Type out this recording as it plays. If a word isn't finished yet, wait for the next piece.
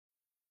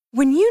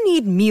When you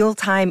need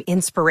mealtime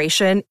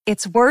inspiration,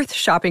 it's worth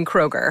shopping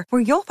Kroger,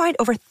 where you'll find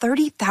over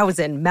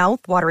 30,000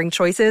 mouth-watering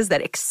choices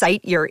that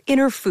excite your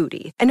inner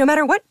foodie. And no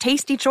matter what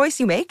tasty choice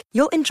you make,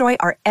 you'll enjoy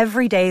our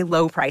everyday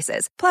low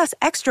prices, plus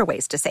extra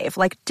ways to save,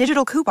 like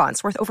digital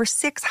coupons worth over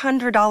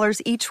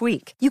 $600 each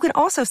week. You can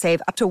also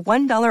save up to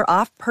 $1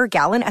 off per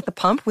gallon at the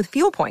pump with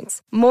fuel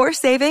points. More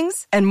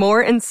savings and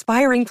more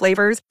inspiring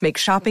flavors make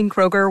shopping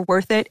Kroger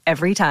worth it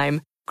every time.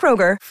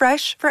 Kroger,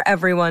 fresh for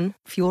everyone.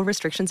 Fuel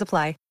restrictions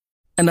apply.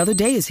 Another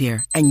day is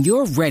here, and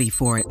you're ready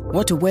for it.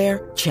 What to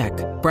wear? Check.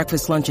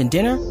 Breakfast, lunch, and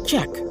dinner?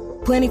 Check.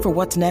 Planning for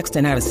what's next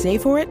and how to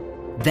save for it?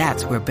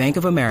 That's where Bank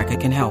of America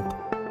can help.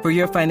 For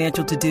your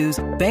financial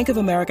to-dos, Bank of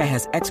America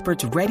has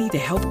experts ready to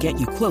help get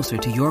you closer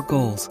to your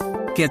goals.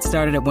 Get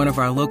started at one of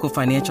our local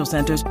financial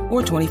centers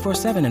or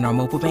 24/7 in our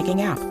mobile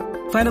banking app.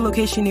 Find a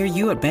location near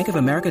you at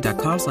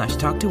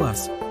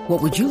bankofamerica.com/talktous.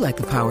 What would you like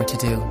the power to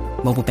do?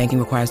 Mobile banking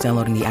requires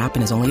downloading the app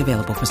and is only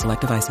available for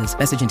select devices.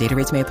 Message and data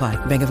rates may apply.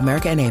 Bank of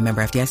America N.A.,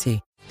 member FDIC.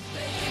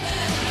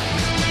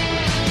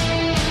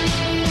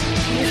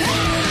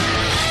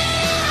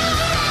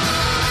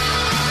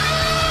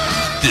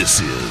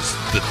 This is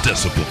the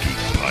Decibel Geek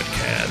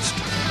Podcast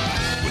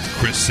with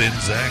Chris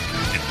Czynszak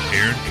and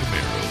Aaron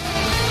Camaro.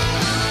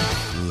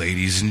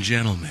 Ladies and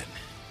gentlemen,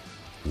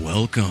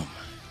 welcome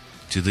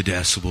to the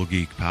Decibel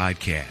Geek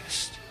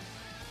Podcast,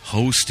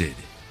 hosted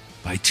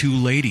by two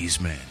ladies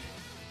men,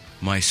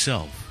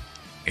 myself,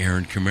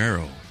 Aaron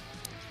Camaro,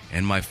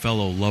 and my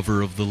fellow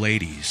lover of the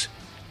ladies,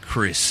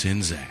 Chris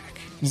Czynszak.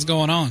 What's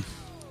going on?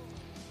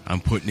 I'm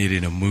putting it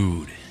in a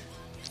mood.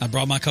 I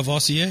brought my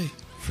Cavassier.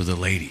 For the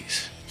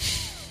ladies.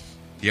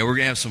 Yeah, we're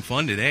going to have some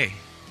fun today.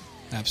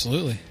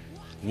 Absolutely.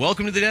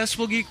 Welcome to the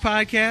Decibel Geek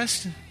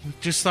Podcast.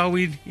 Just thought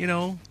we'd,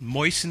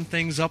 moisten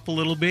things up a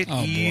little bit,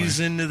 ease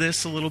into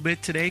this a little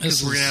bit today,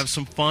 because we're going to have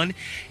some fun.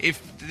 If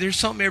there's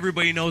something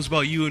everybody knows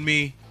about you and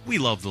me, we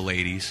love the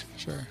ladies.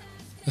 Sure.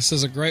 This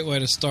is a great way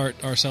to start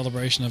our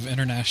celebration of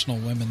International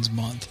Women's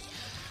Month.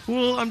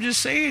 Well, I'm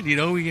just saying,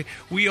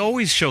 we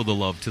always show the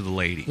love to the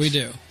ladies. We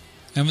do.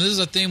 And this is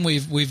a theme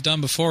we've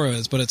done before,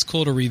 but it's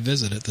cool to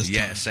revisit it this time.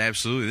 Yes,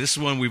 absolutely. This is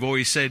one we've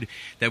always said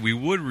that we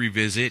would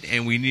revisit,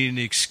 and we need an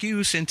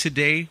excuse, and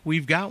today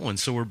we've got one.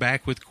 So we're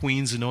back with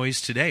Queens of Noise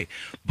today.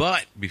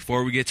 But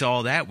before we get to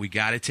all that, we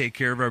got to take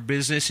care of our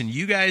business, and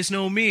you guys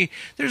know me.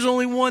 There's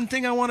only one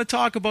thing I want to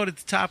talk about at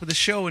the top of the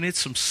show, and it's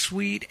some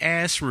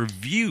sweet-ass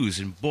reviews,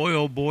 and boy,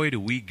 oh boy,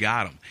 do we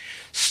got them.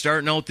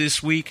 Starting out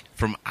this week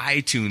from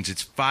iTunes,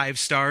 it's 5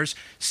 stars,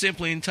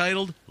 simply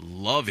entitled,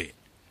 Love It.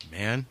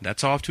 Man,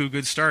 that's off to a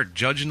good start.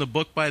 Judging the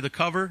book by the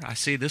cover, I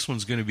say this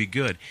one's going to be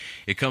good.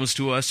 It comes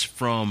to us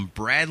from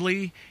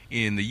Bradley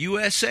in the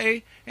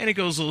USA, and it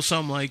goes a little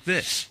something like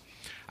this.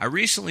 I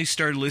recently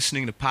started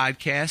listening to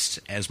podcasts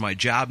as my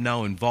job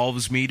now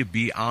involves me to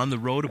be on the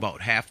road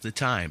about half the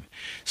time.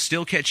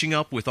 Still catching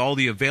up with all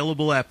the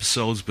available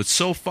episodes, but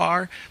so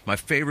far, my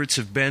favorites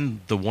have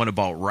been the one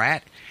about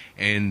Rat,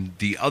 and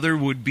the other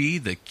would be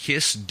the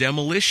Kiss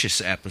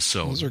Demolicious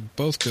episode. Those are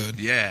both good.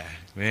 Yeah,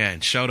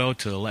 man. Shout out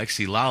to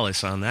Alexi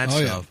Lawless on that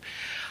stuff. Yeah.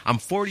 I'm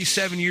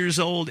 47 years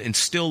old and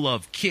still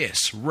love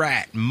Kiss,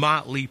 Rat,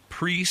 Motley,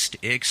 Priest,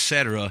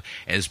 etc.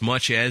 as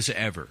much as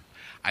ever.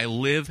 I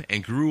live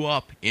and grew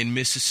up in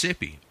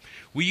Mississippi.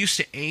 We used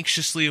to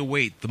anxiously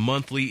await the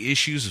monthly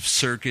issues of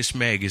Circus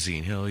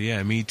magazine. Hell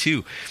yeah, me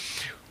too.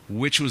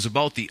 Which was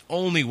about the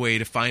only way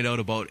to find out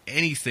about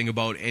anything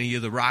about any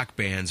of the rock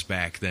bands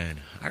back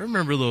then. I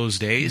remember those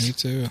days. Me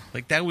too.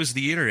 Like, that was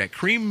the internet.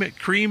 Cream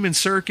and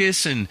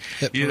Circus and,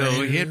 Hit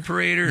Parader. Hit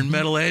Parader and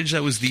Metal Edge.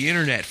 That was the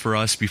internet for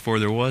us before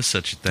there was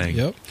such a thing.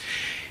 Yep.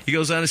 He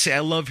goes on to say, I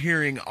love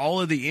hearing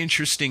all of the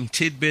interesting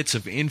tidbits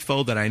of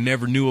info that I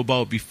never knew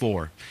about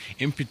before.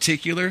 In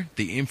particular,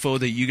 the info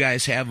that you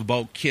guys have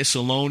about Kiss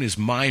alone is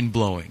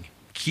mind-blowing.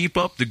 Keep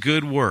up the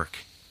good work.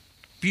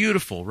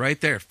 Beautiful, right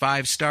there.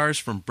 5 stars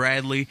from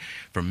Bradley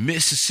from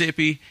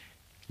Mississippi.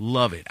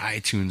 Love it.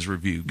 iTunes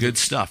review. Good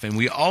stuff. And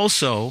we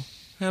also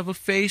have a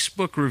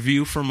Facebook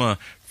review from a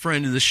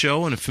friend of the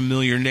show and a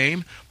familiar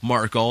name,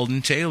 Mark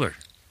Alden Taylor.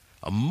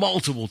 A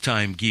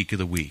multiple-time Geek of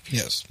the Week.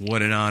 Yes.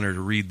 What an honor to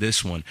read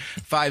this one.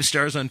 5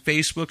 stars on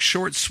Facebook,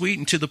 short, sweet,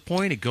 and to the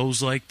point. It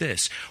goes like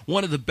this.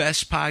 One of the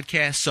best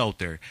podcasts out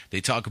there.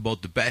 They talk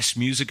about the best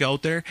music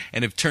out there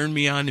and have turned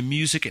me on to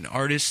music and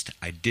artists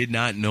I did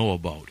not know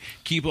about.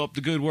 Keep up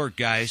the good work,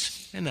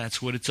 guys. And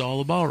that's what it's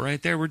all about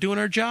right there. We're doing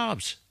our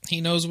jobs.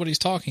 He knows what he's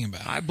talking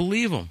about. I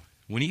believe him.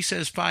 When he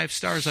says 5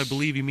 stars, I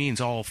believe he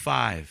means all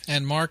 5.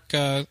 And Mark,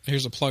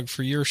 here's a plug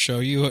for your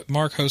show.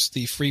 Mark hosts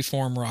the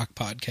Freeform Rock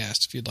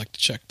podcast, if you'd like to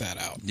check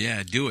that out.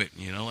 Yeah, do it.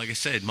 Like I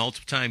said,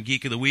 multiple-time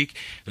Geek of the Week,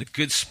 a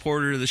good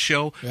supporter of the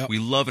show. Yep. We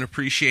love and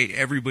appreciate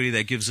everybody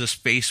that gives us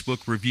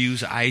Facebook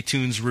reviews,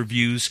 iTunes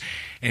reviews,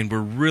 and we're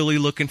really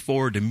looking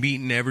forward to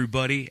meeting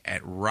everybody at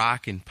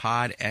Rock and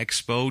Pod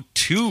Expo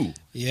 2.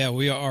 Yeah,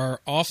 we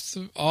are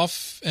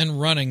off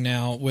and running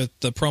now with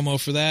the promo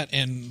for that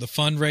and the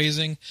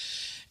fundraising.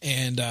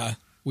 And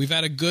we've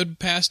had a good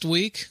past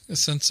week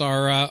since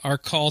our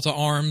call to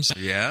arms.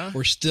 Yeah.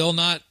 We're still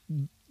not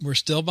We're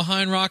still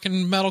behind Rock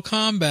and Metal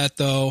Combat,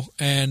 though.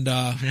 And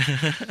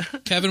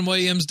Kevin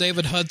Williams,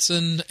 David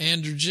Hudson,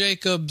 Andrew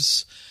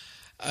Jacobs,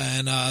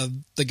 and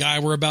the guy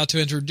we're about to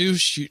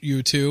introduce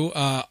you to,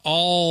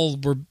 all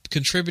were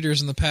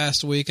contributors in the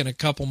past week, and a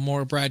couple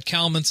more, Brad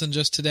Kalmanson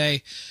just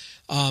today.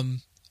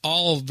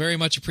 All very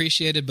much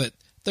appreciated, but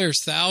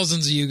there's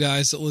thousands of you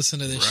guys that listen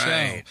to this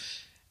show.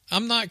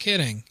 I'm not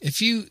kidding.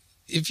 If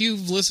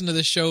you've listened to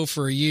this show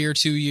for a year,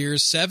 2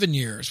 years, 7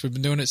 years, we've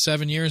been doing it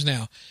 7 years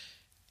now,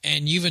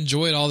 and you've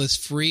enjoyed all this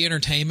free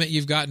entertainment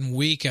you've gotten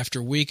week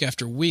after week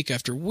after week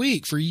after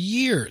week for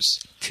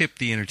years. Tip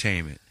the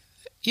entertainment.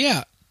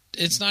 Yeah.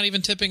 It's not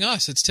even tipping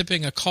us. It's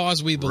tipping a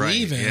cause we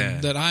believe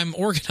in that I'm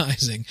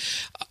organizing.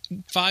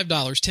 $5,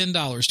 $10,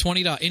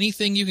 $20,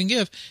 anything you can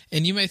give.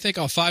 And you may think,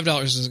 oh,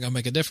 $5 isn't going to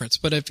make a difference.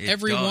 But if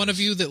every one of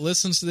you that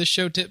listens to this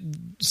show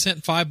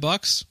sent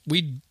 $5,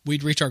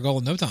 we'd reach our goal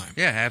in no time.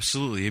 Yeah,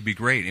 absolutely. It'd be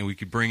great. And we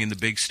could bring in the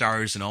big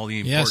stars and all the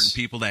important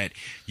people that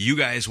you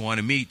guys want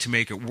to meet to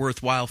make it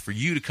worthwhile for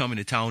you to come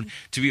into town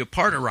to be a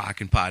part of Rock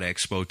and Pod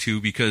Expo,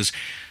 too, because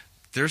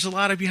there's a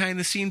lot of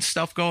behind-the-scenes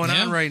stuff going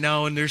on right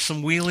now, and there's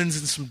some wheelings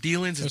and some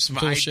dealings and some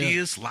cool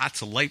ideas,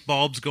 lots of light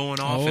bulbs going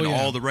off in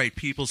all the right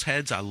people's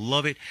heads. I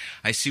love it.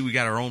 I see we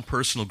got our own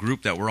personal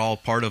group that we're all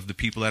part of, the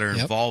people that are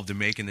involved in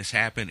making this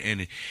happen,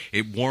 and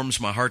it warms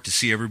my heart to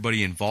see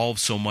everybody involved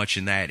so much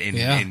in that.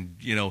 And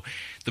you know,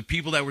 the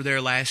people that were there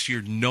last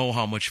year know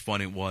how much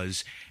fun it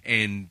was,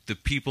 and the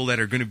people that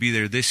are going to be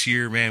there this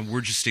year, man,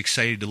 we're just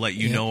excited to let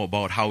you know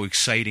about how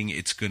exciting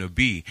it's going to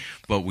be.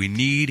 But we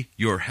need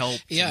your help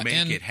to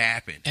make it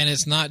happen. And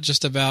it's not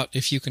just about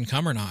if you can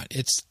come or not.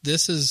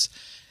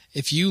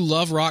 If you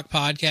love rock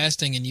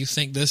podcasting and you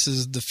think this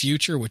is the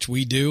future, which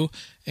we do,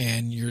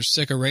 and you're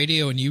sick of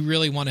radio and you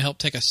really want to help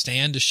take a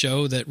stand to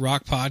show that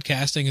rock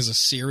podcasting is a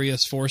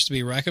serious force to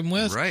be reckoned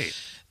with,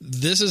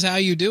 this is how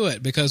you do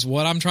it. Because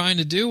what I'm trying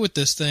to do with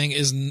this thing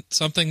is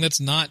something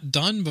that's not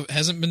done,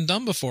 hasn't been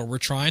done before. We're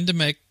trying to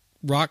make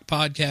rock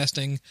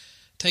podcasting,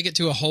 take it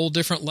to a whole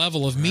different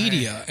level of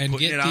media and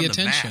get the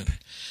attention.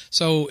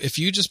 So if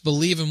you just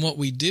believe in what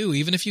we do,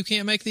 even if you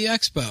can't make the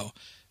expo,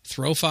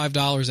 throw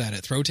 $5 at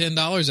it, throw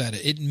 $10 at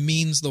it. It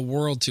means the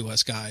world to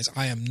us, guys.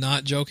 I am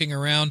not joking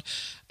around.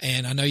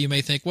 And I know you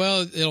may think,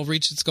 well, it'll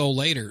reach its goal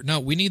later. No,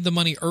 we need the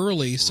money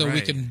early so we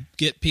can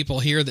get people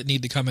here that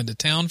need to come into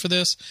town for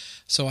this,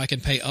 so I can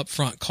pay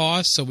upfront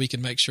costs, so we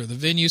can make sure the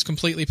venue's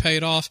completely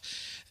paid off.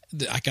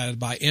 I got to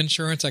buy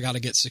insurance. I got to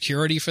get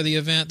security for the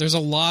event. There's a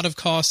lot of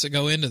costs that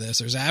go into this.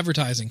 There's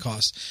advertising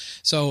costs.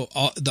 So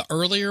the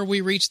earlier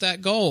we reach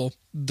that goal,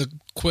 the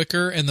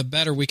quicker and the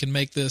better we can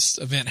make this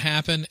event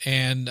happen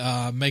and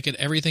make it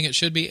everything it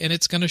should be. And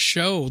it's going to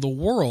show the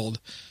world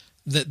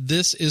that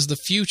this is the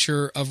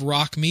future of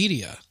rock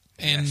media.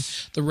 And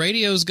the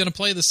radio is going to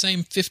play the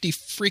same 50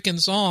 freaking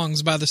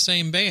songs by the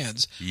same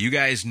bands. You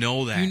guys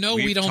know that. You know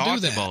we don't do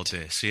that. About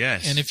this,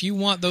 yes. And if you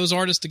want those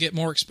artists to get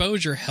more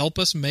exposure, help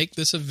us make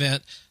this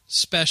event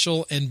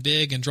special and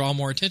big and draw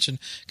more attention.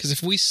 Because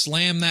if we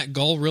slam that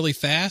goal really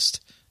fast,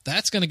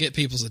 that's going to get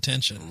people's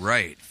attention.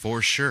 Right,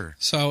 for sure.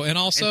 So, and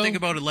also, think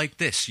about it like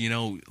this. You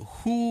know,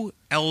 who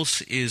else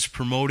is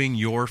promoting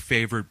your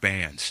favorite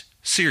bands?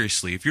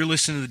 Seriously, if you're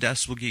listening to the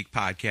Decibel Geek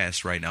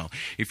podcast right now,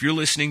 if you're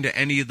listening to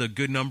any of the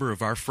good number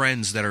of our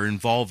friends that are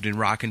involved in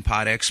Rock and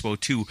Pod Expo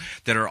 2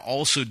 that are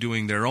also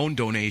doing their own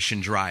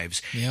donation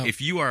drives,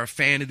 if you are a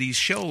fan of these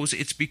shows,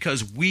 it's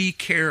because we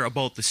care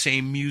about the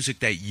same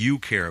music that you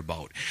care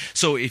about.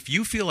 So if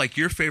you feel like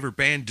your favorite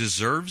band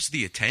deserves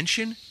the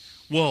attention,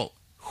 well,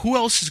 who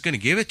else is going to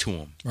give it to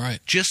them? Right.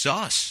 Just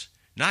us.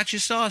 Not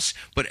just us,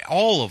 but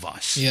all of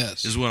us,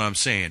 is what I'm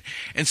saying.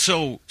 And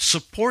so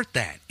support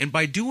that. And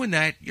by doing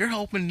that, you're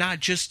helping not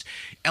just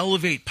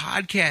elevate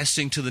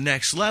podcasting to the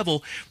next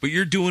level, but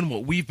you're doing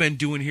what we've been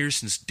doing here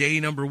since day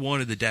number 1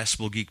 of the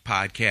Decibel Geek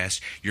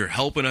podcast. You're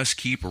helping us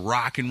keep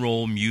rock and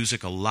roll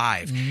music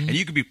alive. And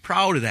you can be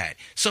proud of that.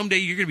 Someday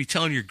you're going to be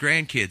telling your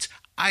grandkids,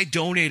 I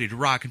donated to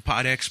Rock and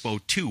Pod Expo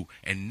 2,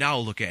 and now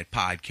look at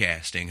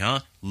podcasting,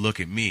 huh?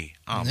 Look at me.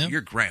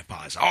 Your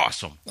grandpa's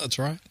awesome. That's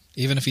right.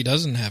 Even if he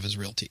doesn't have his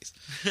real teeth.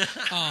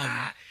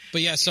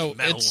 But yeah, so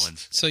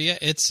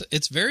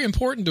it's very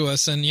important to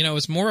us, and you know,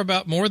 it's more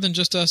than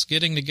just us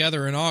getting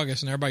together in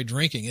August and everybody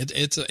drinking.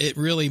 It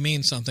really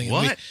means something.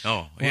 What?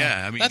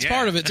 I mean, that's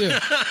part of it too.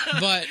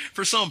 But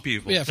for some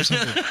people, for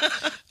some people.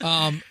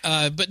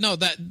 But no,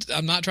 that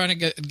I'm not trying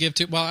to give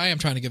to. Well, I am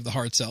trying to give the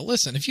hard sell.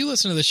 Listen, if you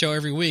listen to the show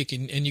every week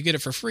and you get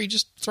it for free,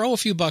 just throw a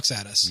few bucks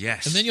at us.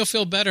 Yes, and then you'll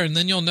feel better, and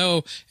then you'll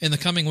know in the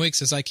coming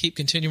weeks as I keep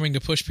continuing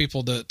to push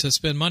people to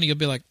spend money, you'll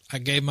be like, I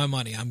gave my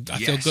money. I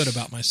feel good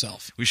about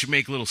myself. We should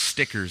make little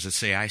stickers that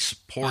say I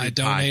supported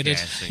donated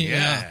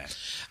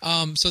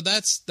podcasting. So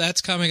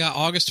that's coming out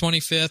August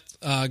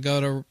 25th.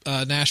 Go to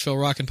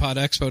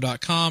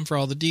NashvilleRockandPodExpo.com for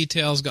all the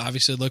details.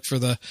 Obviously look for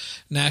the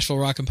Nashville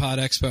Rock and Pod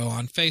Expo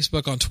on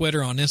Facebook, on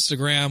Twitter, on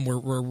Instagram.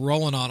 We're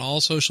rolling on all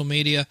social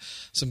media.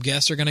 Some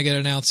guests are going to get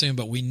announced soon,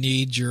 but we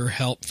need your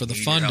help for the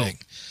funding.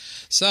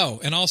 So,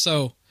 and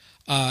also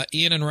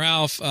Ian and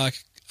Ralph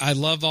I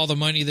love all the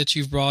money that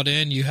you've brought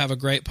in. You have a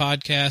great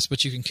podcast,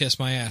 but you can kiss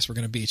my ass. We're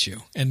going to beat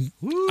you. And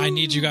I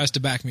need you guys to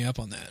back me up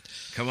on that.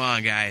 Come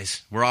on,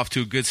 guys. We're off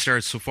to a good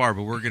start so far,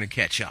 but we're going to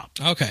catch up.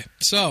 Okay,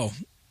 so.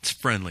 It's a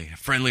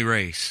friendly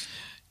race.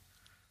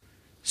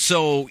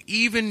 So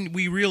even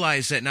we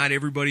realize that not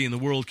everybody in the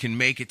world can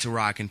make it to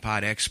Rockin'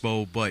 Pod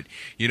Expo, but,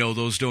 you know,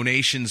 those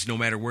donations, no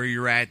matter where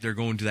you're at, they're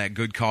going to that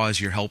good cause.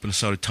 You're helping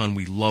us out a ton.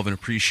 We love and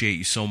appreciate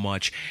you so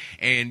much.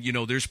 And, you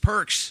know, there's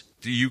perks.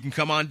 You can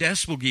come on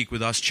Decibel Geek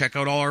with us. Check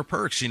out all our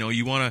perks. You know,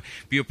 you want to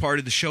be a part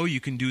of the show, you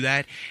can do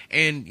that.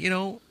 And, you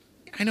know,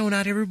 I know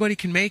not everybody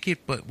can make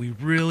it, but we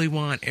really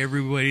want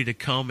everybody to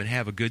come and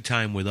have a good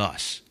time with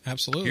us.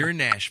 Absolutely. Here in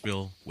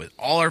Nashville with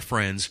all our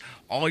friends.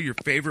 All your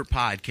favorite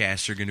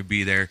podcasts are going to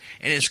be there,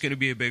 and it's going to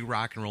be a big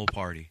rock and roll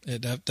party.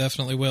 It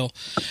definitely will.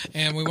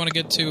 And we want to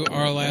get to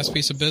our last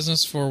piece of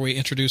business before we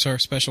introduce our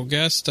special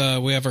guest.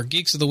 We have our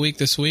Geeks of the Week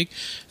this week.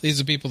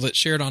 These are people that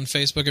shared on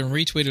Facebook and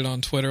retweeted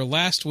on Twitter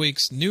last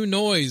week's New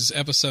Noise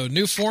episode,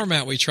 new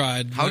format we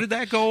tried. How did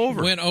that go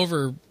over? Went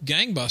over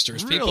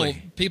gangbusters.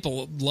 Really?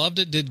 People loved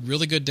it, did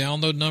really good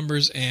download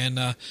numbers, and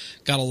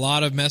got a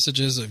lot of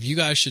messages of, you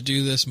guys should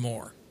do this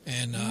more.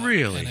 And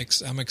really? And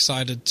I'm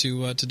excited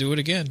to do it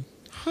again.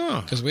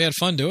 Huh. Because we had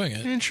fun doing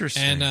it.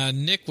 Interesting.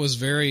 And Nick was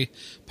very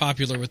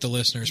popular with the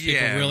listeners.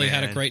 People really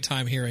had a great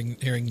time hearing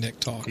Nick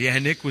talk. Yeah,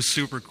 Nick was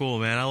super cool,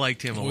 man. I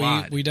liked him a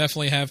lot. We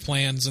definitely have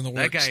plans in the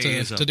works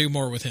to do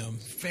more with him.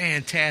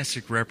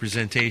 Fantastic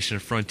representation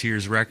of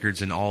Frontiers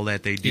Records and all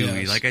that they do.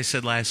 Yes. Like I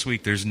said last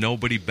week, there's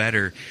nobody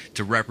better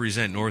to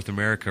represent North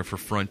America for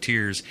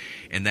Frontiers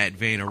in that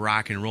vein of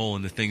rock and roll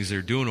and the things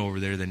they're doing over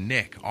there than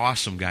Nick.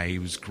 Awesome guy. He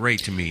was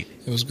great to meet.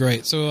 It was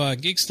great. So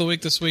Geeks of the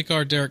Week this week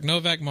are Derek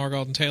Novak,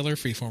 Margalden Taylor,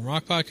 Freeform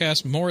Rock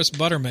Podcast, Morris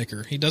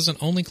Buttermaker. He doesn't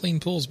only clean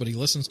pools, but he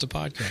listens to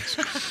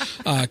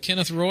podcasts.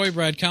 Kenneth Roy,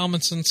 Brad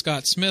Kalmanson,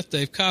 Scott Smith,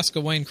 Dave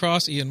Koska, Wayne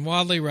Cross, Ian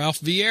Wadley, Ralph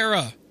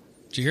Vieira.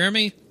 Did you hear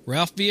me?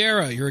 Ralph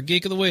Vieira, you're a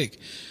Geek of the Week.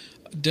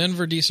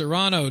 Denver D.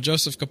 Serrano,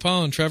 Joseph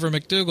Capone, Trevor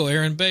McDougall,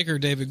 Aaron Baker,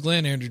 David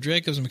Glenn, Andrew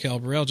Jacobs, Mikhail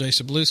Burrell, Jay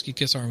Sabluski,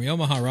 Kiss Army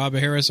Omaha, Rob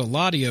Harris,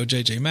 Eladio,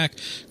 JJ Mack,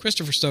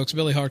 Christopher Stokes,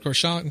 Billy Hardcore,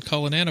 Sean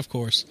Cullen, and, of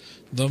course,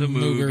 the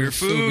Mooger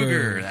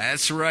Fooger.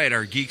 That's right,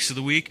 our Geeks of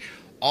the Week.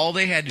 All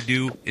they had to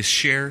do is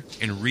share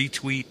and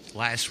retweet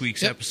last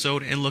week's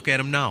episode, and look at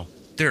them now.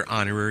 They're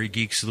honorary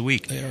Geeks of the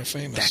Week. They are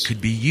famous. That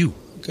could be you.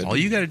 All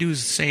be. you got to do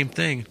is the same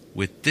thing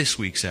with this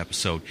week's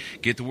episode.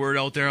 Get the word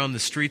out there on the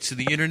streets of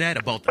the internet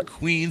about the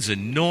Queens of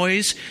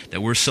Noise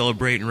that we're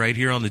celebrating right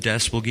here on the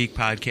Decibel Geek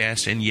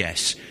podcast. And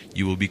yes,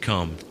 you will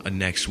become a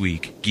next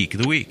week Geek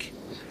of the Week.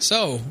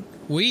 So,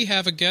 we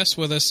have a guest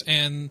with us,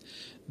 and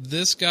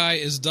this guy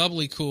is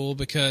doubly cool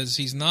because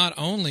he's not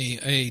only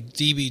a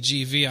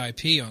DBG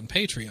VIP on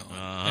Patreon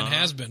and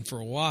has been for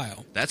a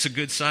while. That's a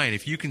good sign.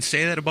 If you can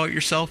say that about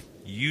yourself,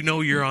 you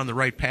know you're on the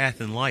right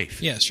path in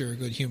life. Yes, you're a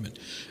good human.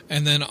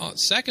 And then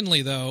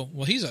secondly, though,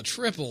 well, he's a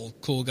triple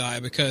cool guy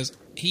because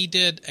he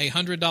did a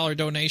 $100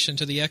 donation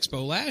to the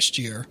expo last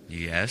year.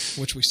 Yes.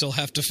 Which we still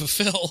have to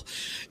fulfill.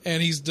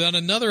 And he's done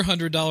another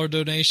 $100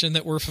 donation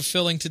that we're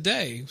fulfilling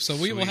today. So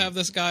we will have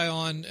this guy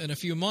on in a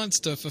few months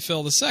to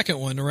fulfill the second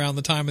one around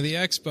the time of the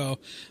expo.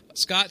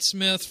 Scott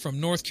Smith from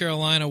North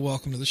Carolina,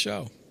 welcome to the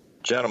show.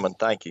 Gentlemen,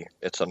 thank you.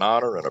 It's an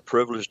honor and a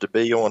privilege to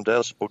be on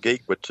Decibel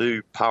Geek with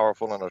two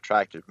powerful and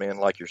attractive men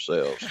like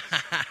yourselves.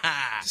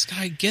 This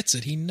guy gets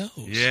it. He knows.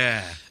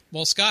 Yeah.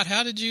 Well, Scott,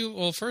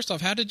 first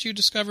off, how did you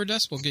discover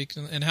Decibel Geek,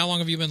 and how long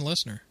have you been a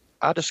listener?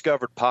 I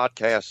discovered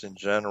podcasts in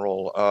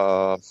general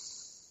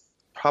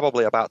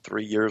probably about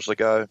 3 years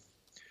ago,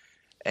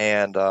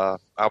 and I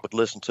would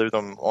listen to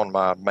them on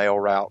my mail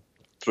route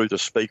through the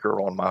speaker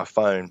on my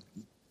phone.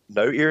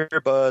 No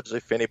earbuds,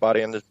 if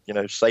anybody in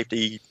the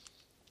safety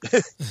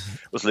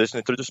was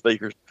listening through the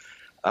speakers.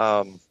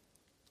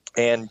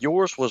 And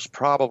yours was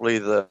probably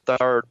the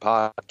third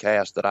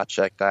podcast that I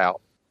checked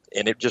out.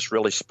 And it just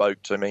really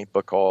spoke to me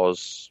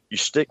because you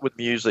stick with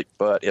music,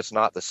 but it's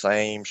not the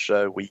same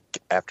show week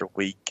after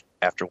week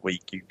after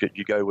week.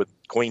 You go with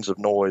Queens of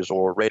Noise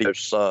or Radio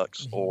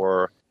Sucks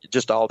or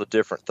just all the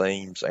different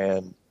themes,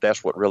 and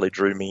that's what really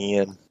drew me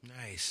in.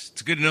 Nice.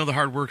 It's good to know the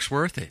hard work's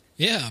worth it.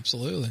 Yeah,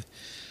 absolutely.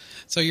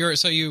 So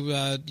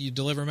you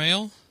deliver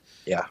mail?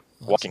 Yeah,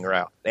 walking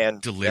around.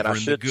 And I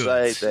should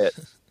say that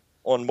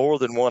on more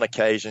than one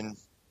occasion,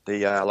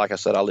 like I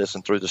said, I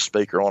listened through the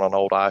speaker on an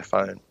old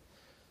iPhone.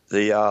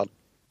 The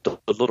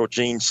little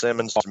Gene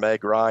Simmons,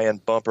 Meg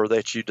Ryan bumper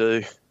that you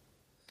do.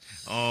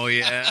 Oh,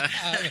 yeah.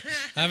 I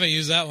haven't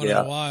used that one in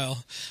a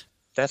while.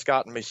 That's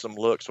gotten me some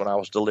looks when I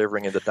was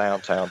delivering in the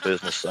downtown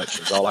business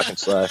sections, all I can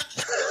say.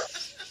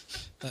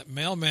 That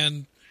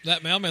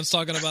mailman's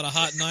talking about a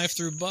hot knife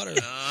through butter.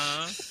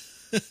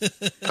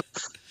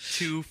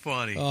 Too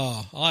funny.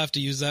 Oh, I'll have to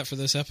use that for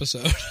this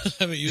episode. I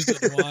haven't used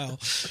it in a while.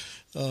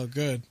 Oh,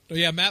 good.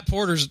 Yeah, Matt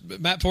Porter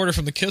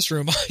from the Kiss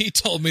Room, he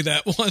told me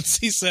that once.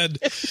 He's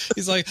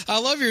like, I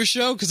love your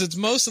show because it's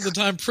most of the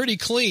time pretty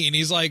clean.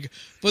 He's like,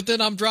 but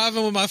then I'm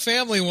driving with my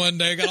family one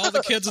day, got all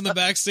the kids in the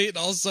back seat, and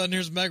all of a sudden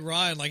here's Meg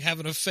Ryan like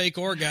having a fake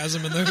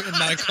orgasm in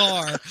my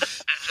car.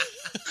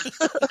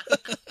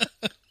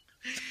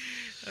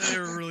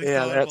 never really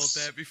thought about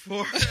that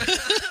before.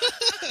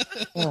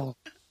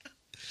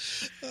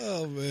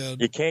 Oh man,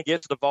 you can't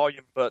get to the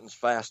volume buttons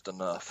fast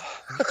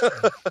enough.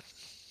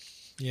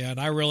 Yeah, and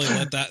I really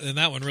let that, and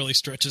that one really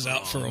stretches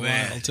out for a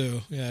while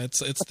too. Yeah, it's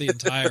the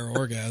entire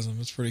orgasm.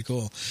 It's pretty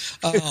cool.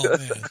 Oh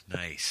man,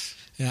 nice.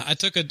 Yeah, I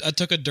took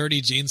a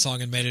Dirty Gene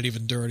song and made it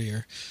even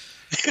dirtier.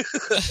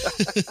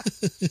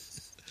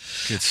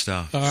 Good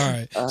stuff. All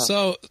right.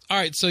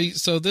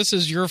 So this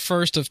is your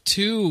first of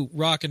 2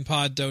 Rockin'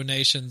 Pod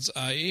donations.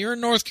 You're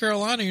in North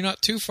Carolina. You're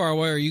not too far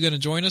away. Are you going to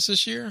join us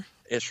this year?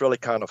 It's really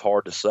kind of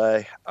hard to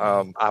say.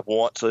 I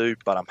want to,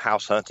 but I'm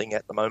house hunting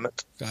at the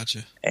moment.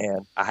 Gotcha.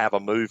 And I have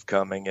a move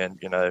coming, and,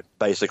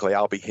 basically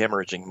I'll be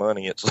hemorrhaging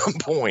money at some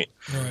point.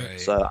 Right.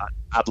 So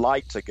I'd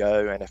like to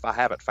go, and if I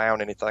haven't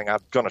found anything,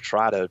 I'm going to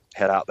try to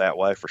head out that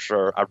way for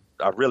sure.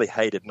 I really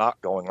hated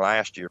not going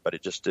last year, but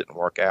it just didn't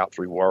work out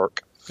through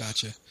work.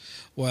 Gotcha.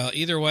 Well,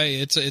 either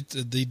way,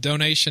 the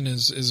donation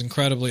is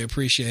incredibly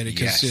appreciated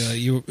because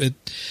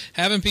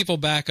having people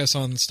back us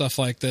on stuff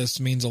like this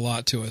means a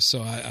lot to us.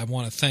 So I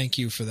want to thank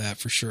you for that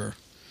for sure.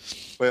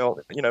 Well,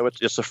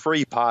 it's a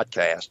free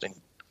podcast, and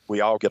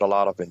we all get a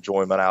lot of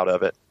enjoyment out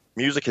of it.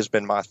 Music has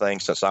been my thing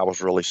since I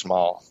was really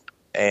small,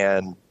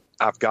 and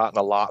I've gotten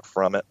a lot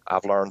from it.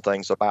 I've learned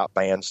things about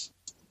bands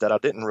that I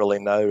didn't really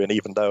know, and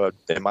even though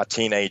in my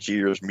teenage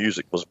years,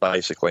 music was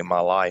basically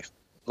my life.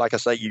 Like I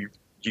say, you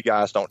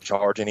guys don't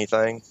charge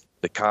anything.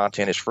 The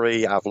content is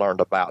free. I've learned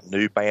about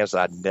new bands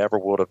that I never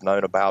would have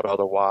known about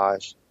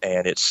otherwise,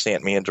 and it's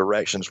sent me in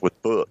directions with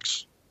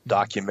books,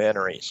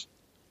 documentaries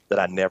that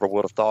I never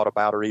would have thought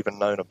about or even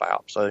known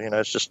about. So,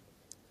 it's just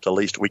the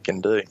least we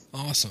can do.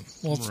 Awesome.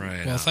 Well,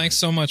 thanks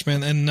so much,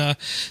 man. And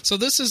so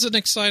this is an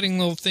exciting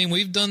little theme.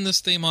 We've done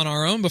this theme on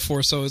our own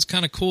before, so it's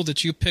kind of cool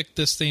that you picked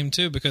this theme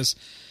too because,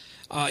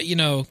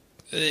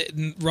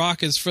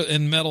 rock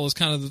and metal is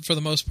kind of, for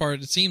the most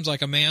part, it seems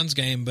like a man's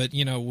game, but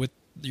with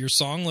your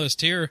song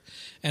list here,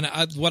 and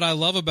what I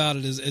love about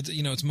it is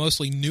it's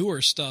mostly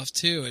newer stuff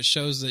too. It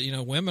shows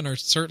that women are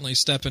certainly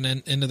stepping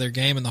into their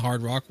game in the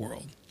hard rock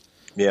world.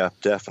 Yeah,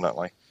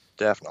 definitely.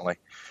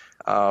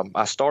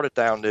 I started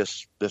down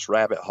this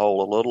rabbit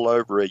hole a little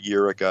over a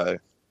year ago.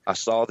 I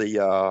saw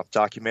the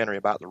documentary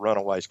about the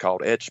Runaways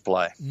called Edge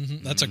Play.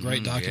 Mm-hmm. That's a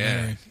great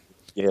documentary.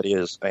 Yeah, it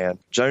is. And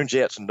Joan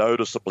Jett's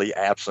noticeably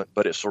absent,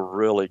 but it's a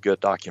really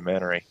good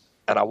documentary.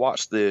 And I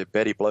watched the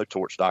Betty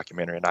Blowtorch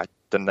documentary, and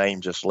the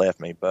name just left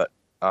me, but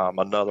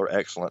another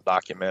excellent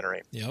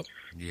documentary. Yep.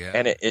 Yeah.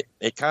 And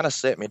it kind of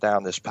set me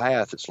down this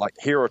path. It's like,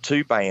 here are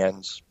 2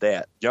 bands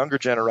that younger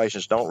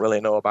generations don't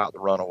really know about the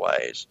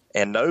Runaways,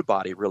 and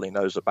nobody really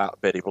knows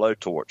about Betty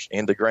Blowtorch.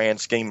 In the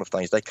grand scheme of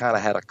things, they kind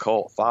of had a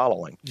cult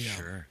following. Yeah.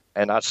 Sure.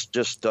 And I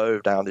just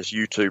dove down this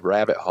YouTube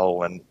rabbit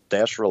hole, and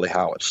that's really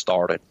how it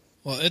started.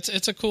 Well,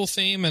 it's a cool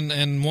theme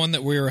and one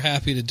that we were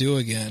happy to do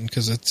again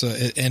because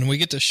and we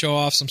get to show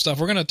off some stuff.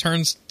 We're going to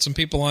turn some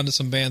people onto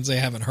some bands they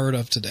haven't heard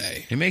of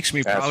today. It makes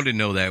me proud to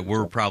know that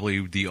we're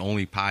probably the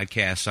only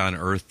podcast on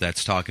earth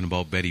that's talking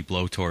about Betty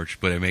Blowtorch,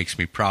 but it makes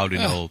me proud to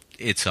know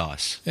it's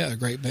us. Yeah, a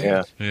great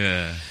band.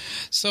 Yeah.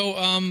 So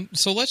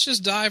let's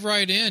just dive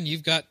right in.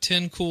 You've got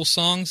 10 cool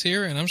songs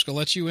here, and I'm just going to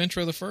let you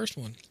intro the first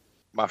one.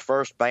 My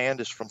first band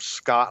is from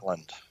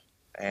Scotland,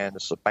 and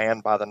it's a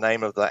band by the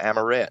name of the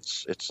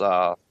Amorettes. It's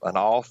an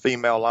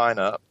all-female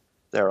lineup.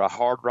 They're a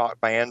hard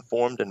rock band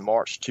formed in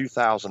March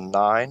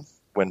 2009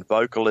 when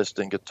vocalist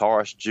and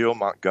guitarist Jill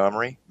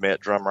Montgomery met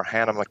drummer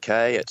Hannah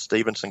McKay at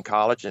Stevenson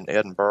College in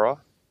Edinburgh.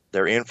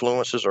 Their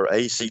influences are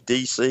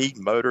AC/DC,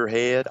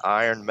 Motorhead,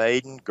 Iron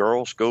Maiden,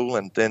 Girl School,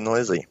 and Thin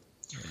Lizzy.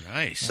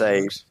 Nice.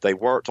 They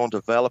worked on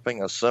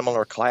developing a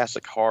similar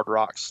classic hard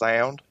rock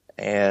sound,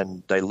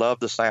 and they love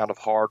the sound of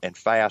hard and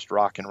fast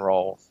rock and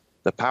roll.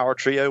 The power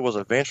trio was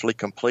eventually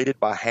completed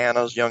by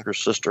Hannah's younger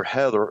sister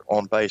Heather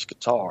on bass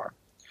guitar,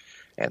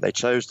 and they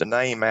chose the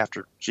name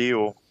after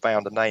Jill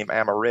found the name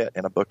Amorette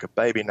in a book of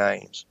baby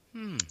names.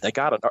 They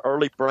got an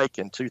early break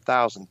in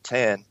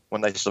 2010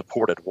 when they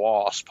supported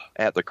Wasp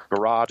at the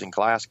Garage in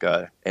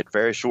Glasgow at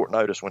very short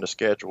notice when the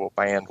scheduled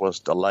band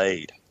was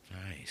delayed.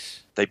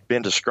 Nice. They've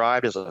been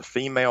described as a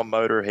female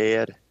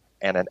Motorhead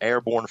and an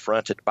airborne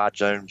fronted by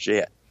Joan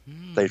Jett.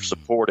 They've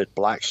supported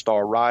Black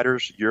Star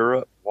Riders,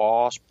 Europe,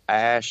 Wasp,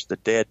 Ash, the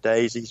Dead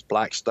Daisies,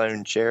 Black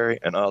Stone Cherry,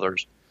 and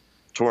others,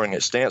 touring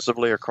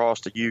extensively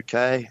across the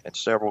UK and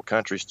several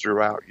countries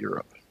throughout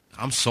Europe.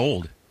 I'm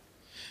sold.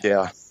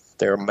 Yeah,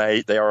 they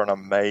are an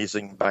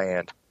amazing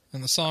band.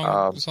 And the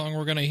song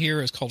we're going to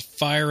hear is called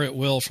Fire at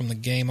Will from the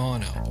Game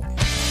On album.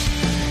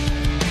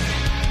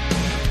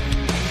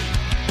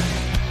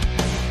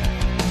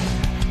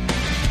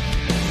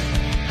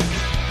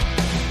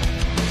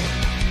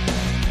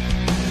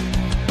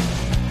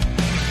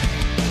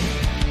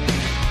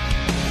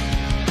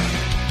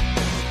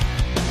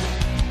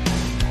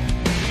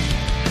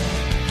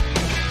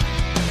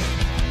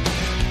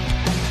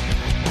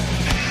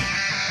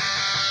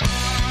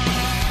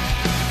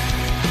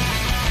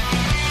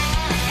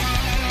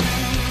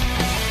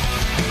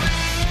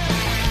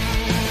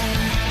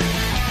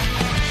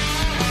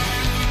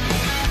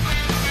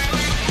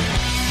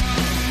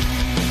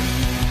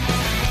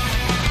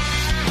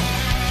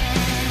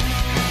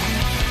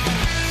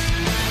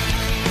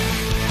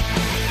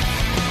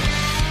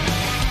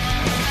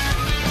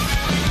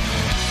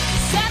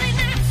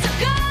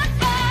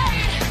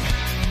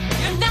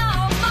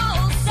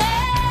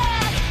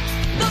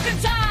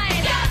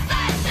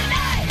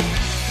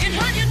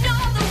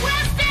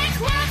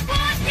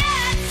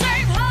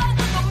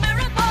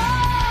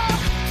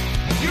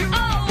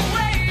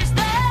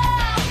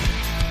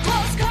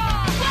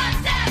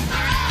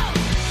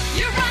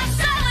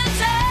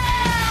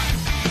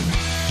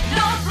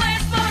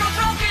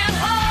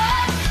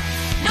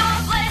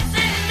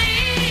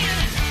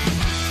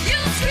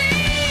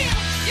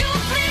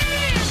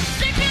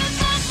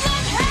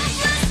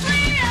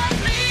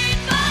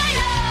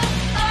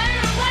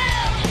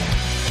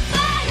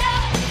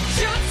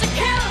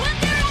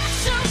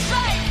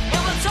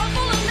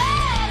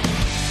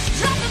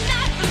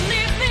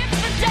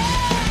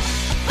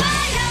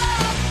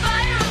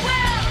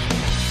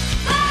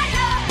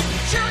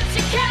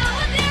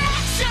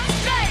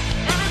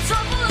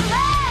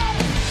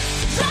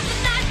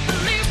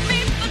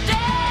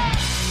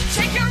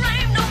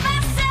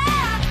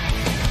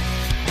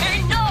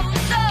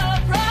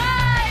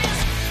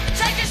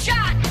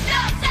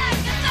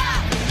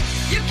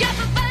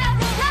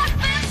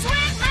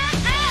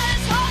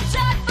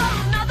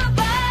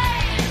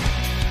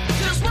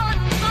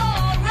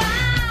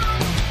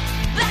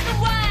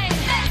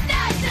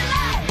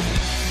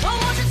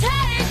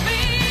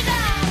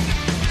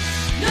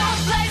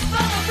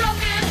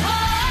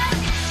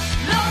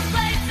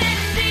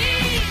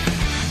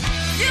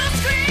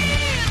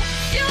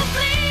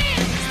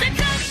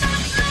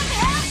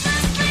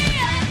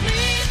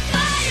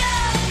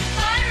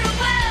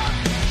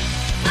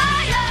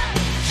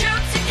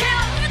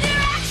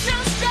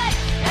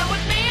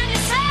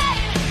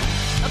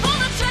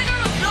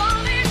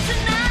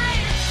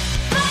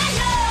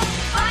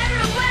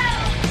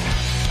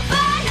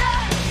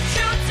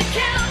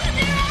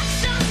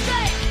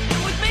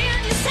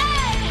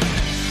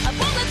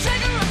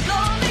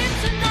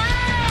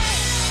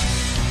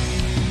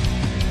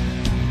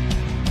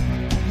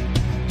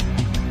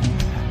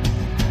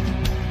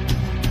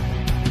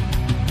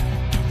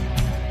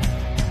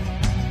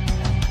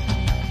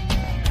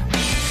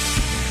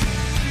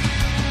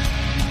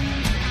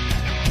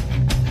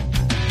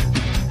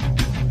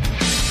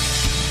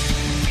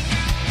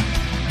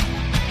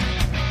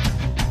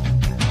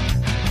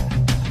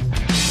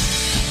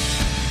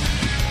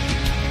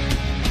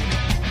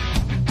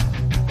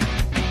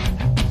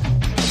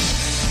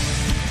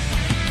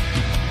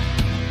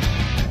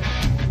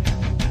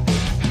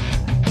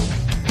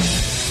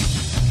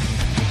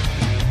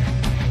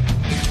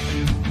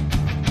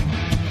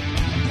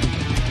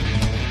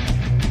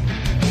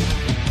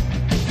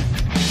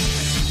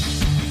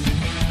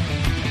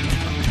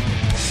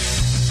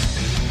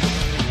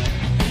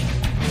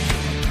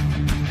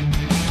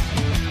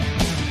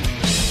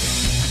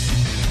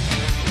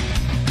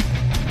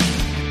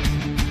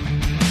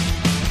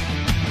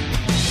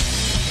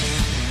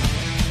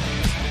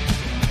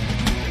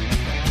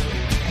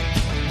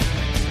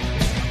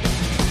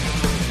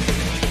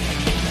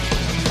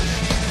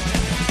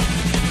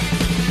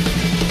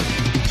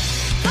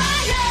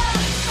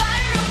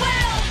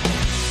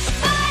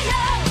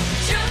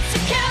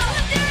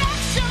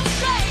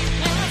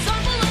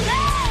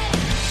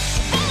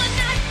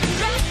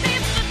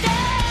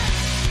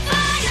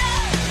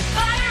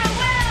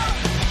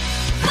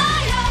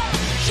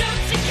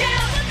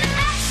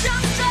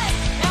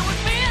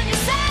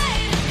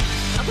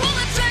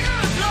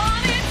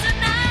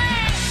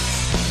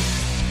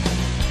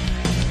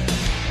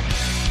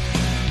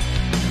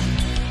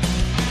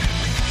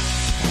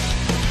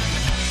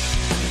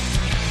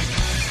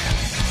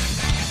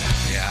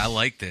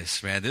 like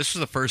this, man. This was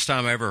the first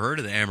time I ever heard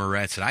of the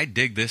Amorettes, and I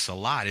dig this a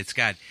lot. It's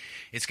got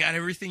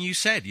everything you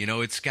said. You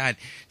know, it's got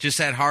just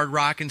that hard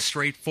rock and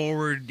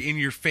straightforward, in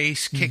your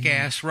face,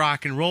 kick-ass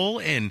rock and roll,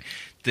 and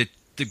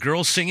the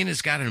girl singing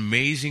has got an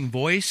amazing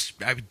voice.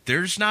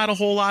 There's not a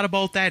whole lot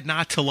about that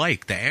not to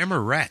like. The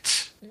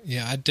Amorettes.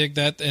 Yeah, I dig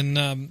that,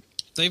 and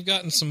they've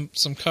gotten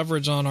some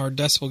coverage on our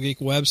Decibel Geek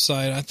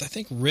website. I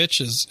think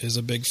Rich is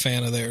a big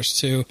fan of theirs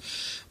too.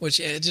 Which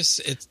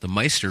it's the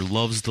Meister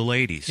loves the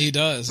ladies. He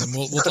does, and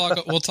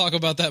we'll talk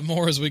about that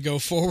more as we go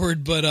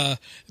forward. But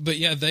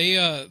yeah,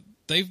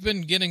 they've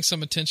been getting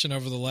some attention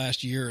over the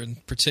last year in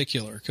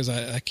particular, because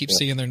I keep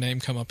seeing their name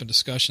come up in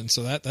discussion.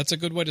 So that's a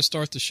good way to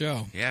start the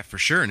show. Yeah, for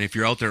sure. And if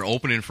you're out there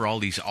opening for all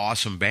these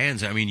awesome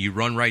bands, I mean, you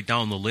run right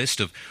down the list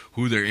of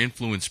who they're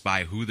influenced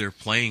by, who they're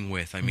playing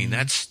with. I mean,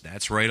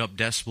 that's right up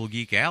Decibel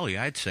Geek alley,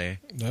 I'd say.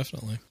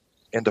 Definitely.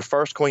 In the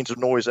first Queens of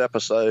Noise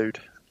episode,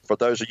 for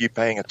those of you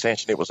paying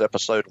attention, it was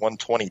episode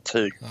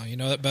 122. Oh, you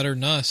know that better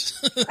than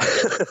us.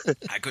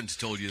 I couldn't have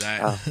told you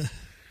that.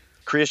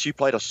 Chris, you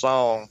played a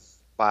song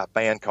by a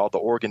band called the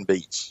Organ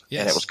Beats,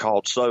 and it was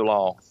called So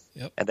Long.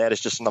 Yep. And that is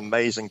just an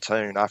amazing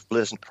tune. I've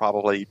listened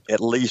probably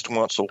at least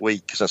once a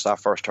week since I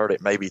first heard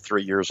it, maybe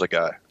 3 years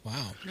ago.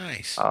 Wow,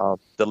 nice.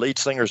 The lead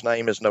singer's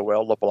name is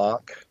Noel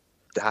LeBlanc.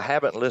 I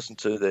haven't listened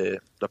to the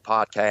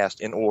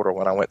podcast in order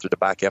when I went through the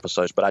back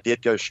episodes, but I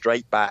did go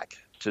straight back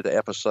to the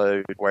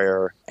episode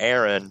where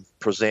Aaron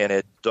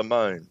presented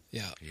Damone,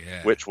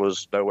 which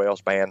was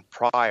Noel's band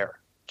prior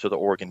to the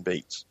Organ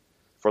Beats,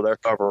 for their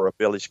cover of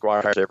Billy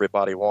Squier's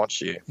Everybody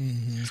Wants You.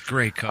 Mm-hmm. It's a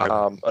great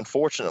cover.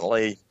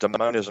 Unfortunately,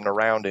 Damone isn't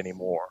around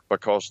anymore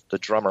because the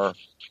drummer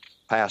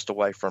passed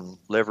away from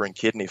liver and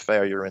kidney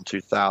failure in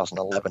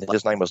 2011.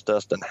 His name was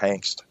Dustin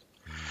Hangst.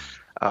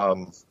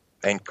 And,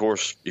 of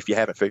course, if you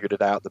haven't figured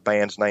it out, the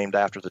band's named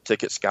after the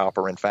ticket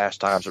scalper in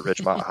Fast Times at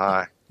Ridgemont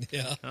High.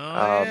 Yeah.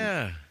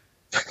 Yeah.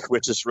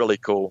 Which is really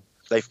cool.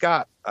 They've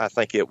got, I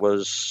think it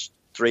was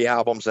 3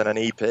 albums and an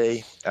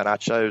EP, and I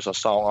chose a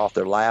song off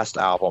their last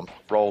album,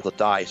 Roll the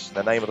Dice. And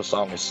the name of the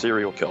song is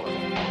Serial Killer.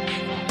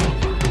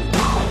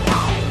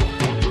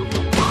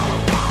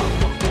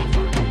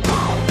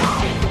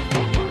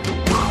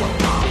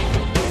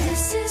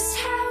 This is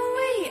how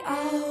we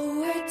all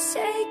were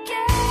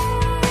taken,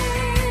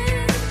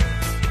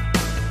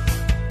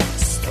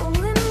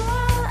 stolen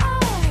while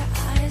our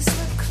eyes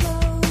were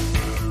closed.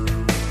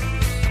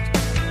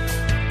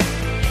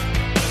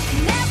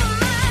 Never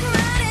mind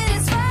running,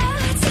 it's far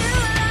too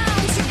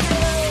long to go.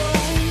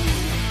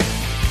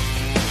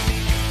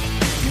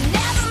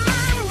 Never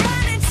mind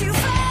running too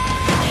far.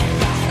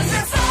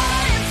 They're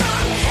falling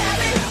from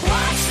heaven,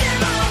 watch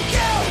them all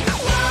go.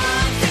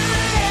 Walk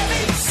through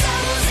 11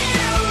 souls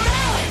in a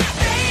row.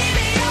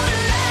 Baby, your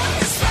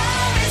love, as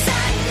far as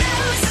I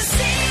know, is a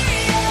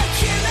serial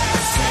killer.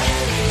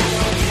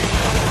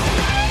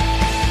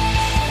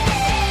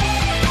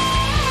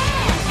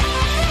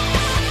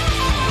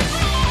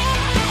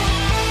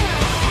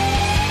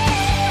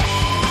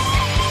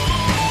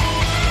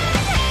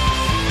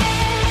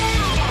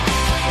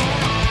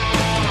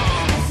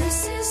 This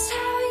is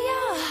how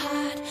your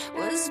heart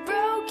was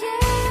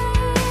broken.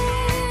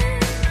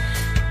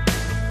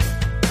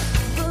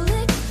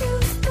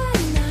 Bulletproof, but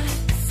not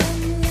from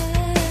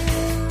love.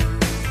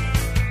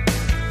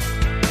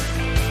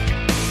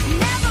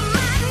 Never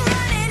mind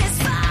running, it's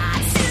far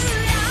too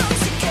long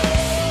to go.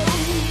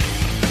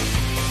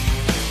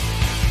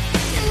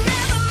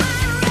 Never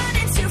mind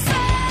running too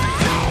far.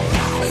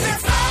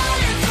 They're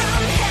falling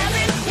from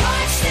heaven,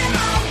 watch them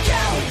all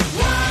go.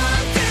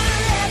 Walk through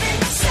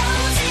 11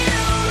 souls in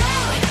a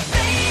row.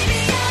 Baby,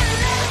 your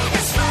love,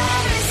 as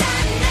far as I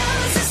know,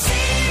 is a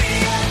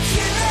serial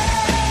killer.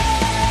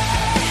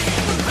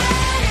 We're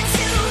burning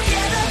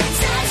together,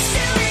 touch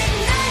to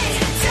ignite.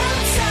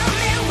 Don't tell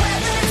me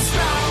whether it's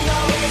wrong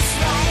or it's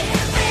right.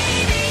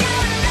 Baby,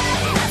 your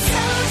love, I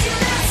told you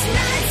last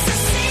night, is a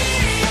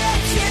serial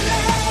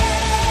killer.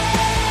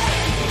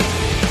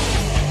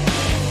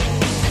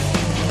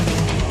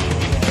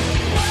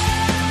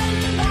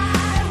 One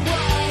by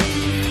one,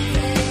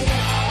 they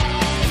all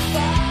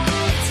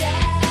fall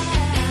down.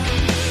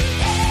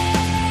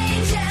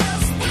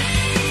 Angels'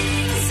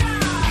 wings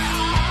are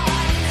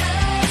on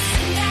us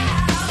now.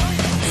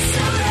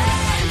 So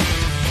run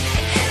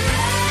and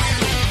run,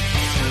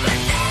 but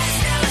there's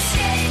no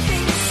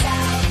escaping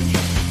sound.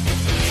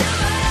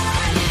 Come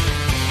on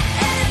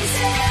and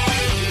take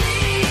me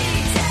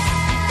down.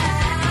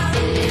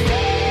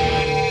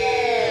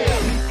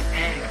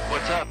 Hey,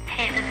 what's up?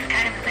 Hey, this is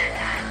kind of a bad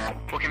time.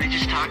 Well, can I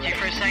just talk to you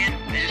for a second?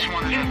 I just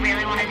want You to...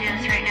 really want to do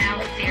this right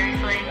now?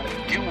 Seriously?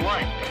 Do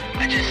what?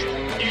 You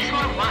just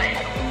want what?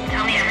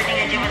 Tell me everything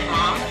to do with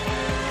Mom?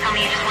 Tell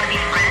me you just want to be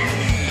friends?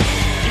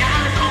 You know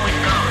how this always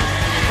goes.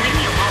 Just leave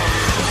me alone.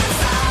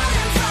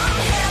 Falling from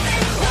heaven,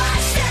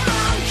 watch them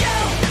all go.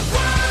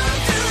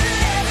 Walk through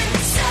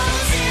 11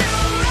 souls in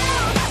a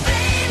row.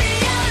 Baby,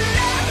 your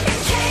love, in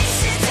case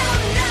you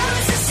don't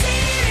know, is a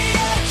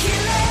serial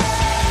killer.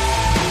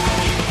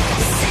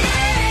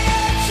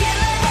 Serial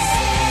killer.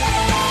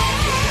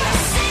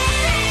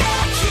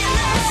 Serial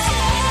killer.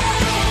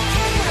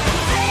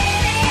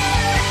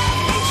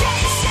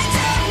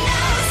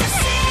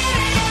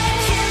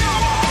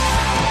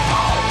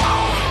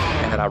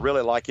 I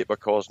really like it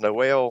because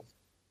Noelle,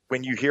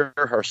 when you hear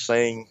her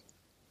sing,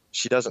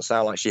 she doesn't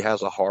sound like she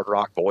has a hard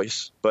rock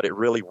voice, but it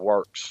really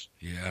works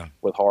Yeah.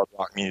 with hard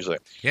rock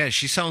music. Yeah,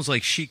 she sounds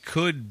like she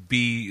could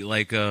be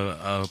like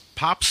a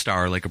pop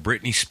star, like a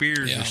Britney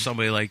Spears Yeah. or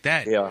somebody like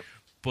that. Yeah.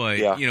 But,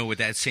 Yeah. you know, with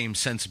that same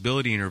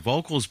sensibility in her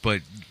vocals.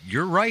 But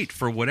you're right.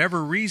 For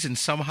whatever reason,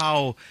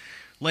 somehow,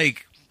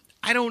 like,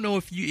 I don't know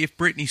if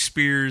Britney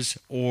Spears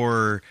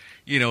or,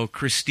 you know,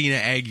 Christina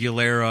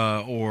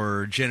Aguilera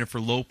or Jennifer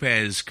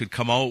Lopez could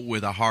come out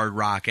with a hard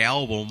rock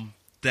album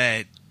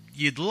that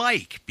you'd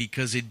like,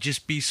 because it'd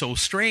just be so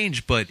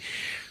strange. But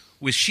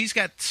she's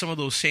got some of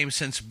those same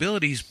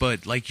sensibilities,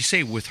 but like you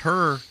say, with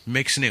her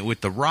mixing it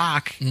with the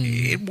rock,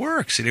 it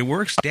works, and it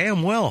works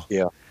damn well.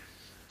 Yeah,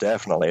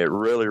 definitely. It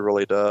really,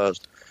 really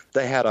does.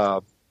 They had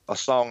a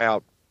song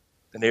out,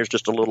 and here's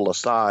just a little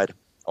aside,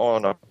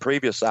 on a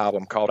previous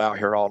album called Out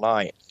Here All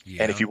Night.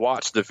 Yeah. And if you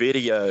watch the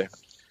video,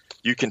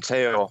 you can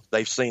tell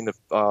they've seen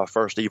the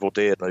first Evil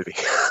Dead movie.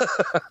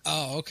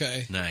 Oh,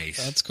 okay. Nice.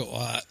 That's cool.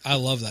 I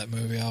love that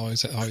movie. I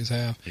always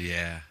have.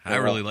 Yeah, I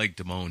really like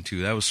Damone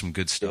too. That was some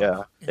good stuff.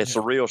 Yeah, it's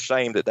a real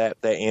shame that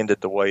ended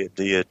the way it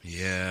did.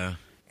 Yeah.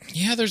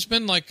 Yeah, there's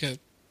been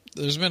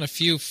a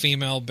few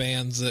female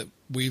bands that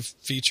we've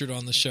featured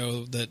on the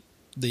show that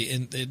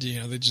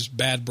they're just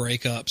bad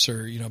breakups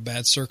or, you know,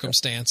 bad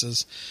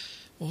circumstances.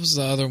 What was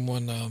the other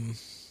one?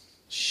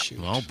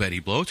 Shoot. Well,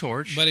 Betty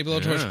Blowtorch.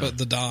 Blowtorch, but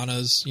the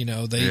Donnas, you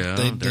know, they they're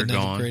didn't have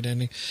gone. a great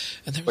ending.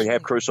 And there was We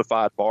have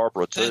Crucified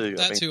Barbara too.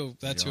 that's who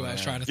I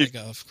was trying to think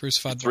of.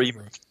 Crucified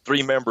Barbara.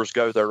 Three members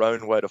go their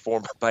own way to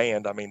form a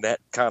band. I mean, that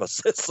kind of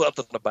says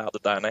something about the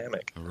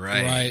dynamic.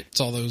 Right.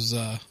 It's all those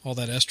all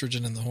that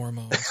estrogen and the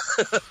hormones.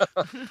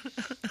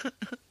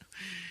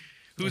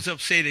 Who's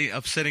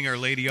upsetting our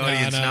lady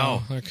audience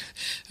now?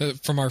 Okay.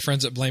 From our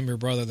friends at Blame Your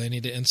Brother, they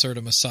need to insert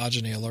a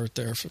misogyny alert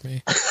there for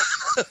me.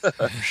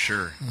 For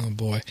sure. Oh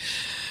boy!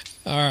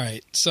 All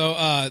right, so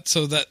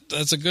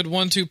that's a good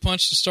 1-2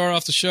 punch to start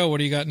off the show. What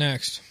do you got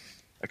next?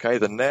 Okay,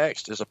 the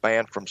next is a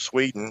band from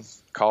Sweden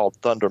called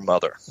Thunder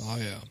Mother. Oh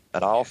yeah,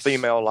 An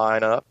all-female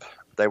lineup.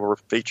 They were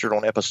featured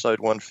on episode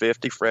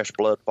 150, Fresh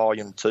Blood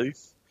Volume 2.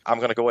 I'm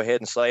going to go ahead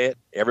and say it.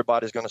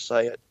 Everybody's going to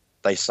say it.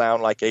 They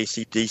sound like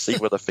AC/DC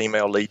with a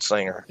female lead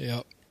singer.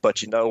 yep.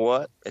 But you know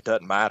what? It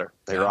doesn't matter.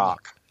 They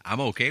rock.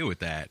 I'm okay with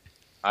that.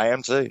 I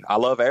am too. I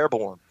love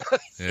Airborne.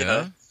 Yeah. You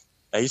know?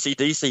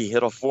 AC/DC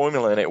hit a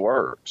formula and it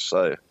works.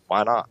 So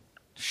why not?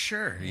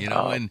 Sure, you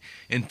know,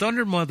 and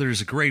Thunder Mother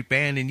is a great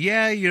band, and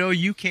yeah, you know,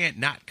 you can't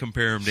not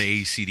compare them to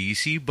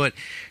AC/DC, but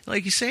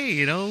like you say,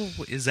 you know,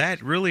 is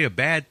that really a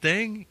bad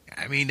thing?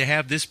 I mean, to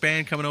have this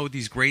band coming out with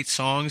these great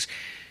songs,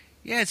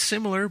 yeah, it's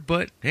similar,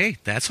 but hey,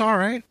 that's all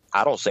right.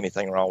 I don't see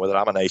anything wrong with it.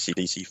 I'm an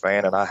AC/DC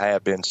fan, and I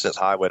have been since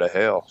Highway to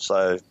Hell.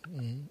 So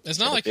It's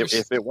not like you're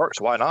if it works,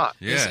 why not?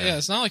 Yeah.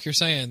 It's not like you're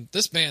saying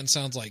this band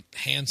sounds like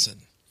Hanson.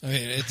 I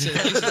mean,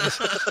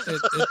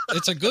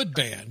 it's a good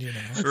band, you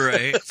know.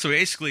 Right. So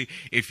basically,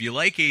 if you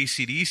like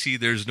AC/DC,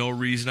 there's no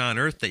reason on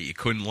earth that you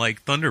couldn't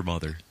like Thunder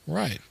Mother.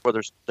 Right. Well,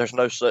 there's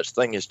no such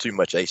thing as too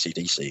much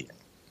AC/DC.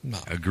 No.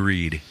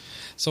 Agreed.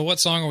 So what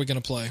song are we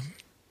going to play?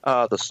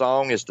 The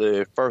song is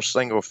the first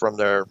single from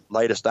their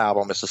latest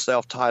album. It's a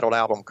self-titled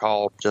album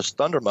called just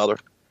Thunder Mother.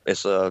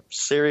 It's a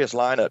serious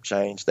lineup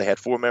change. They had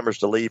 4 members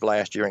to leave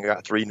last year and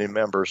got 3 new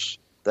members.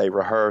 They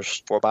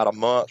rehearsed for about a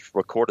month,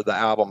 recorded the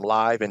album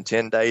live in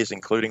 10 days,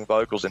 including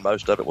vocals, and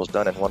most of it was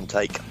done in one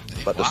take.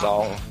 But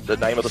the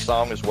name of the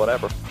song is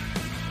Whatever.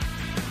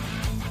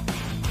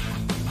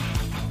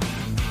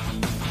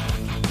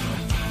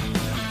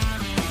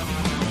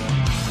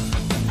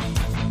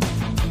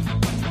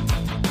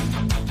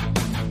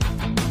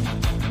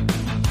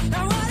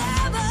 Now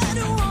whatever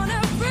do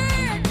wanna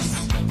fix.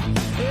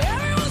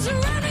 Everyone's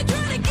around me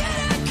trying to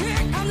get a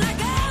kick. I'm like,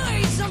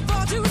 Ellie, I'm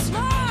far too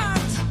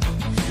smart.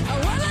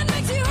 Well, that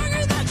makes you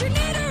hungry that you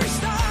need to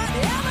restart.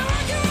 I'm a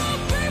rock and roll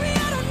baby,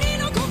 I don't need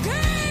no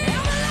cocaine.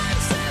 I'm a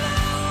lifesaver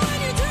when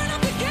you turn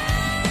up the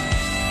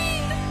game.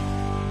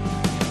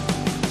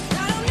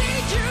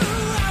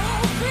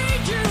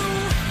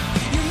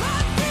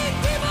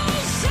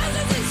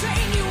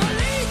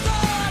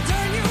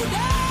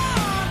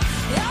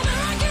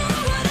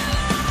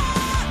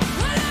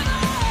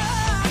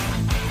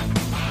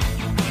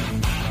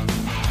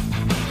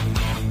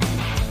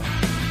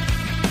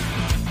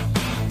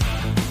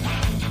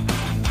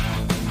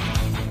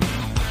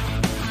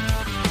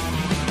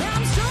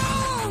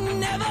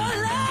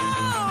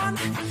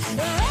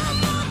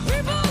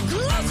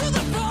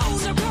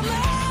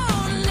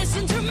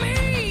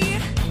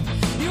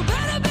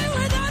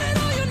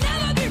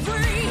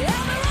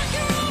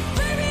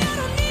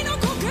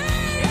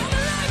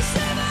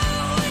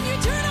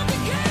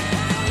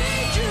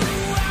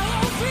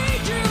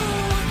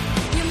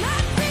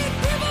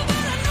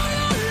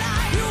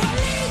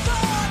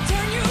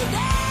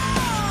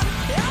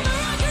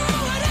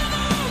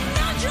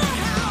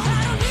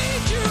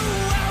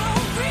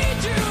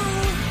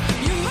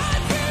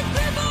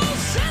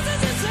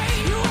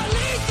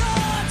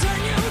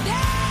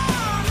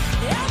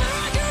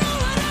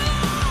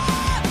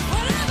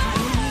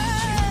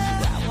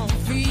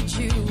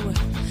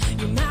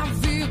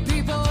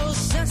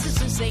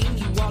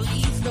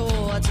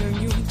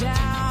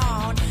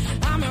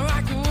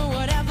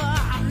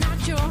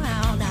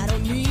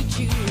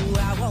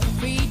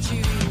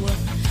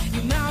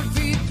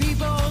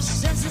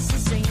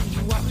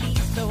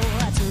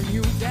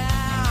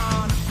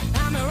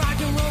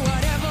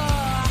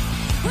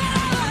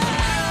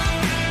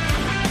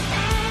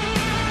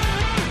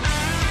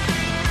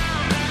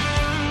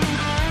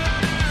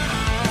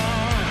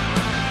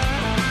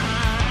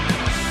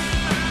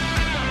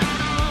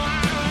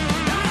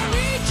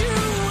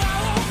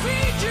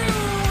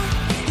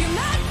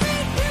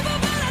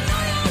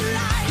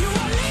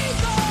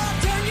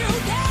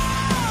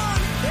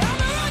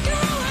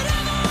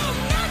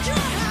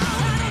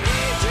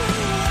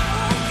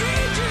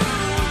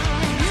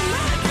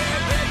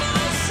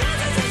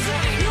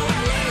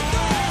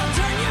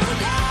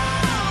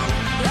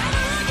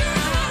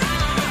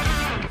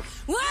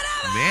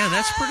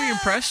 pretty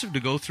impressive to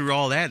go through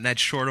all that in that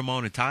short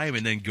amount of time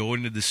and then go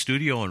into the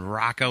studio and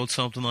rock out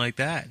something like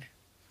that.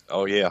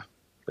 Oh, yeah.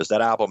 Because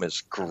that album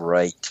is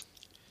great.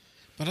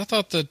 But I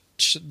thought the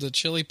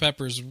Chili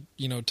Peppers,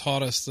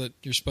 taught us that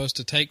you're supposed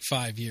to take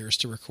 5 years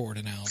to record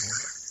an album.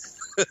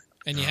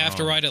 And you have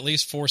to write at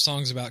least 4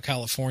 songs about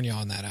California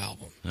on that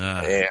album.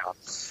 Yeah.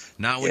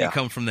 Not when you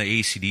come from the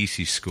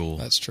AC/DC school.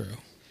 That's true.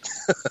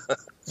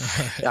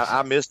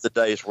 I miss the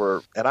days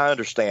where, and I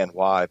understand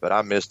why, but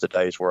I miss the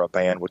days where a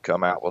band would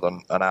come out with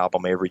an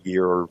album every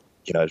year, or,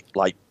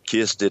 like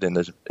Kiss did in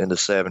the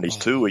 70s,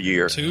 2 a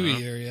year. 2 a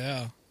year,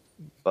 yeah.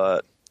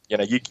 But,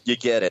 you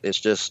get it. It's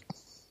just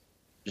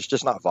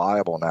not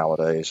viable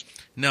nowadays.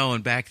 No,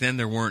 and back then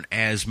there weren't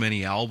as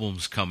many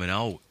albums coming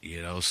out,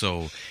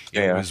 so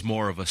it was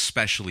more of a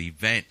special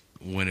event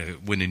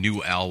when a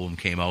new album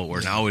came out,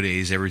 where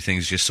nowadays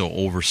everything's just so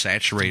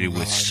oversaturated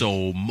with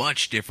so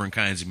much different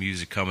kinds of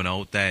music coming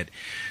out that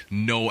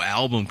no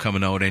album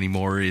coming out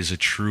anymore is a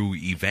true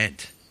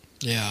event.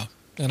 Yeah.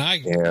 And I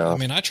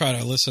mean, I try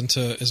to listen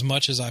to as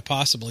much as I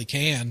possibly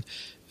can,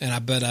 and I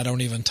bet I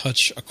don't even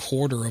touch a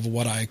quarter of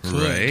what I could.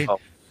 Right.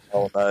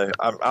 Oh no,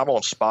 I'm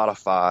on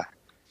Spotify,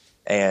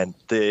 and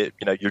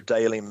your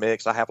daily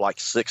mix. I have like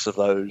 6 of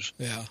those.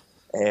 Yeah.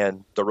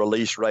 And the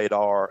release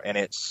radar, and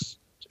it's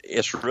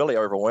really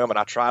overwhelming.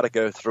 I try to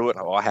go through it,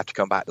 and I have to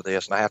come back to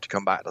this, and I have to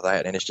come back to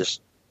that, and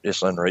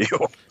it's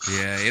unreal.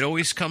 Yeah, it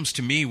always comes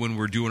to me when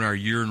we're doing our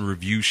year in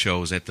review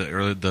shows at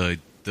the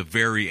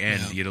very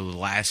end. The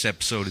last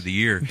episode of the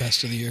year,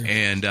 best of the year,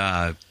 and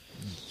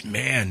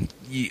man,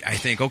 I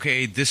think,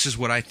 okay, this is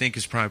what I think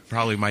is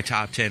probably my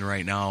top 10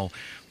 right now.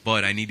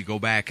 But I need to go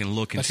back and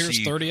look and see.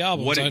 Here's 30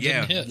 albums what I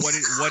didn't hit. What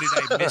did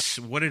I miss?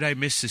 What did I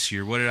miss this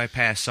year? What did I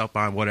pass up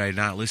on? What did I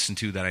not listen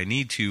to that I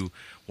need to?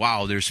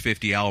 Wow, there's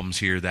 50 albums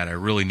here that I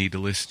really need to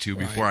listen to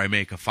before I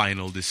make a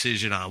final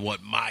decision on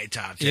what my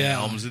top 10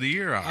 albums of the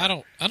year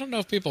are. I don't know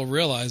if people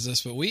realize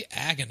this, but we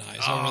agonize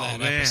over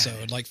that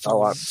episode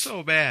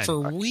so bad for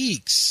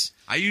weeks.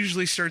 I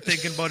usually start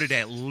thinking about it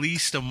at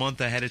least a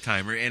month ahead of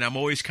time, and I'm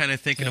always kind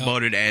of thinking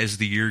about it as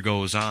the year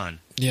goes on.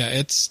 Yeah,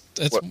 it's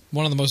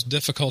one of the most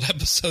difficult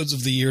episodes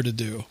of the year to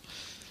do.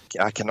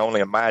 I can only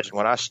imagine.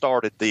 When I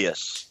started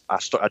this, I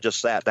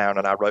just sat down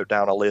and I wrote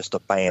down a list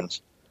of bands.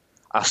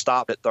 I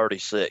stopped at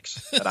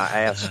 36, and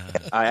I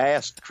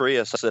asked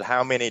Chris, I said,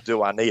 how many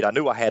do I need? I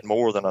knew I had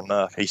more than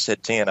enough. He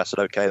said 10. I said,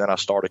 okay. Then I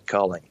started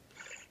culling.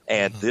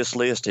 And this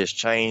list has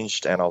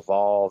changed and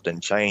evolved and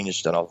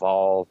changed and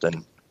evolved,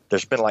 and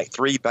there's been like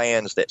 3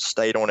 bands that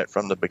stayed on it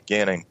from the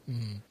beginning,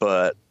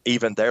 but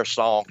even their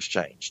songs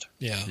changed.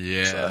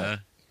 Yeah.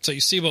 So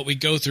you see what we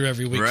go through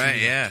every week.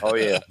 Right, yeah. Oh,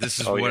 yeah. This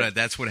is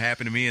that's what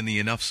happened to me in the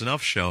Enough's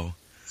Enough show.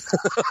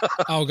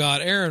 Oh,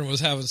 God. Aaron was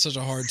having such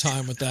a hard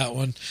time with that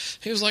one.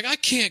 He was like, I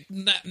can't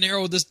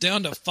narrow this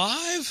down to 5.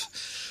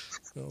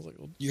 I was like,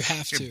 well, you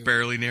have to. You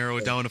barely narrow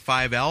it down to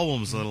 5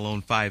 albums, let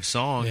alone 5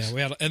 songs.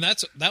 Yeah,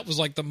 that was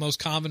like the most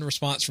common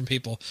response from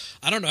people.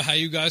 I don't know how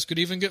you guys could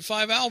even get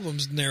 5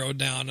 albums narrowed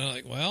down. And I'm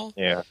like, well,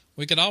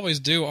 we could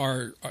always do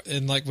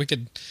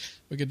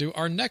we could do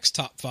our next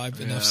top 5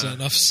 Enough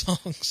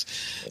songs.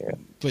 Yeah.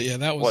 But yeah,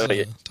 that was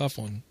a tough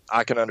one.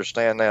 I can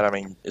understand that. I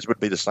mean, it would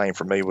be the same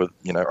for me with,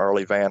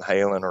 early Van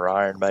Halen or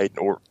Iron Maiden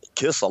or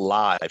Kiss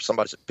Alive. If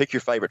somebody said, pick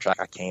your favorite track,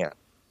 I can't.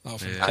 Oh,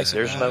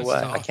 there's no way.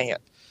 I can't.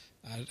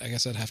 I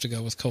guess I'd have to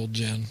go with Cold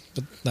Gin,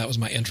 but that was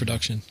my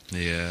introduction.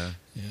 Yeah.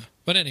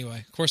 But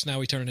anyway, of course, now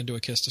we turn it into a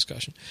Kiss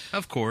discussion.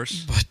 Of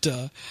course.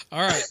 But,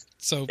 all right.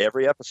 So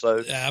every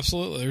episode.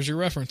 Absolutely. There's your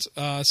reference.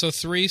 So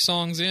 3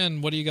 songs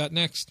in, what do you got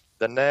next?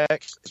 The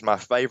next is my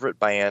favorite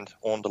band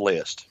on the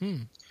list.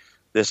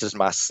 This is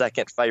my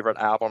second favorite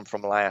album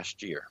from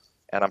last year,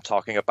 and I'm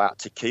talking about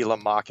Tequila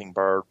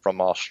Mockingbird from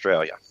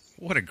Australia.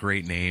 What a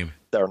great name.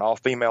 They're an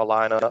all-female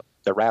lineup.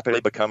 They're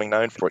rapidly becoming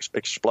known for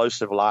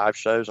explosive live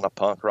shows and a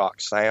punk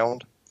rock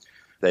sound.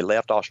 They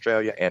left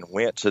Australia and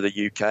went to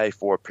the UK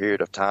for a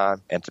period of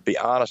time. And to be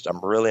honest,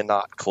 I'm really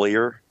not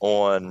clear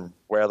on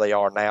where they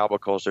are now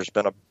because there's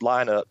been a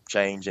lineup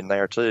change in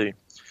there too.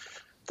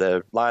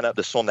 The lineup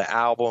that's on the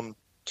album,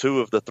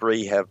 2 of the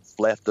 3 have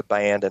left the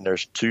band, and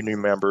there's 2 new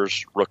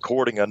members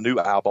recording a new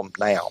album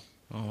now.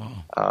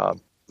 Oh, wow.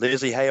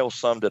 Lizzie Hale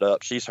summed it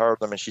up. She's heard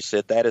them, and she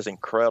said, that is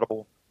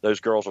incredible.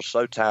 Those girls are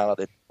so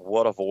talented.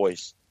 What a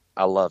voice.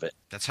 I love it.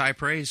 That's high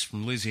praise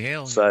from Lizzie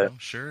Hale. So,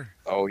 sure.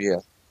 Oh, yeah.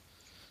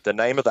 The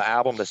name of the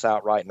album that's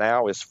out right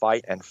now is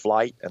Fight and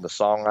Flight, and the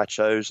song I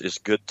chose is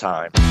Good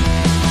Time.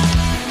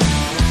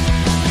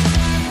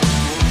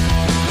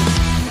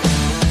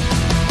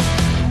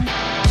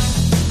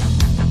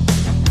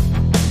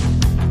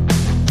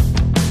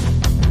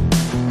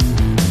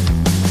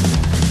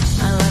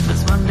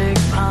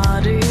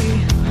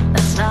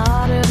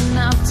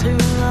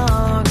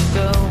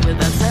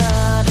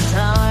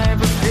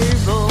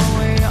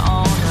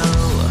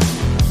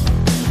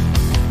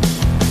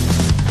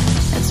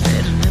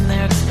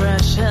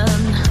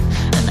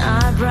 An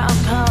eyebrow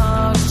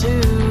cocked to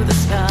the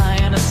sky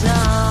and a sigh.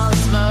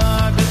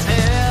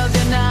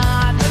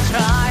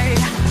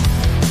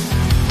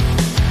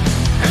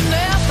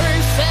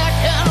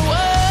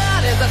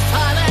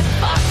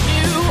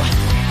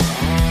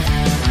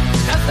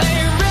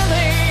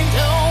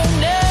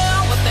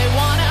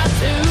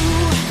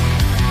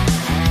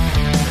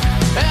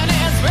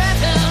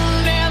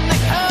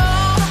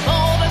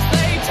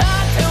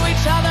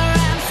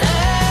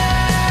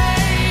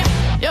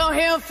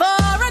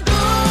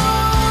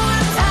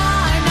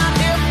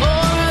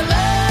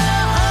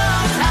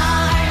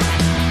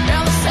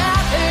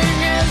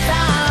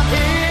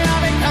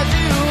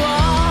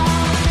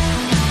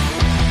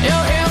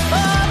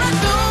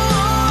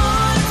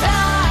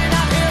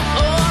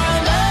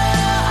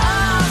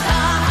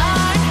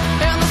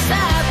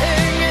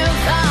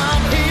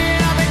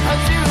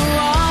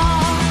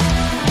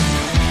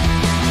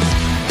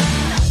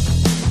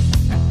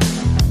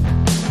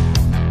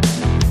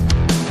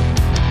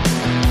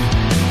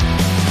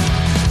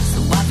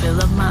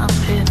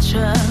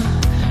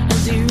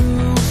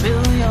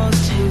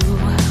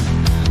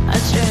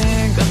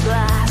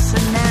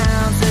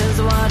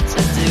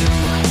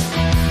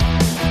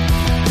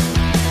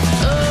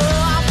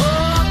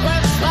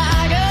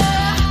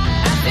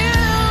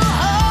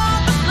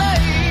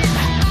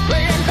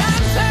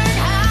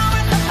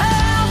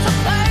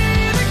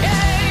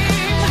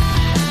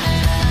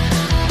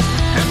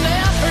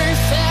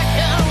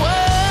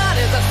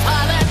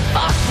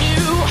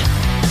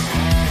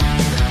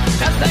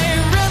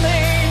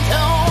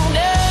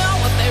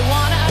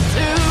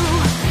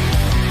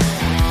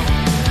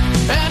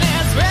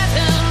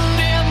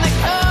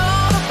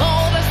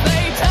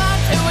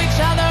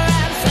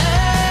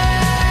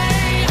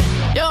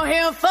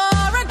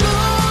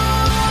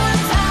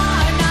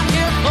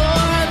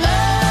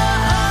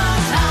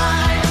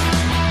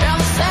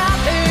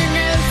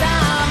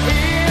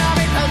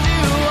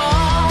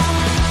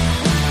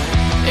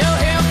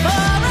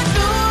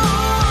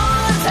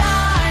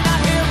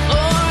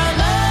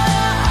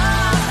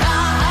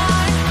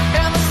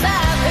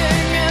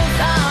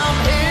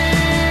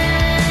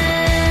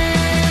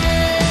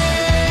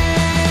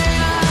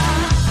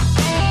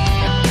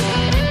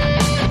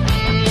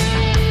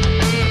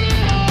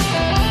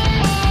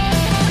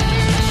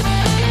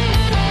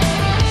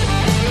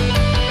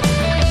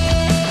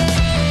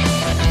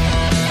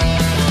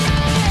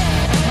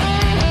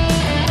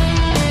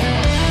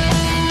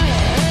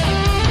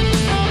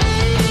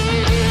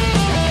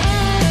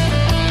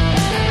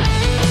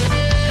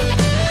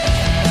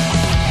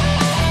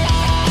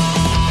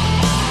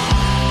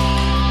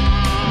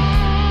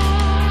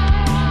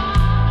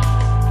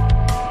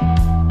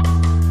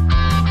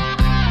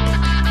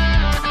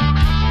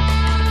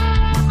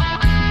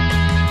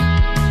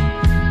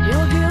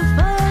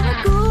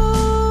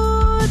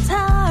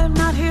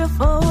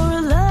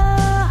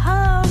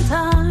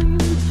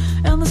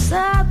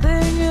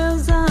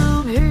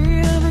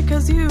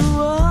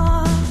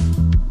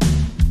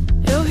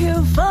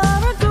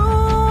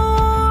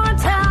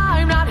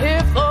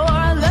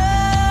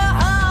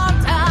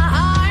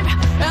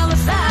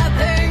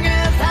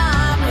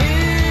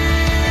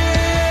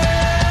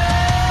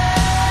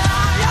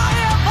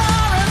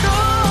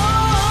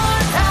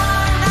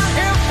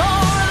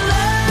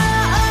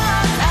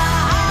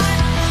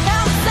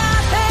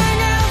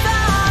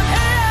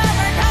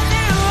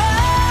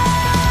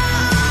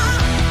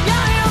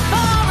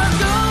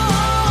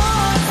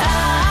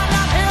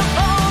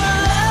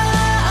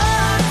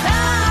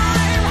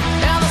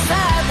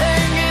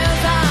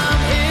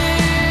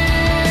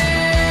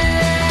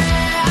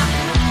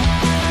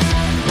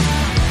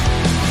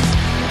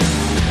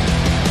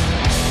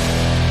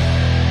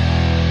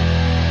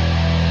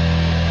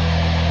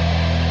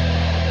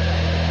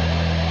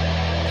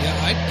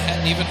 I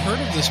hadn't even heard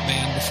of this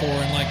band before,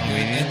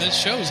 and this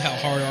shows how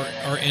hard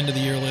our end of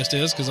the year list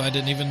is, because I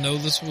didn't even know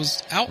this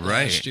was out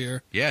last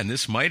year. Yeah, and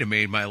this might have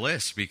made my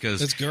list,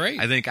 because it's great.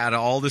 I think out of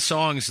all the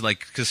songs,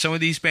 because some of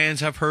these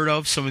bands I've heard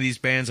of, some of these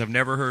bands I've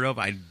never heard of.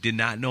 I did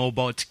not know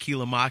about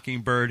Tequila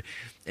Mockingbird,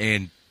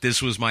 and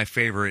this was my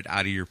favorite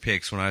out of your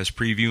picks when I was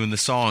previewing the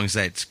songs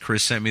that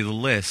Chris sent me the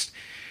list.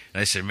 And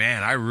I said,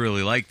 man, I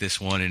really like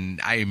this one, and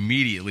I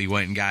immediately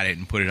went and got it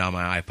and put it on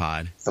my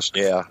iPod.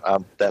 Yeah,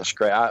 that's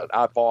great.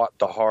 I bought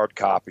the hard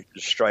copy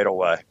straight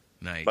away.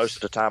 Nice. Most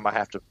of the time I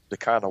have to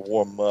kind of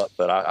warm up,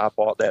 but I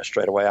bought that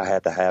straight away. I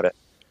had to have it.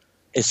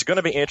 It's going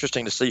to be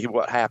interesting to see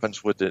what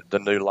happens with the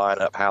new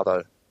lineup,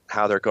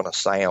 how they're going to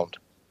sound.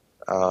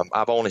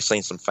 I've only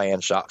seen some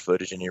fan shot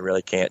footage, and you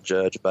really can't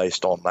judge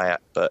based on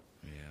that. But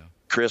yeah.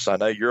 Chris, I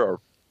know you're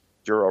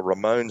a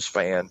Ramones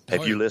fan.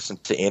 Have you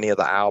listened to any of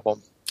the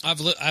album?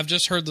 I've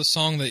just heard the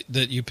song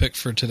that you picked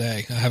for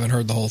today. I haven't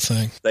heard the whole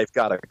thing. They've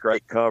got a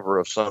great cover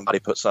of Somebody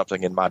Put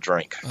Something in My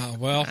Drink.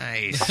 Well,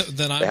 nice.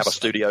 Then they have a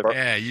studio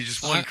version. Yeah, you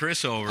just won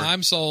Chris over.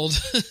 I'm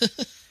sold.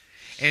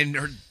 And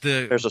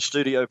there's a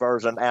studio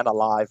version and a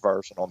live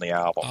version on the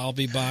album. I'll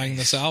be buying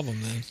this album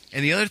then.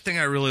 And the other thing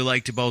I really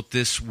liked about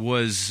this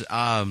was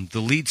the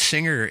lead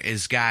singer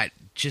has got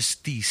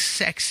just the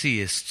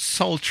sexiest,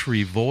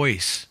 sultry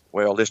voice.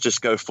 Well, let's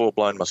just go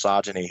full-blown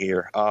misogyny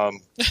here.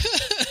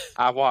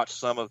 I watched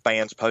some of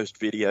bands post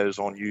videos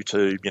on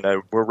YouTube. You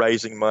know, we're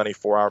raising money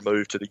for our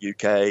move to the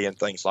UK and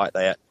things like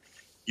that.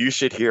 You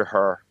should hear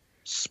her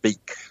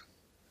speak.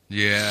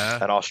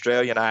 Yeah. An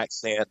Australian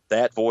accent,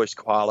 that voice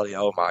quality,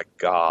 oh my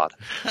God.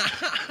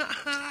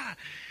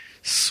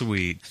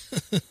 Sweet.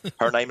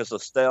 Her name is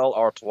Estelle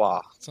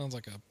Artois. Sounds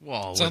like a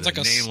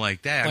name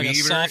like that. Like I mean, a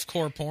even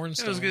softcore porn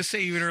star. I was going to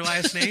say, even her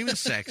last name is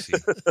sexy.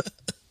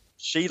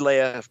 She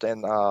left,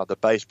 and the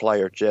bass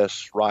player,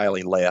 Jess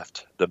Riley,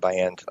 left the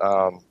band.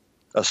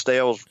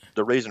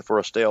 The reason for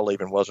Estelle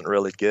leaving wasn't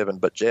really given,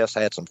 but Jess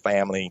had some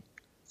family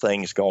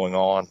things going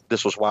on.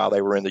 This was while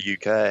they were in the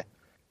UK.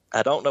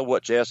 I don't know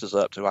what Jess is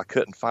up to. I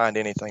couldn't find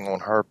anything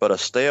on her, but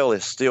Estelle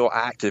is still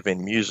active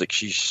in music.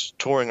 She's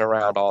touring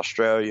around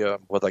Australia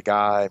with a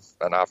guy,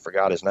 and I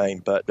forgot his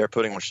name, but they're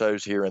putting on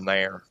shows here and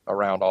there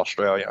around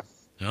Australia.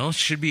 Well, it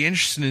should be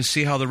interesting to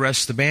see how the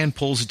rest of the band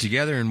pulls it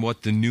together and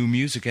what the new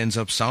music ends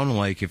up sounding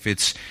like. If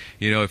it's,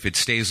 if it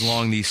stays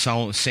along these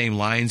same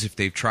lines, if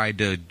they've tried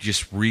to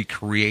just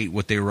recreate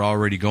what they were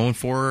already going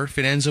for, or if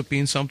it ends up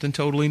being something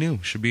totally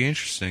new. Should be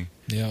interesting.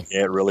 Yeah,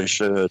 it really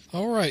should.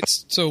 All right,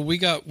 so we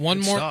got one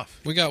more stuff.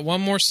 We got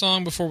one more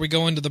song before we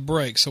go into the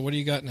break. So what do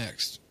you got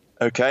next?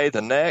 Okay,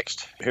 the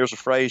next, here's a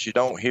phrase you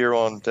don't hear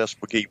on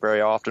Decibel Geek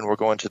very often. We're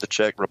going to the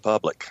Czech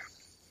Republic.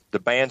 The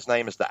band's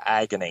name is The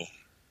Agony,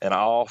 an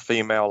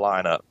all-female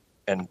lineup.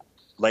 And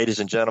ladies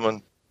and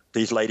gentlemen,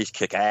 these ladies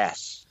kick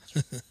ass.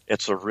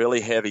 It's a really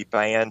heavy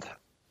band.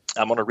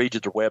 I'm going to read you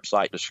the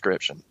website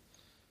description.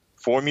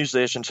 4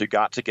 musicians who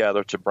got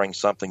together to bring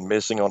something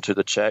missing onto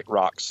the Czech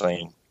rock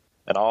scene.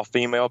 An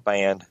all-female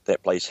band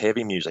that plays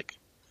heavy music.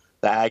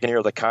 The Agony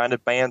are the kind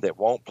of band that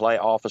won't play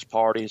office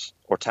parties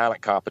or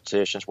talent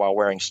competitions while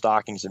wearing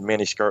stockings and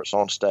miniskirts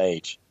on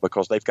stage,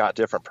 because they've got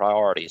different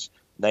priorities,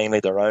 namely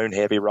their own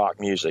heavy rock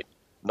music,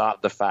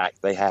 not the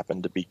fact they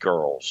happen to be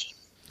girls.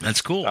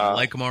 That's cool. I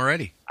like them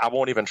already. I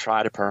won't even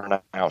try to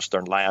pronounce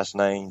their last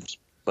names,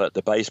 but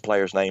the bass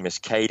player's name is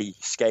Katie.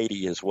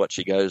 Skady is what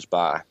she goes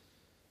by.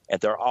 And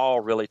they're all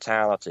really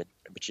talented,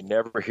 but you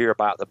never hear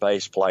about the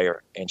bass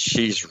player, and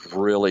she's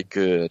really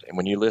good. And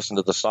when you listen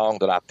to the song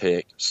that I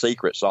picked,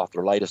 Secrets, off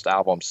their latest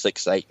album,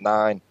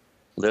 689,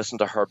 listen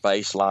to her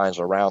bass lines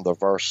around the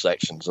verse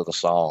sections of the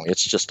song.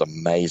 It's just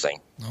amazing.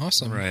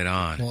 Awesome. Right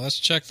on. Well, let's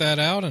check that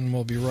out, and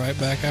we'll be right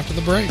back after the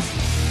break.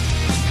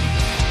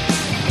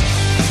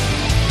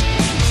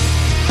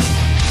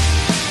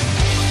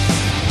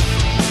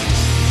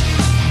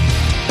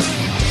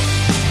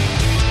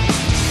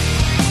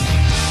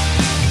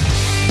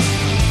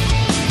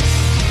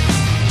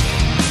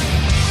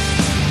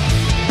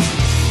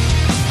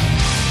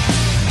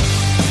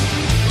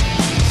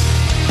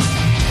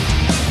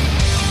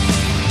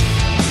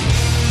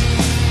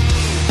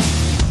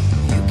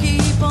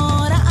 Keep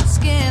on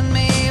asking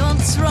me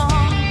what's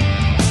wrong.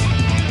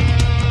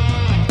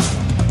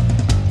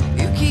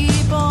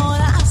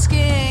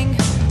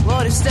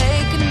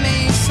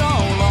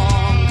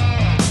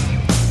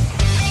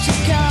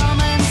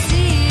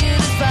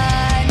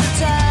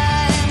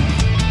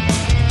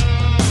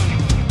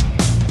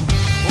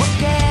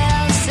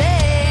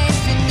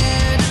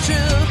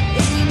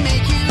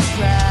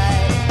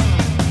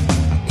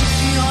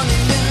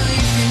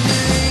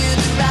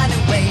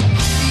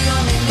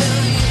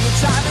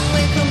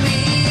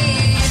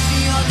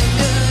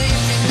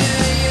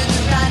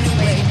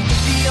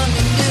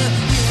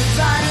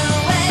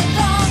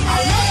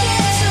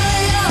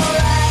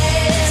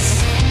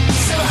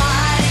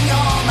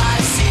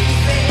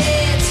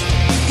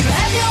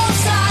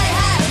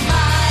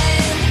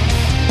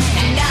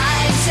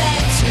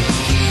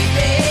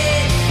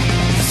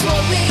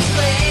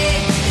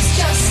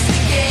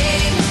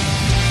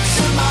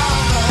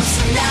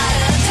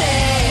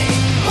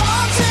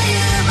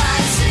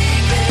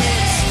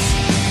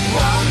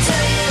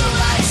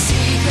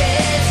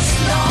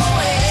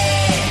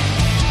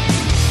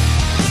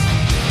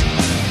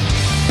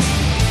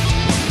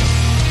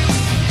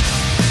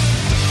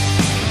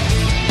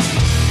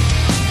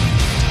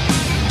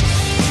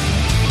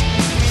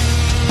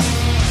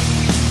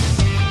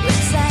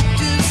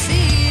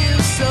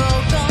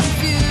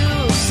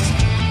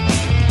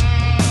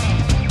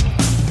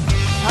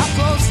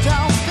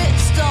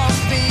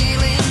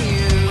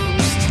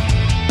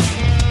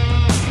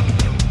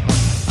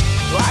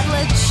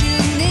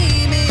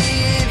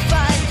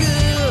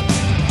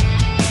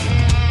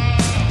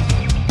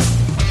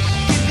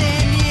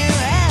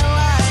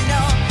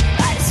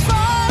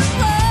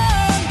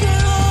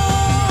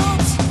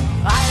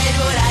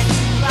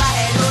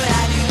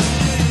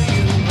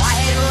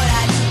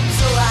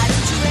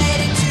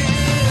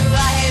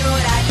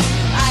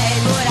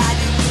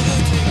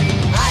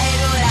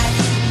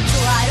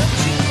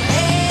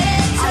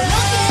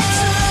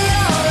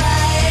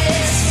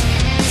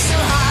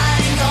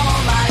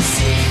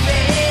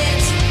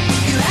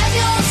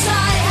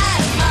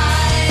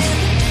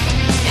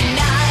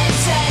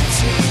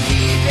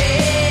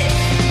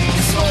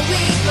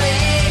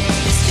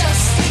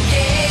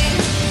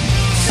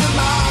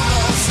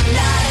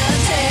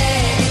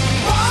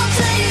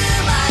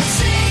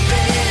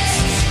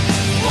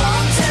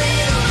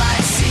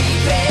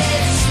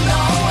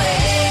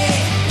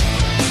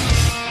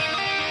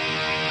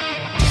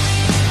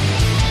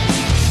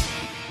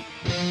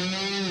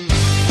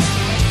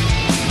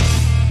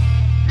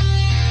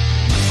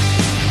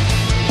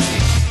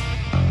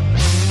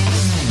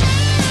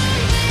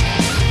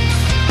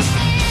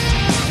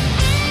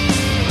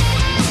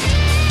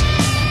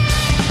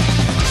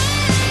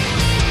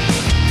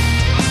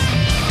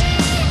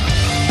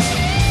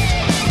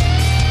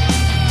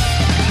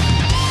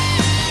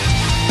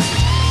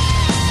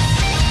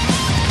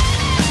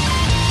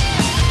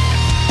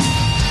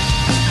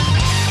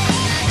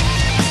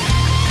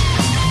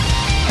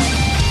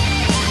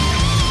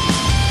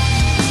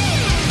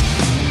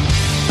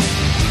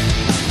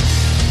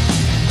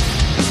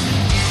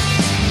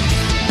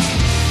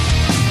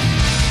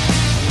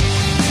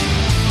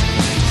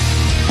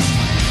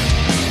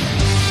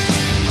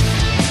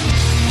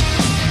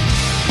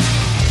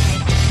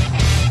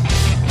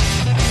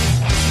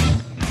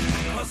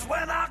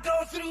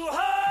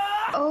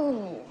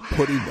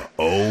 putting the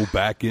O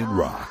back in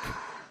rock.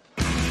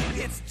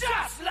 It's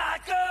just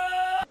like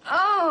a...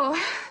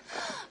 Oh.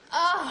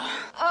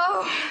 Oh.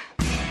 Oh.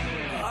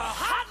 A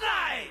hot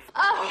knife.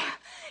 Oh.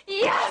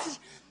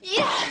 Yes.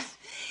 Yes.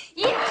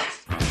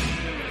 Yes.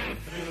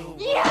 Yes.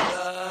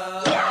 Yes.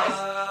 Yes.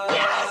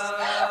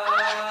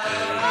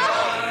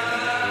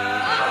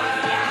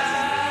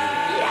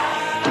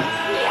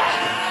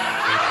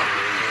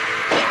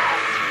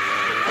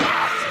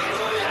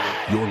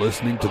 You're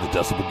listening to the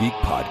Decibel Geek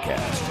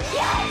Podcast.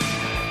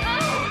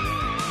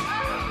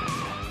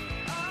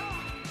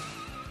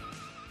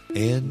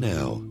 And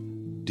now,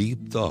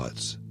 Deep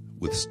Thoughts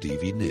with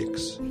Stevie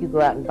Nicks. If you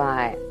go out and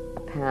buy a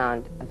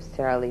pound of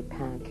Sara Lee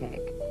pound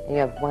cake and you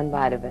have one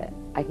bite of it,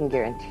 I can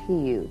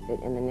guarantee you that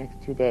in the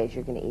next 2 days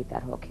you're going to eat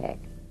that whole cake.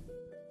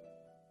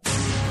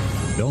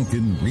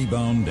 Belkin,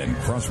 Rebound, and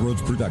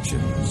Crossroads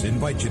Productions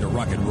invite you to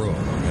rock and roll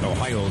at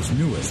Ohio's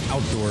newest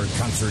outdoor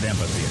concert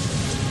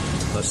amphitheater.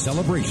 The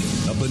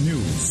celebration of the new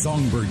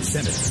Songbird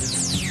Center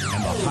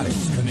and the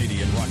hottest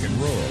Canadian rock and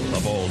roll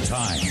of all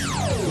time,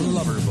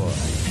 Loverboy.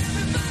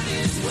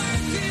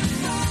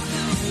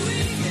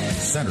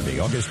 Saturday,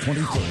 August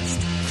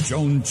 21st,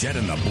 Joan Jett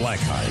and the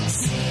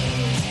Blackhearts.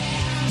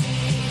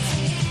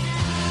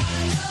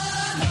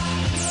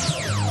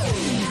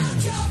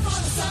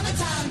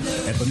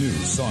 At the new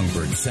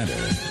Songbird Center,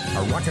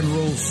 a rock and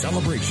roll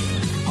celebration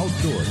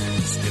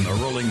outdoors in the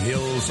rolling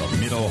hills of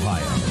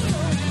mid-Ohio.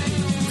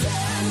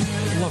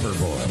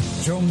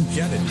 Loverboy, Joan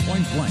Jett and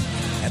Point Blank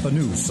at the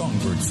new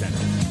Songbird Center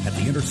at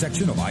the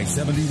intersection of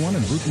I-71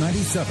 and Route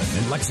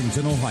 97 in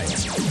Lexington, Ohio.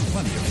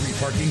 Plenty of free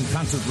parking,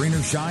 concert rain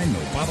or shine, no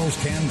bottles,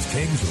 cans,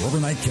 kegs, or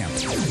overnight camping.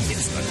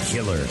 It's the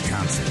killer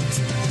concert.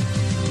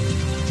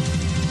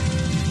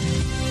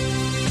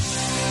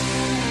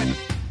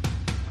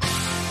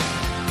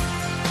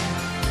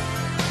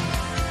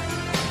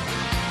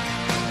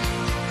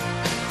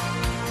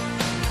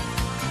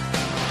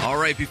 All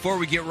right, before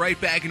we get right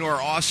back into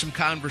our awesome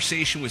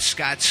conversation with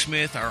Scott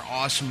Smith, our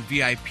awesome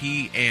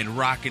VIP and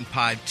Rockin'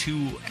 Pod 2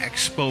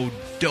 Expo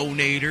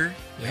donator,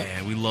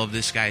 and we love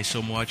this guy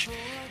so much.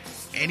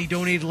 And he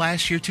donated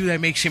last year, too. That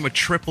makes him a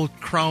Triple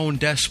Crown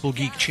Decibel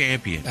Geek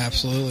champion.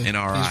 Absolutely. In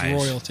our He's eyes.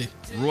 royalty.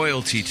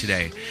 Royalty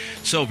today.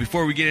 So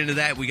before we get into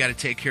that, we got to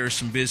take care of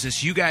some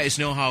business. You guys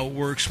know how it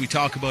works. We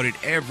talk about it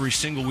every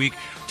single week.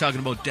 We're talking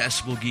about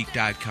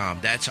DecibelGeek.com.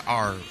 That's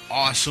our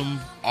awesome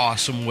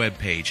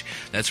webpage.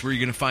 That's where you're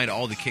going to find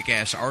all the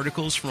kick-ass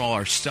articles from all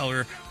our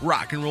stellar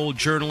rock and roll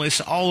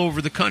journalists all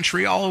over the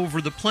country, all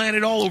over the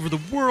planet, all over the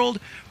world,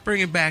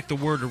 bringing back the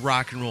word of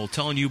rock and roll,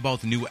 telling you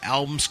about the new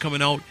albums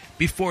coming out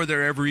before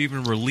they're ever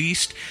even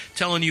released,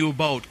 telling you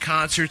about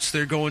concerts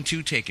they're going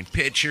to, taking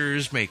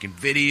pictures, making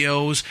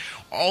videos.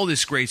 All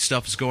this great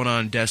stuff is going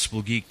on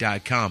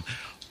DecibelGeek.com.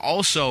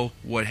 Also,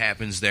 what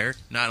happens there,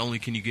 not only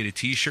can you get a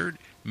t-shirt,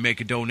 make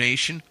a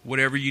donation,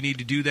 whatever you need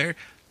to do there,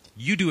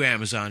 you do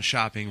Amazon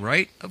shopping,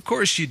 right? Of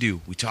course you do.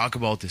 We talk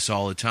about this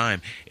all the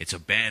time. It's a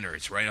banner.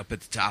 It's right up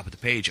at the top of the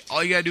page.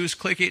 All you got to do is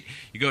click it.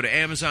 You go to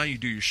Amazon. You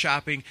do your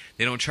shopping.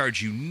 They don't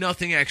charge you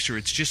nothing extra.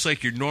 It's just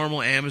like your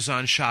normal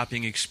Amazon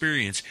shopping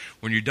experience.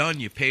 When you're done,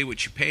 you pay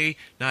what you pay,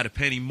 not a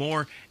penny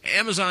more.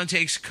 Amazon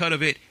takes a cut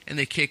of it, and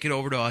they kick it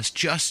over to us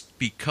just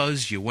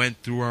because you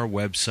went through our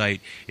website.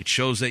 It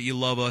shows that you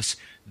love us.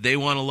 They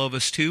want to love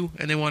us too,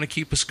 and they want to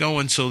keep us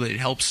going so that it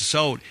helps us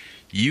out.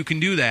 You can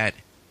do that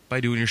by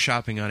doing your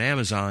shopping on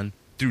Amazon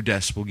through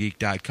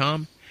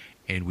DecibelGeek.com,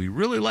 and we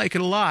really like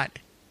it a lot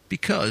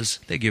because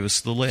they give us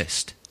the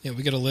list. Yeah,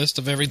 we get a list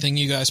of everything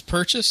you guys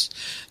purchase.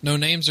 No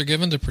names are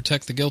given to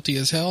protect the guilty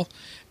as hell.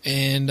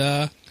 And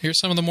here's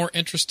some of the more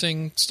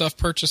interesting stuff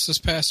purchased this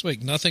past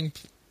week. Nothing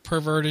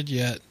perverted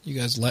yet. You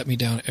guys let me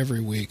down every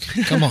week.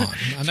 Come on.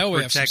 I know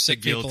we have some Protect the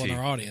sick people in guilty.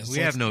 our audience. We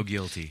have no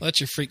guilty. Let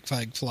your freak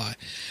flag fly.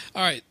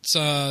 All right,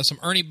 so some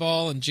Ernie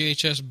Ball and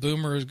GHS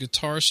Boomer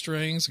guitar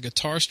strings, a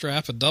guitar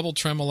strap, a double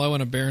tremolo,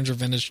 and a Behringer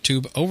Vintage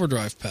Tube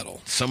overdrive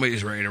pedal.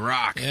 Somebody's ready to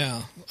rock.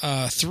 Yeah.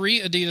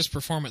 3 Adidas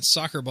Performance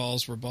soccer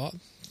balls were bought.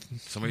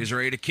 Somebody's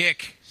ready to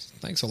kick.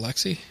 Thanks,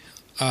 Alexi.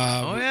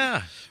 Oh,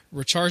 yeah.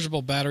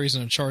 Rechargeable batteries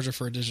and a charger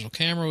for a digital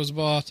camera was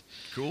bought.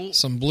 Cool.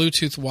 Some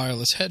Bluetooth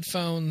wireless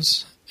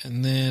headphones.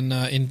 And then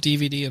in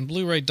DVD and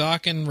Blu-ray,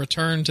 Dokken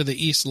Return to the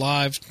East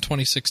Live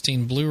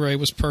 2016 Blu-ray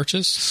was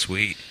purchased.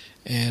 Sweet.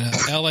 And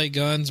LA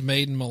Guns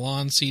Made in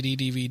Milan CD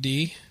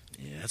DVD.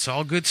 Yeah, that's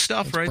all good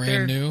stuff. That's right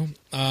brand there. new.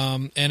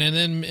 And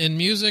then in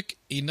music,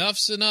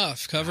 Enough's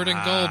Enough, Covered in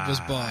Gold, was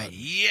bought.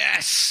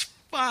 Yes,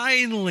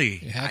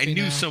 finally. I happy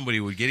knew now? somebody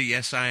would get it.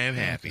 Yes, I am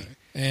happy.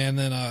 And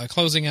then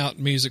closing out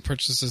music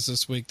purchases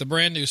this week, the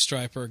brand new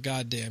Striper,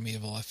 Goddamn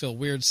Evil. I feel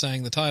weird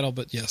saying the title,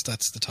 but yes,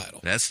 that's the title.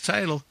 That's the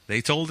title.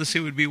 They told us it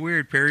would be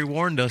weird. Perry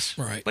warned us.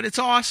 Right. But it's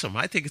awesome.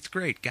 I think it's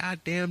great.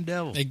 Goddamn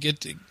devil. They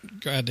get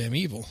Goddamn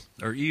Evil.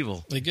 Or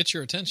evil. They get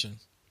your attention.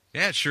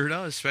 Yeah, it sure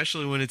does,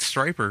 especially when it's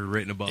Striper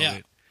written above Yeah.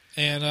 it.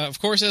 And, of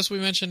course, as we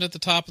mentioned at the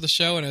top of the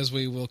show, and as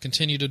we will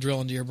continue to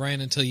drill into your brain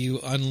until you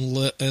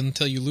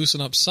loosen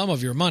up some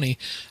of your money,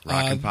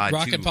 Rocket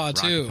Pod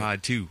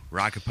 2.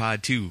 Rocket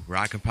Pod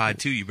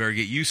 2. You better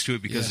get used to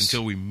it because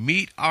until we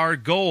meet our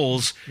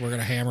goals, we're going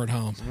to hammer it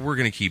home. We're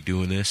going to keep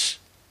doing this.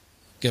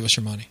 Give us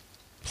your money.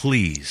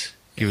 Please,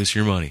 give us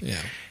your money.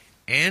 Yeah.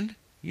 And,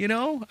 you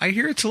know, I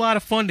hear it's a lot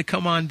of fun to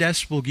come on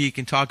Decibel Geek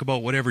and talk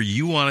about whatever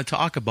you want to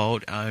talk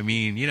about. I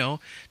mean, you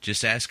know,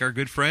 just ask our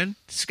good friend,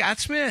 Scott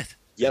Smith.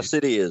 Yes,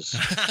 it is.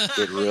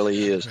 It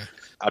really is.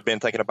 I've been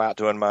thinking about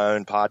doing my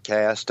own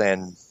podcast,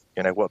 and,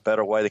 you know, what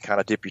better way to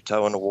kind of dip your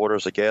toe in the water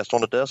as a guest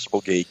on the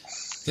Decibel Geek.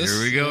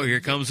 Here we go. Here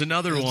comes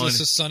another one. This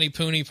is Sonny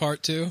Pooney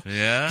Part 2.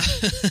 Yeah.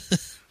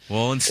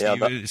 Well, and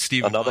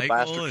Steve another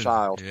Michael bastard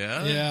child.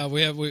 Yeah.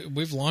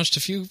 We've launched a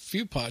few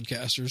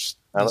podcasters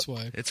this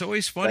way. It's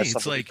always funny. That's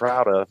it's like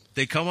proud of.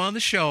 They come on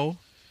the show,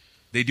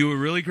 they do a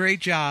really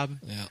great job.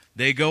 Yeah.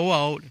 They go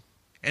out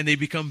and they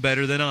become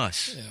better than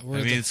us. Yeah,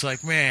 it's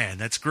like, man,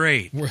 that's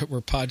great.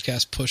 We're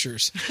podcast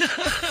pushers. We're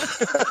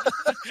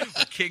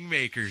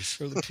kingmakers.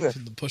 We're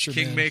the pusher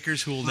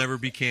Kingmakers who will never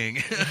be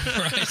king.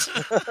 Right.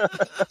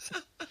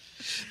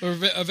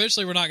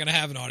 Eventually, we're not going to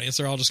have an audience.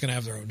 They're all just going to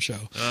have their own show.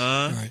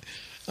 All right.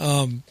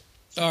 All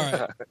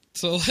right.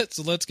 So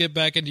let's get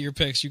back into your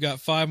picks. You got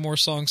 5 more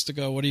songs to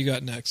go. What do you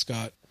got next,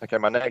 Scott? Okay,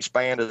 my next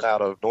band is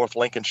out of North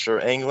Lincolnshire,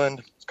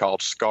 England. It's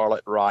called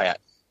Scarlet Riot.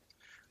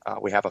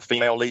 We have a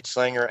female lead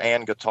singer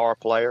and guitar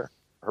player.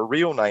 Her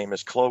real name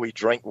is Chloe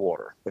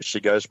Drinkwater, but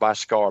she goes by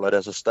Scarlet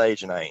as a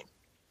stage name.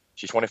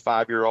 She's a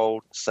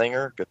 25-year-old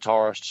singer,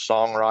 guitarist,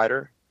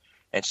 songwriter,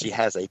 and she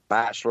has a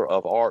Bachelor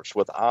of Arts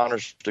with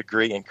honors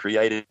degree in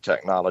creative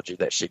technology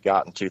that she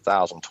got in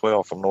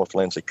 2012 from North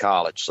Lindsay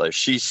College. So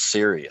she's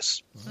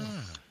serious.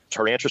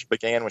 Her interest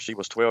began when she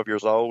was 12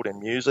 years old in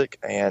music,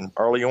 and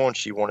early on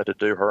she wanted to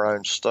do her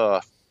own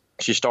stuff.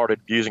 She started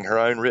using her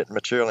own written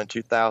material in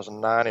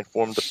 2009 and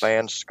formed the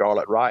band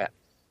Scarlet Riot.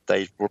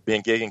 They were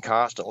been gigging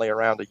constantly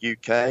around the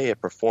UK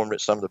and performed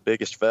at some of the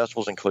biggest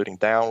festivals, including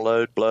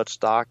Download,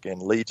 Bloodstock,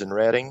 and Leeds and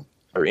Reading.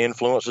 Her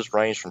influences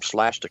range from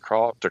Slash to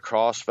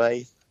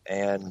Crossfaith,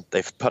 and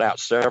they've put out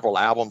several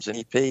albums and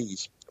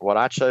EPs. What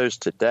I chose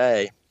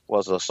today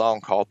was a song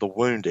called The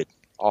Wounded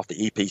off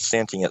the EP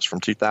Sentience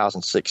from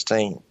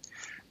 2016. And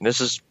this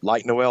is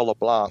like Noelle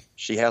LeBlanc.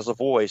 She has a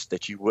voice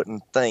that you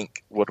wouldn't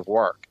think would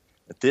work.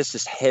 But this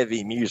is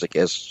heavy music.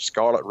 As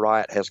Scarlet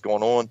Riot has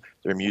gone on,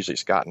 their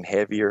music's gotten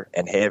heavier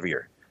and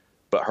heavier.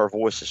 But her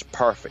voice is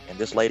perfect, and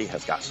this lady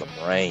has got some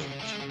range.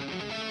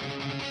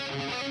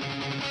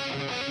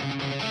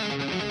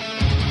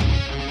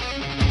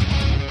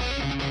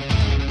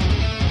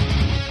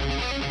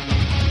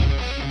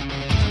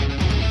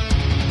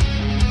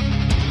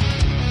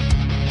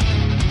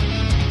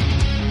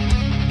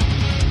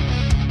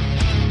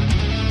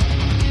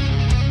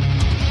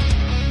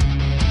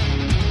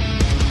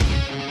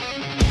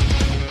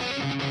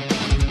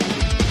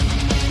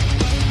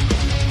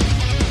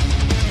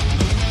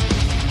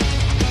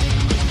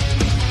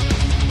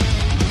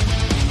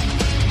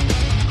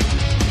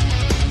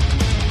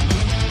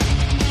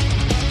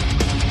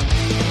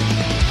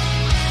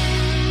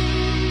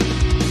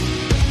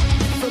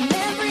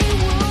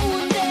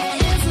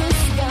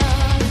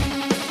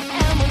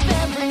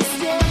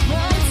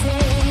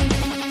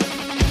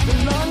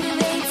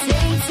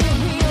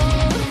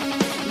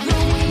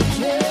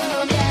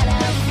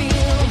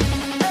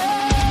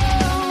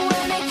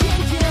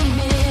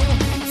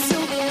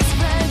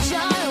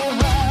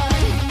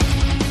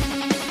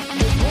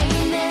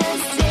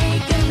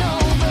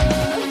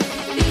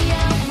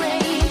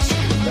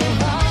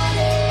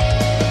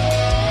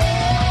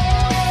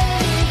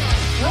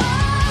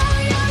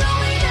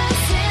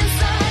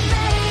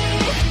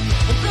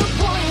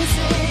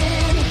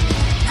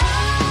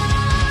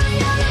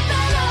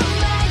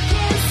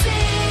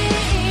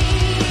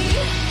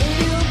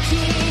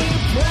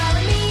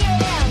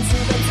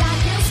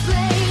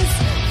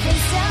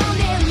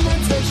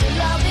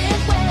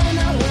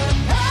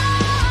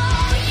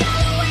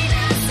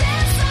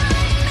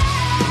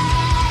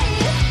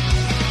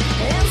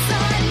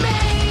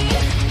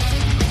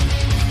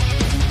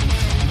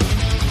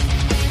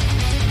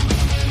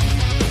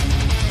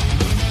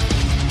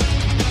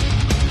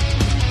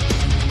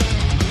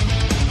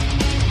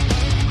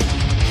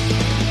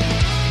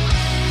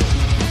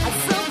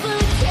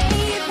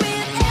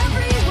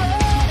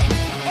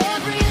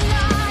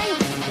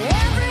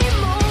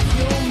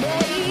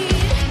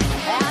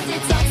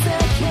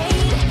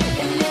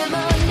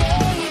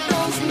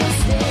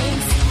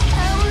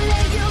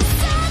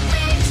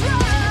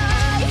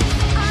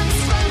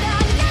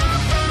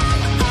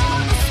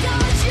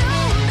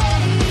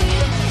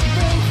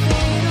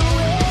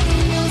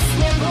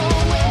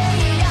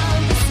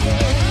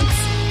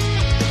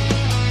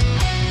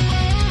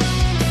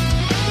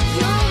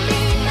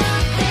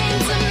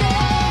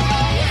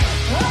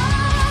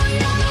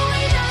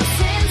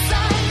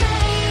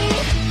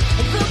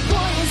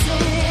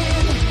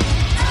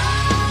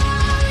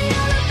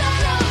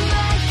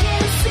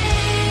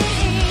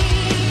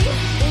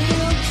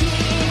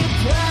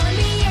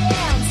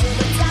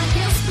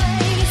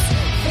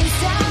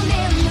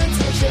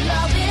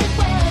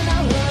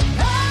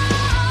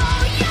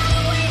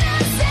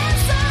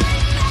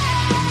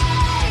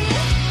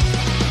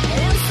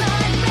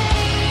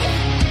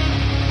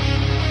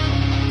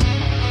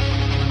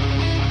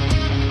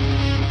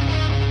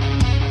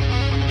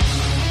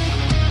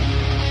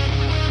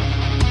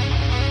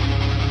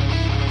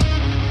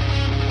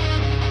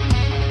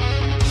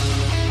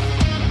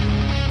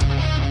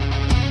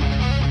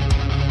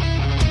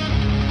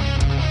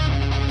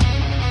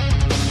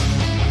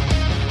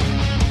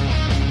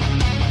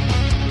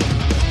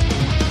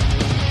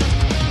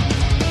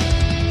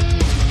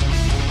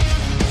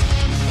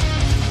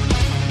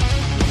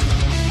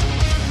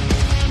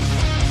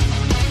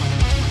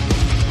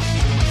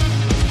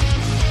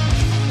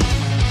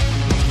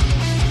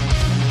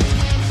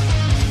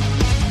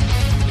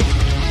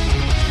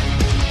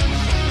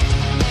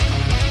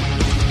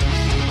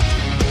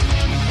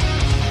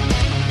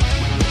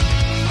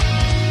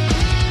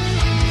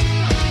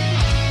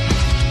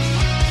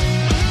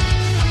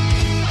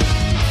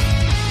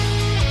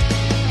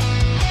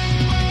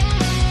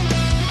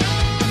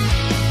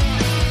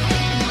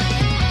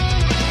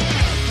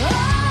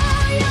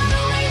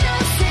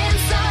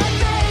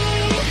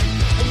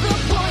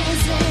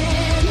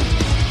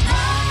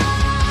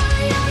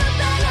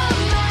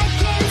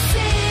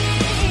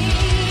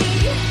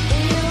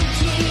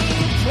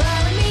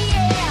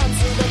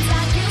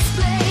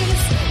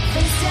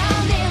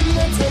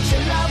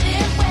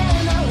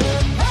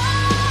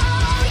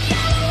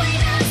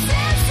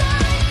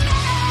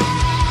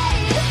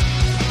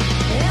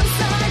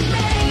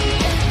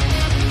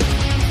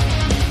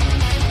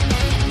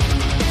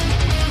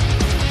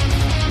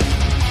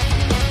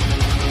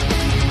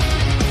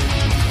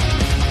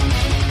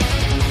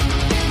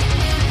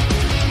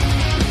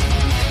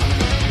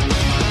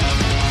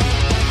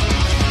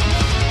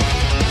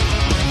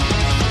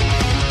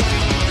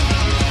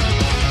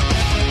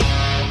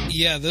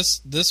 Yeah, this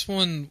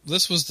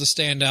was the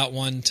standout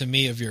one to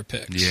me of your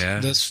picks. Yeah,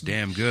 this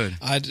damn good.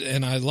 I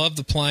love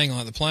the playing on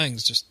it. The playing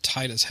is just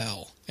tight as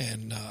hell,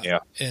 and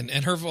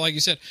and her, like you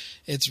said,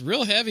 it's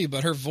real heavy,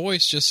 but her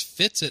voice just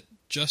fits it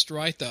just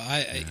right. Though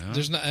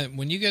there's not,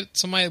 when you get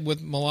somebody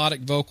with melodic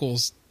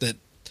vocals that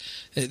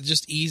it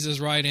just eases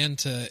right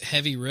into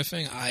heavy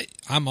riffing.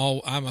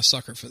 I'm a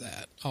sucker for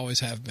that.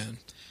 Always have been,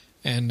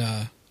 and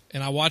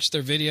I watched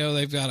their video.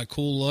 They've got a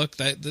cool look.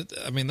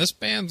 This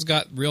band's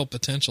got real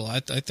potential. I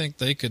think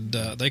they could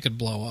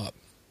blow up.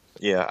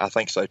 Yeah, I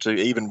think so too.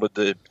 Even with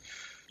the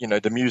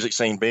music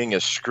scene being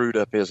as screwed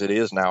up as it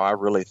is now, I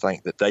really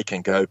think that they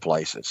can go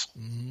places.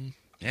 Mm-hmm.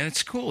 And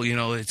it's cool,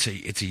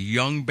 it's a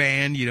young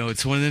band,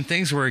 it's one of the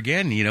things where,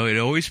 again, it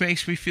always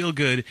makes me feel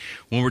good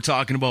when we're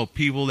talking about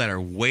people that are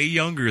way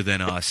younger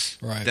than us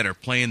right. that are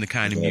playing the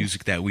kind of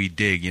music that we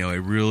dig. It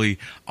really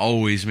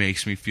always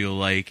makes me feel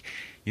like,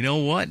 you know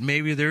what,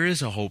 maybe there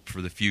is a hope for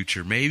the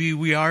future. Maybe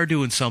we are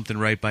doing something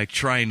right by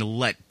trying to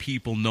let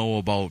people know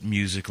about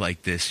music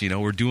like this.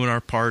 We're doing our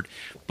part,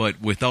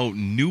 but without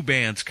new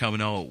bands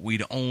coming out,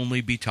 we'd only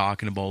be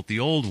talking about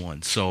the old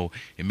ones. So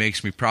it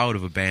makes me proud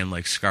of a band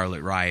like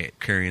Scarlet Riot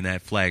carrying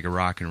that flag of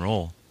rock and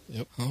roll.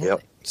 Yep.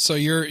 Yep. So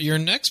your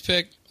next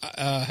pick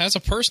has a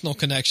personal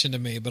connection to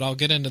me, but I'll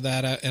get into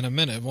that in a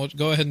minute. Well,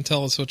 go ahead and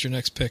tell us what your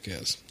next pick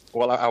is.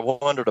 Well, I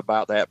wondered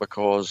about that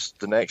because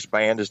the next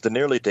band is the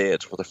Nearly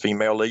Deads with a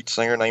female lead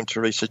singer named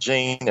Teresa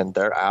Jean, and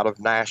they're out of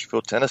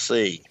Nashville,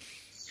 Tennessee.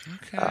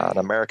 Okay. An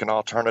American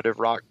alternative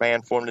rock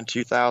band formed in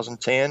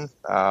 2010.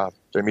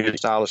 Their music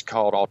style is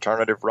called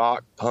alternative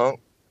rock,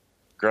 punk,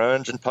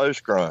 grunge, and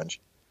post-grunge.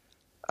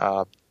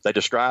 They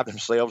describe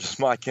themselves as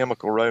My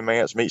Chemical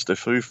Romance meets the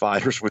Foo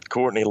Fighters with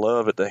Courtney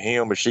Love at the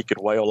helm, as she could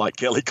wail like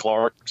Kelly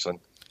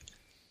Clarkson.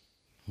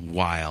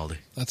 Wild.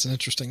 That's an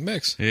interesting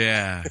mix.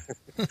 Yeah.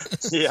 Yeah.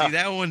 See,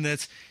 that one,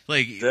 that's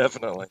like,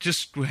 definitely.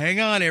 Just hang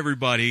on,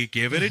 everybody.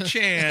 Give it a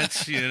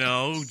chance.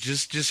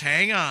 Just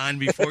hang on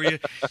before you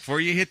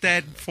hit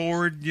that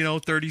forward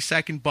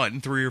 30-second button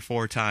 3 or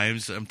 4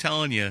 times. I'm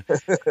telling you,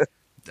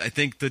 I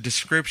think the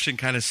description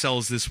kind of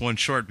sells this one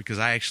short because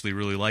I actually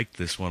really liked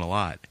this one a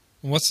lot.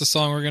 What's the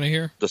song we're going to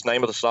hear? The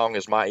name of the song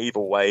is My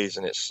Evil Ways,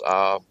 and it's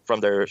from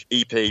their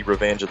EP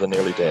Revenge of the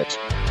Nearly Deads.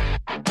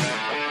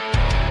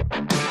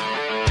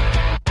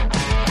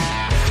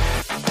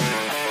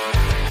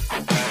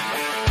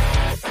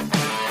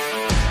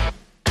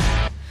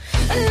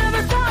 I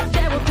never thought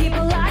there were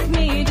people like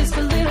me, just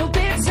a little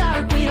bit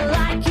dark, we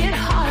like it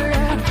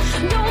harder.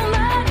 No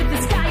matter if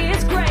the sky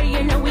is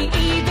gray, we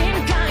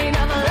even kind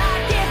of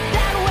like it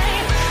that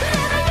way.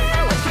 Never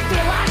knew it could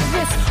feel like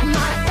this,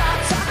 my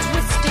thoughts are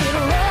twisted,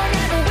 wrong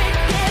and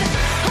wicked.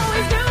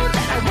 Always knew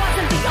that I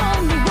wasn't the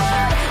only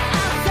one,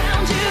 I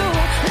found you,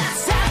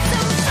 let's have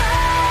some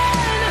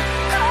fun.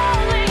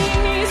 Calling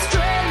me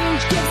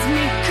strange gives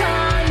me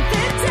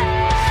confidence,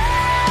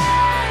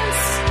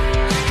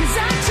 'cause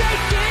I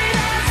take it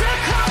as a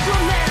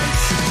compliment.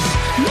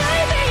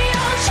 Maybe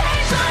I'll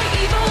change my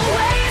evil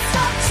ways,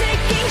 stop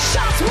taking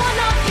shots. One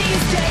of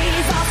these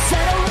days I'll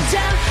settle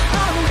down,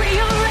 I'll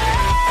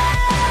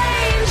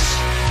rearrange.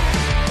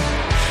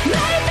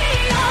 Maybe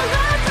I'll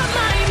learn from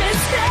my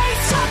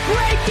mistakes, stop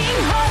breaking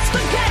hearts,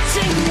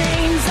 forgetting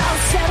names.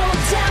 I'll settle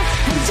down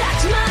and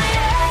act my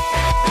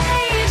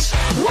age.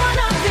 One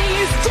of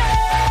these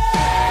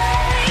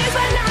days,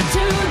 but not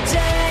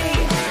today.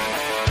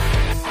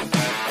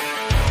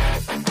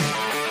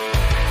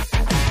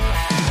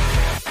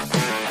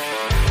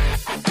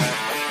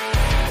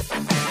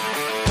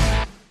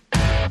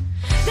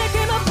 There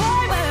came a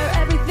point where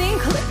everything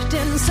clicked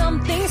and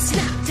something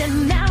snapped,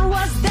 and that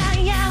was that,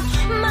 yeah.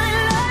 My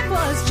life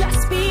was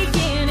just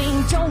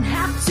beginning, don't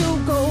have to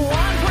go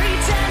on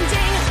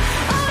pretending.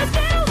 I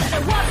feel that I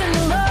wasn't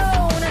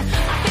alone, I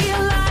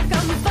feel like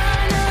I'm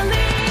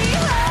finally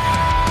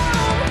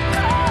home.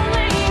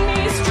 Calling me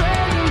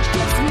strange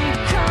gives me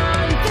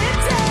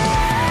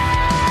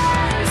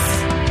confidence,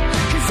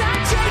 'cause I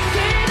take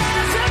it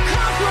as a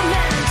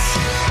compliment.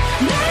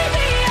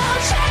 Maybe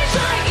I'll change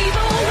my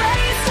evil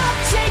ways, stop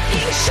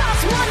taking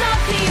shots. One of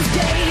these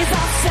days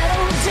I'll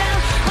settle down,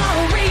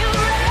 I'll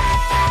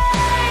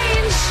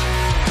rearrange.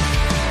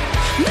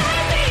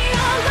 Maybe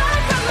I'll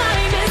learn from my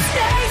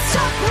mistakes,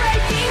 stop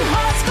breaking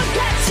hearts,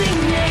 forgetting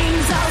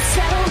names. I'll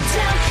settle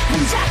down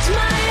and act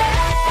my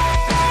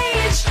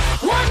age.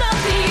 One of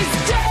these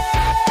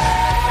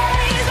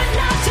days, but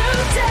not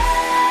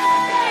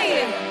today.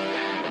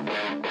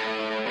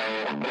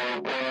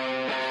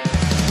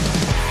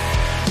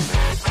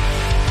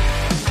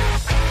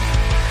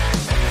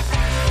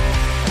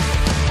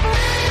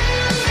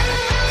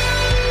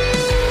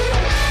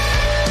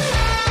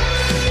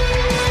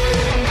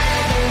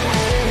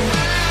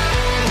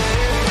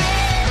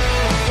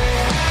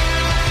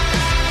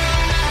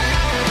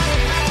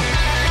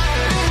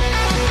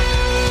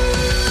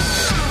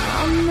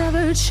 I'll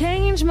never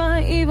change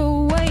my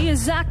evil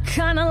ways, I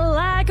kinda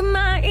like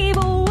my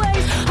evil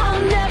ways.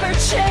 I'll never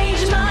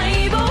change my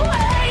evil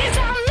ways,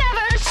 I'll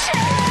never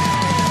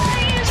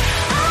change.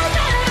 I'll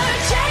never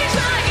change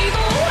my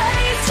evil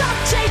ways, stop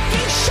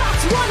taking shots.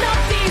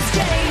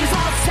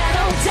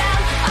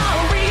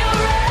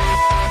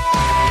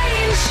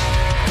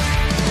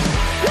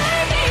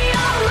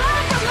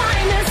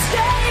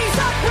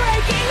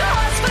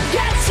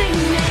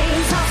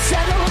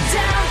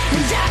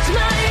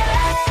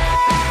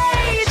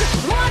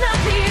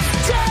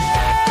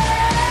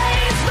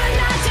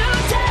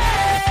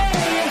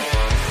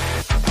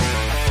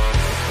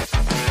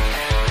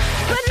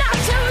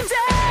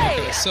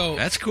 So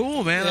That's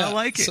cool, man. I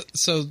like it.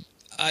 So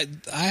I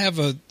have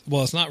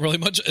it's not really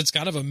much. It's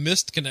kind of a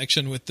missed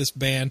connection with this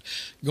band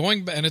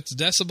and it's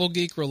Decibel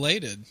Geek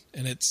related,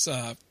 and it's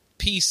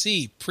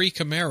PC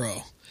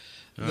pre-Camaro.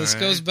 This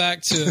goes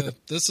back to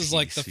this is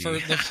like the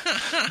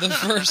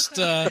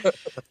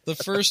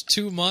first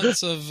 2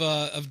 months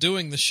of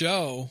doing the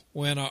show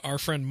when our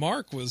friend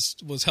Mark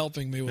was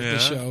helping me with the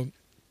show.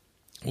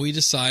 We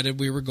decided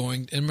we were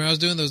going, and I was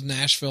doing those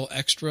Nashville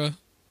Extra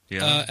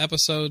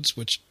episodes,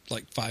 which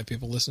like 5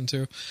 people listened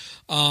to.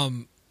 I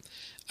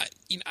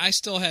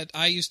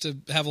used to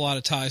have a lot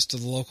of ties to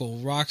the local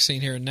rock scene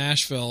here in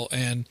Nashville,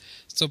 and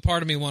so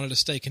part of me wanted to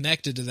stay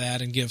connected to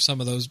that and give some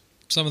of those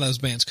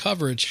bands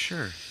coverage.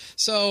 Sure.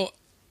 So,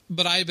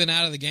 but I had been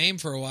out of the game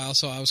for a while,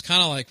 so I was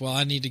kind of like, well,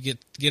 I need to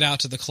get out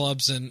to the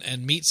clubs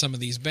and meet some of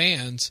these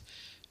bands.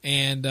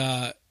 And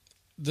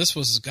this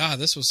was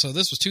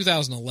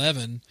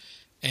 2011,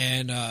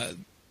 and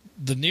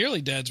the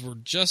Nearly Deads were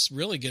just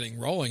really getting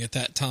rolling at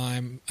that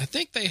time. I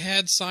think they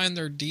had signed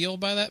their deal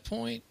by that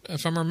point,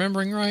 if I'm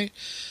remembering right.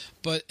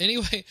 But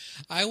anyway,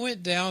 I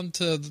went down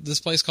to this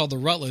place called the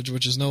Rutledge,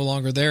 which is no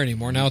longer there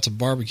anymore. Now it's a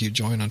barbecue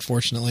joint,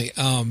 unfortunately.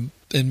 And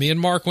me and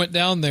Mark went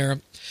down there,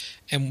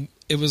 and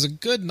it was a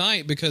good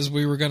night because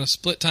we were going to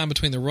split time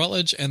between the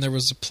Rutledge, and there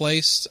was a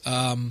place,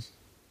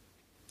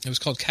 it was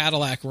called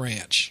Cadillac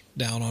Ranch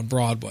down on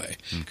Broadway.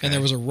 Okay. And there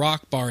was a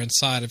rock bar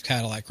inside of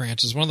Cadillac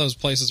Ranch. It's one of those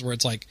places where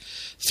it's like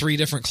 3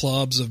 different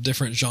clubs of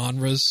different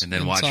genres. And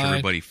then watch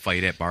everybody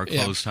fight at bar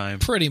close time.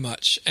 Pretty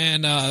much.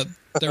 And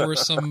there were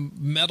some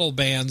metal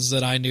bands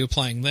that I knew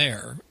playing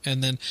there.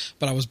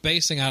 But I was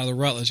basing out of the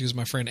Rutledge because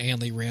my friend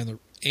Andy ran the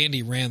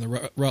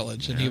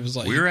Rutledge, and he was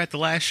like, we were at the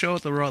last show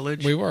at the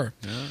Rutledge. We were.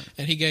 Yeah.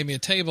 And he gave me a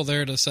table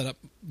there to set up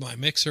my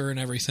mixer and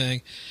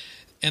everything.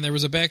 And there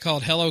was a band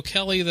called Hello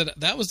Kelly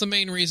that was the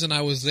main reason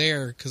I was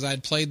there, because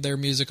I'd played their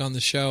music on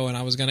the show and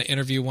I was going to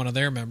interview one of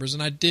their members,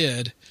 and I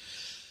did.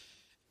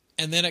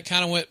 And then it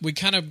kind of went,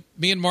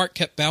 me and Mark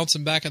kept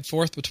bouncing back and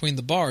forth between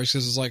the bars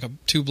because it was like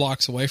 2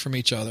 blocks away from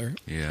each other.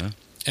 Yeah.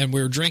 And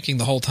we were drinking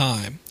the whole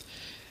time.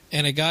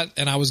 And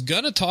I was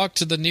going to talk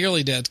to the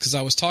Nearly Deads because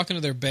I was talking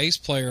to their bass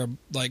player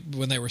like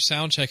when they were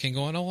sound checking,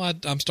 going,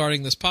 I'm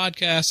starting this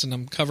podcast and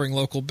I'm covering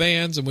local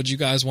bands, and would you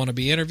guys want to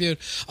be interviewed?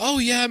 Oh,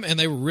 yeah. And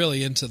they were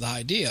really into the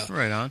idea.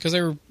 Right on. Because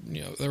they were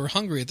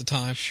hungry at the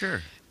time.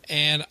 Sure.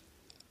 And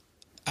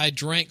I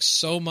drank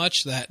so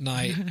much that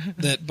night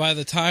that by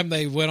the time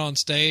they went on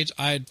stage,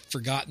 I had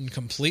forgotten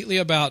completely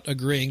about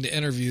agreeing to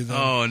interview them.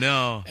 Oh,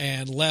 no.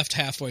 And left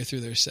halfway through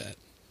their set.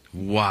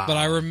 Wow. But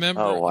I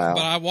remember, but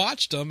I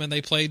watched them, and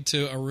they played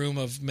to a room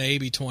of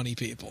maybe 20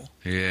 people.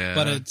 Yeah.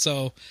 But it's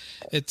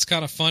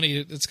kind of funny.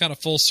 It's kind of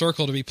full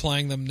circle to be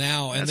playing them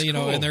now. And, That's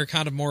cool. And they're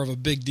kind of more of a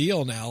big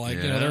deal now. Like,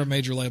 they're a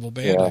major label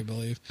band, I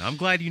believe. I'm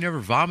glad you never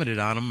vomited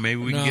on them.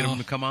 Maybe we can get them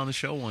to come on the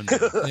show one day.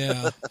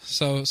 Yeah.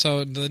 So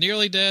the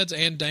Nearly Deads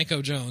and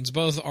Danko Jones,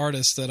 both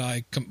artists that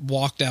I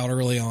walked out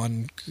early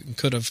on,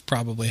 could have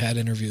probably had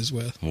interviews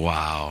with.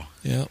 Wow.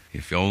 Yeah.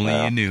 If only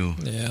you knew.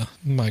 Yeah.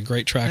 My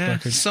great track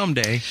record.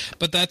 Someday.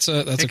 But that's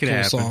a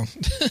cool song.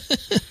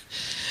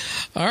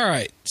 All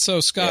right. So,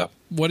 Scott,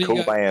 what do you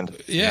got? Cool band.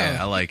 Yeah.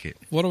 I like it.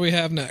 What do we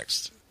have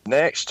next?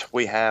 Next,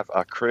 we have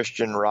a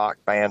Christian rock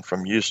band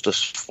from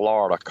Eustis,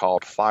 Florida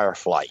called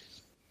Fireflight.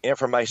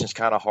 Information's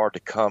kind of hard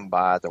to come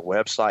by. The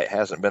website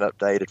hasn't been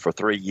updated for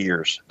 3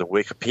 years. The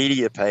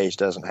Wikipedia page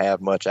doesn't have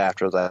much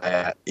after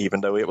that,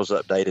 even though it was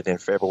updated in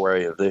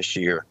February of this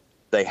year.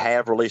 They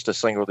have released a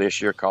single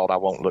this year called I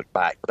Won't Look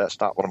Back, but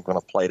that's not what I'm going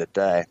to play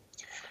today.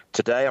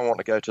 Today, I want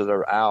to go to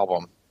their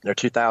album, their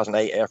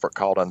 2008 effort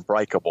called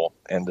Unbreakable,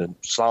 and the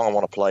song I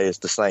want to play is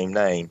the same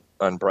name,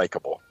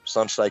 Unbreakable.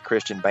 Some say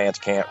Christian bands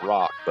can't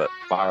rock, but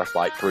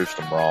Fireflight proves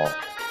them wrong.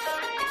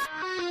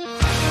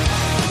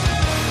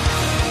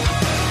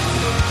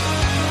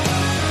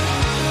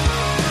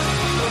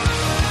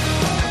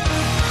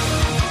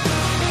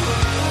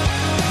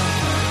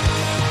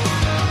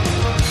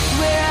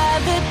 Where are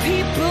the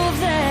people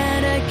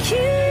that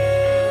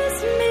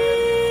accuse me?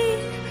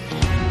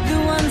 The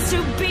ones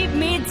who beat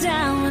me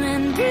down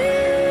and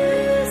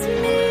bruise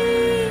me.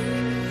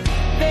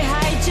 They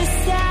hide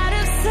just out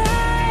of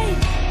sight,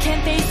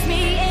 can't face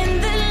me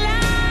in the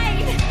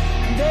light.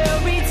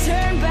 They'll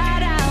return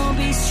right out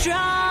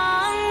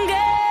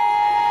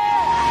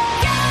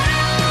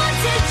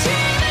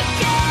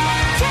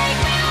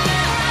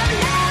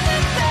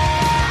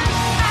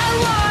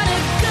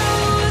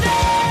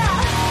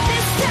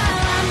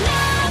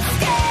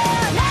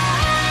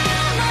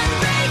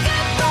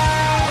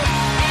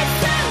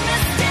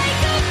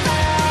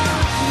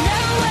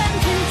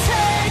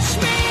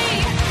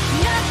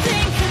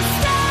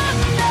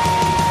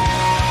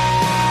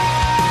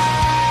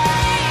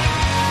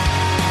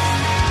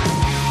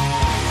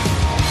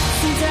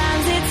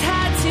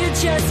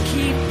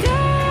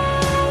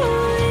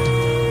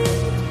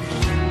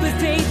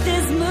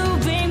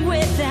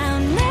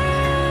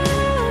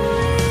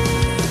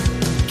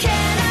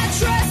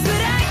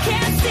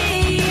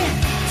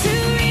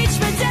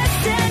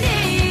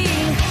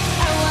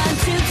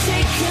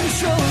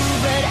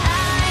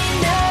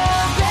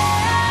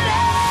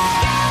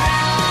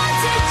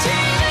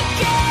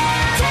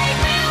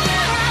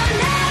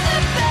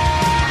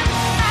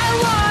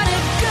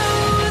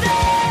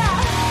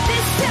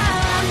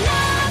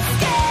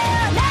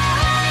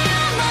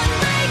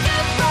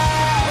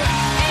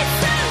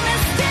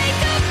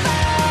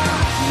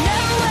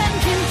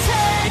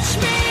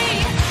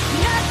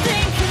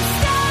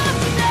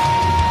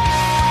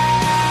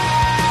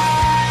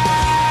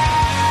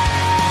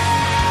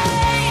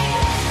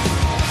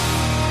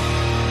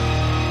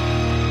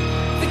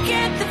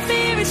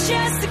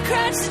just a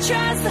crutch that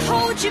tries to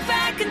hold you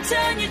back and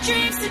turn your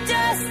dreams to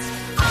dust.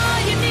 All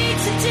you need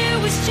to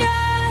do is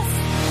just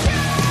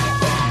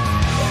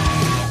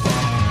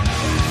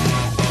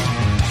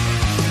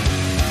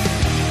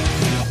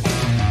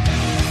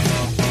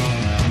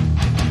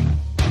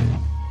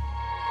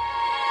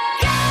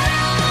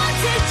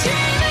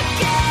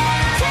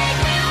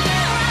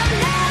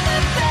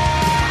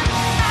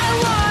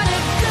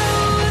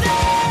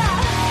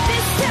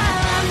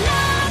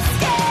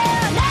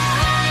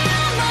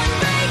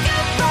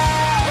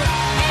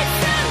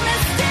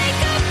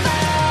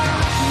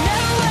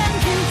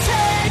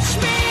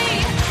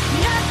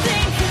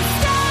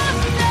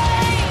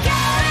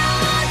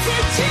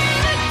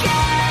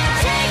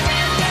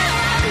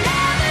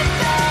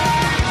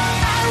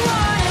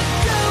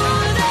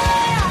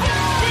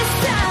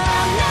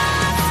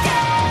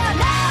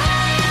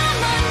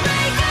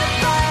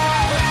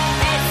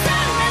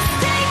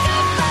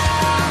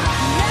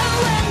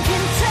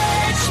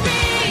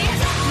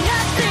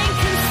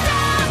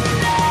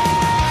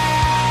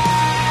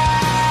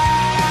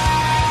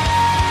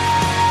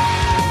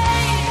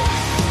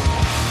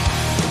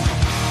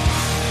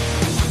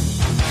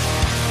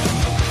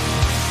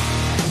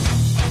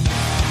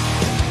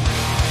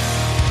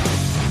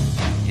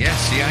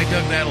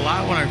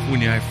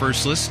when I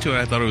first listened to it.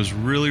 I thought it was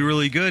really,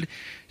 really good.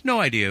 No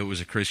idea it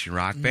was a Christian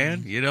rock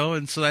band, you know,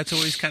 and so that's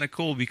always kind of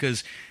cool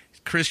because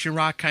Christian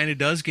rock kind of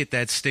does get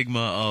that stigma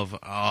of,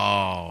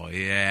 oh,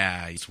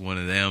 yeah, it's one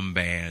of them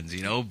bands,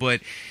 you know,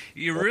 but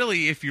you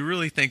really, if you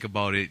really think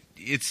about it,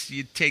 it's,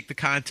 you take the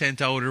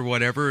content out or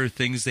whatever, or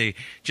things they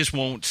just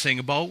won't sing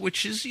about,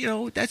 which is, you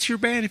know, that's your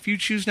band. If you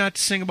choose not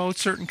to sing about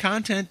certain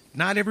content,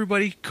 not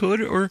everybody could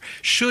or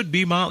should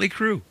be Motley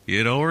Crue,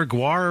 you know, or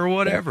Gwar or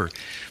whatever.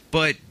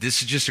 But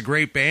this is just a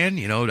great band,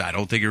 you know. I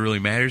don't think it really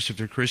matters if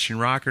they're Christian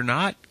rock or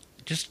not.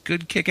 Just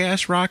good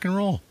kick-ass rock and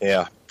roll.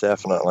 Yeah,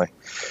 definitely.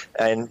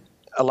 And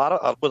with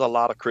a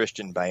lot of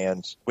Christian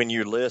bands, when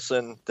you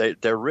listen,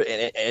 it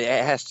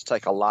has to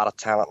take a lot of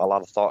talent, a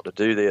lot of thought to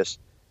do this,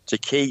 to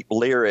keep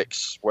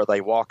lyrics where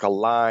they walk a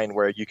line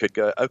where you could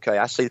go, okay,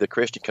 I see the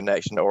Christian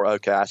connection, or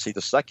okay, I see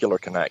the secular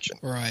connection.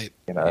 Right.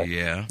 You know.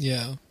 Yeah.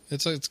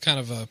 It's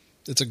kind of a.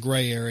 It's a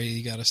gray area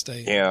you got to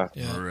stay in. Yeah.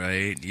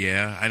 Right.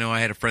 Yeah. I know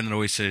I had a friend that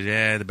always said,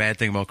 yeah, the bad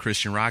thing about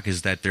Christian rock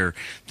is that they're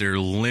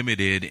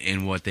limited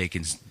in what they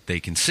can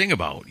sing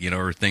about, you know,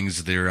 or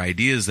things, their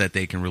ideas that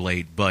they can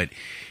relate. But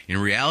in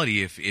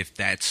reality, if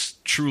that's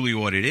truly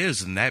what it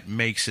is, and that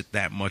makes it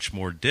that much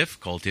more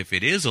difficult. If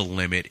it is a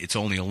limit, it's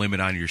only a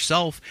limit on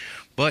yourself.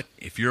 But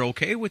if you're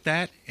okay with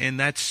that, and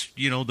that's,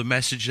 you know, the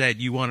message that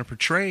you want to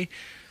portray,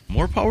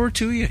 more power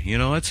to you. You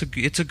know, it's a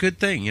good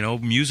thing. You know,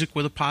 music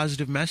with a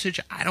positive message,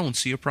 I don't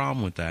see a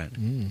problem with that.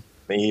 Me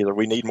either.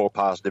 We need more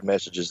positive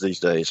messages these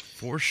days.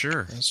 For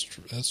sure.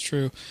 That's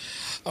true.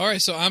 All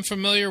right, so I'm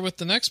familiar with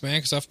the next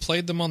band because I've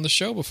played them on the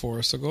show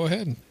before, so go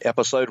ahead.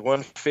 Episode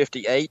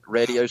 158,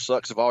 Radio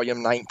Sucks,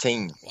 Volume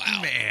 19.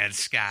 Wow. Man,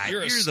 Scott,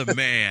 you're the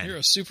man. You're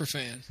a super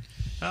fan.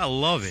 I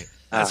love it.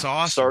 That's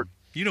awesome.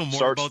 You know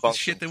more about this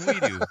shit than we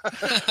do.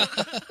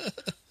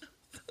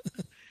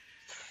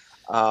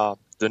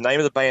 The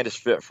name of the band is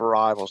Fit for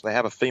Rivals. They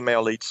have a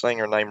female lead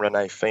singer named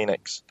Renee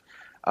Phoenix.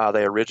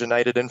 They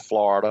originated in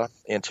Florida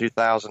in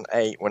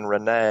 2008 when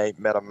Renee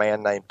met a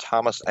man named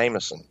Thomas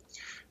Ameson.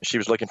 She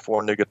was looking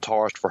for a new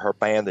guitarist for her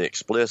band, The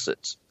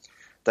Explicits.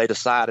 They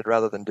decided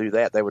rather than do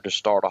that, they would just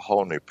start a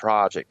whole new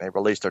project. They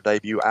released their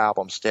debut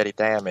album, Steady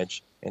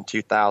Damage, in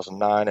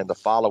 2009, and the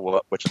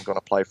follow-up, which I'm going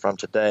to play from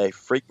today,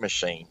 Freak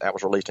Machine. That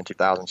was released in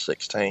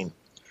 2016.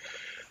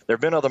 There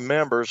have been other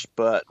members,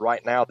 but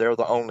right now they're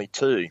the only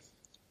two.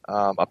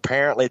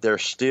 Apparently they're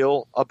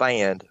still a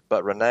band,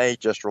 but Renee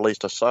just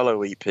released a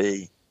solo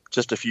EP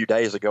just a few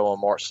days ago on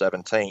March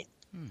 17th.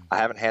 I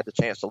haven't had the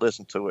chance to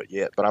listen to it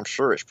yet, but I'm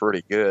sure it's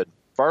pretty good.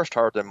 First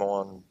heard them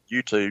on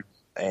YouTube,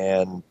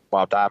 and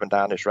while diving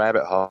down this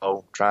rabbit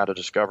hole, trying to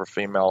discover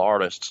female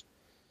artists.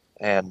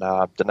 And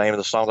the name of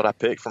the song that I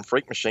picked from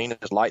Freak Machine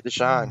is Light That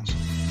Shines.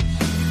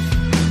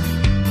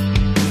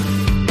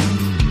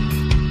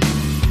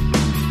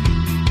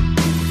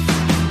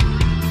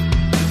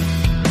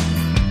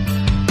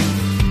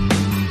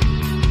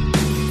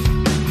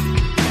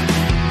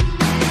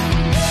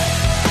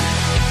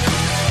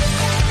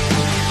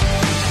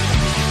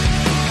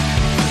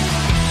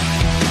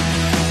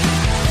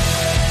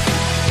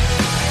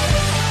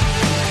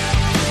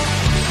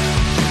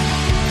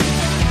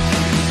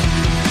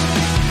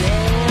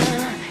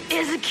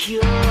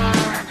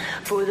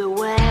 For the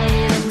way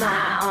that my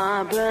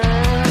heart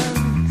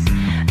burns,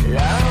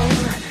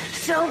 love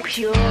so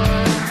pure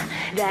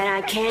that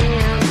I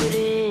can't put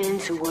it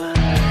into words.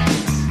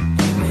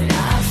 When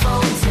I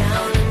fall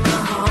down and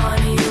my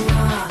heart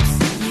erupts,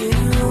 you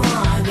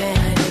are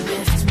there to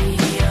lift me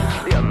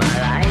up. You're my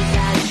light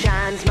that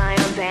shines, my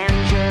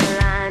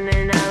evangeline,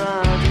 and I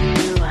love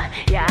you.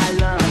 Yeah, I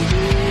love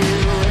you.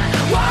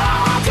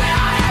 Whoa, could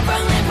I ever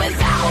live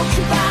without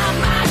you by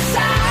my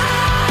side?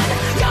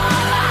 Your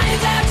light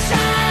that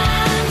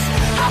shines.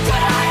 How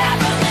could I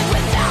ever live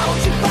without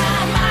you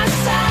by my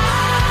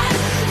side?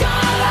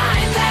 Your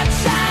light that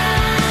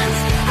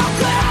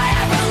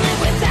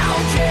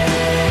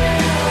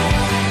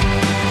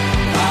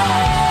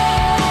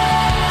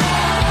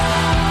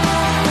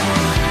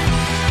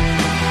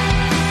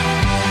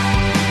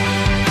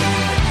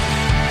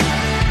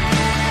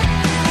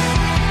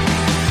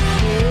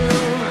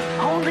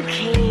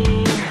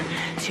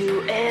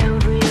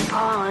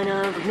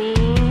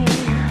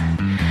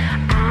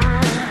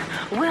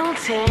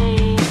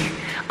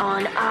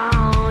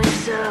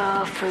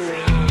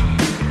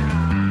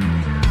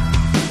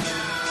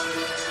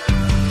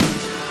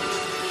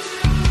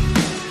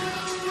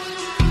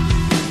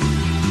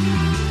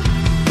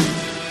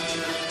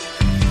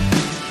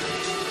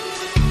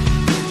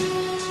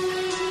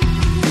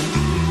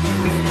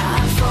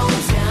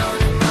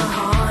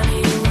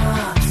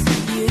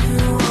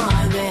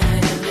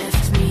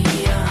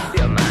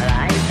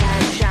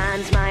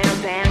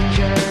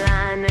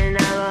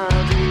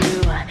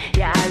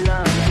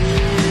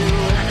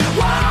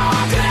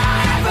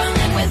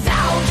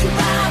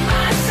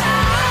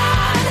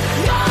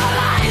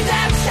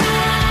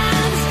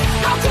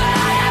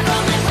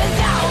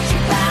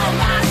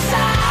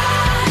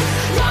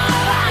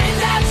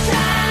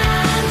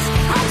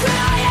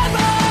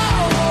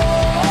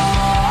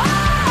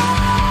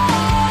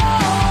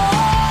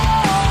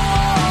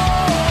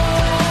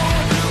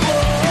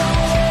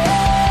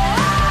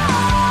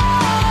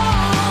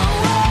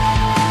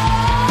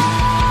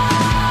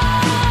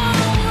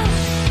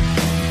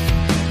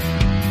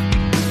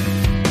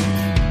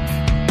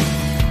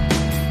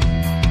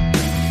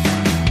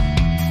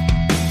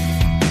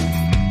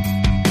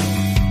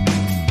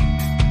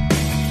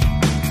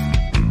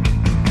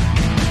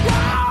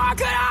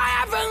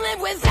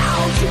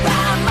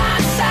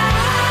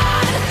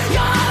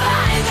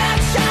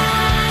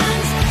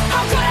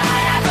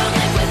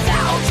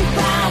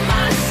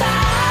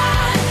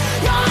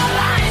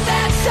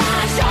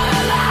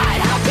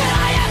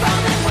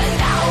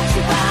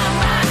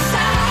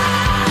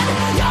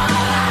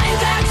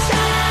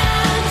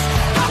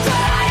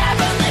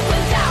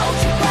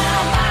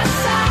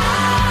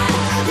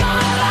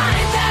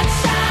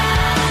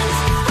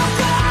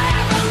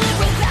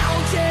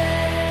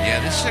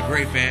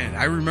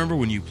I remember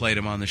when you played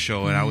them on the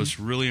show, and I was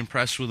really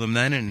impressed with them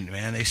then, and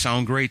man, they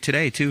sound great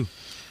today too.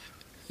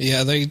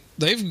 Yeah,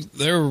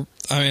 they're.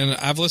 I mean,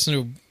 I've listened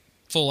to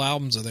full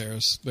albums of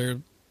theirs. They're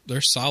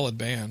a solid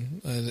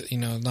band.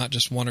 Not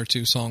just one or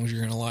two songs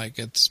you're gonna like.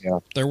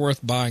 They're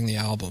worth buying the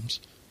albums.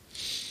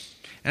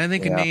 And I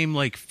think a name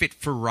like Fit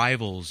for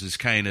Rivals is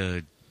kind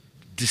of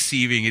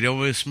deceiving. It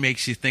almost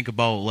makes you think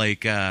about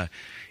like a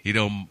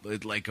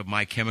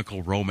My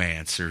Chemical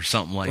Romance or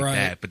something like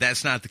that. But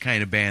that's not the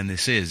kind of band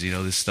this is.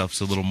 This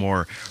stuff's a little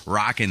more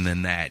rocking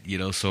than that.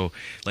 So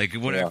like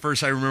at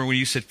first I remember when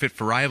you said Fit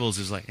for Rivals,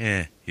 it's like,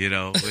 is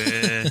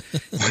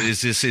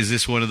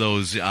this one of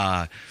those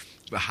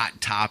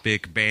Hot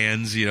Topic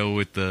bands,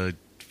 with the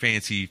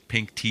fancy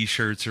pink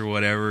T-shirts or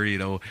whatever,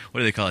 what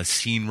do they call it,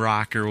 scene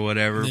rock or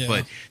whatever? Yeah.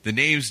 But the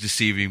name's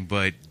deceiving,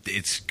 but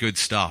it's good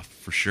stuff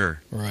for sure.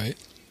 Right.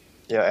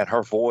 Yeah, and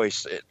her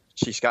voice,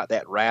 she's got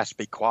that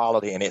raspy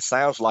quality, and it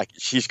sounds like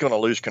she's going to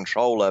lose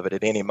control of it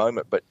at any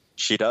moment, but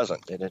she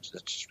doesn't. And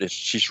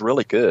she's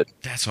really good.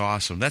 That's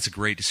awesome. That's a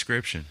great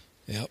description.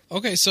 Yep.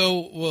 Okay,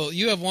 so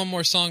you have one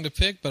more song to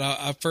pick,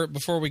 but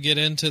before we get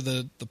into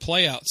the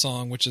play out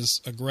song, which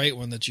is a great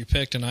one that you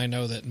picked, and I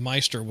know that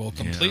Meister will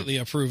completely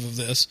approve of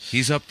this.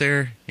 He's up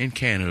there in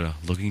Canada,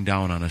 looking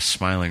down on us,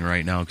 smiling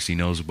right now because he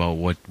knows about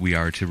what we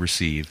are to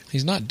receive.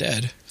 He's not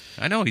dead.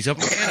 I know, he's up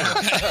in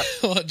Canada.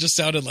 Well, it just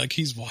sounded like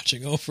he's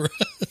watching over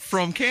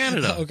from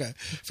Canada. Okay,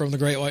 from the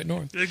Great White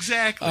North.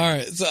 Exactly. All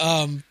right.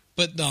 So,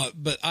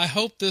 but I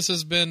hope this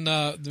has been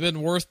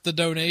worth the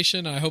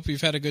donation. I hope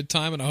you've had a good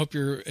time, and I hope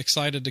you're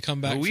excited to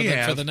come back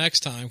for the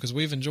next time because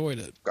we've enjoyed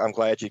it. I'm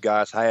glad you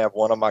guys have.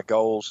 One of my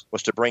goals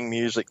was to bring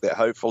music that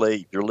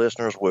hopefully your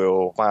listeners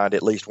will find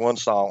at least one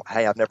song.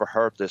 Hey, I've never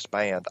heard this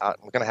band. I'm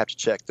going to have to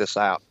check this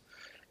out.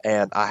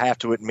 And I have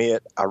to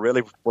admit, I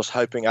really was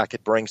hoping I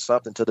could bring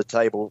something to the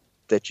table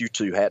that you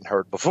two hadn't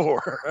heard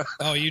before.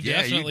 Oh, you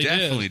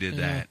definitely did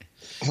that.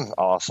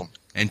 Awesome.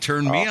 And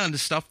turned me on to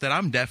stuff that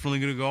I'm definitely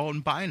going to go out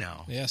and buy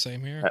now. Yeah,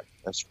 same here.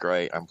 That's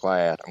great. I'm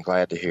glad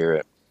to hear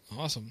it.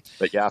 Awesome.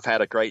 But yeah, I've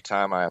had a great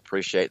time. I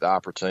appreciate the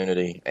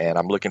opportunity, and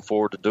I'm looking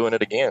forward to doing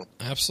it again.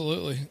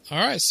 Absolutely. All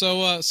right,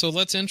 so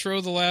let's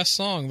intro the last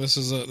song. This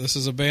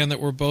is a band that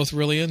we're both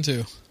really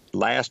into.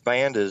 Last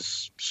band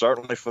is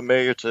certainly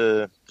familiar to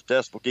the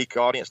Decibel Geek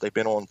audience. They've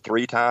been on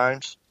 3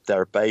 times.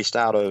 They're based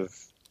out of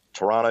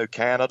Toronto,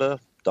 Canada.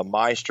 The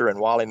Meister and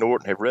Wally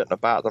Norton have written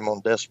about them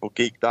on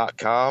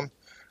DecibelGeek.com.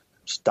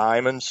 It's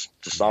Diamonds.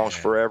 The song's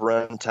Forever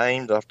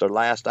Untamed off their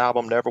last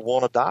album, Never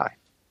Wanna Die.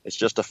 It's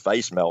just a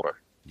face melter.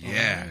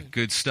 Yeah,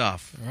 good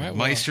stuff. All right,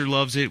 Meister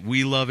loves it.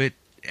 We love it.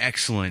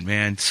 Excellent,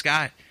 man.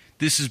 Scott,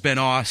 this has been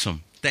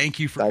awesome. Thank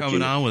you for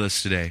coming on with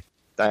us today.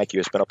 Thank you.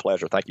 It's been a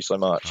pleasure. Thank you so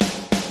much.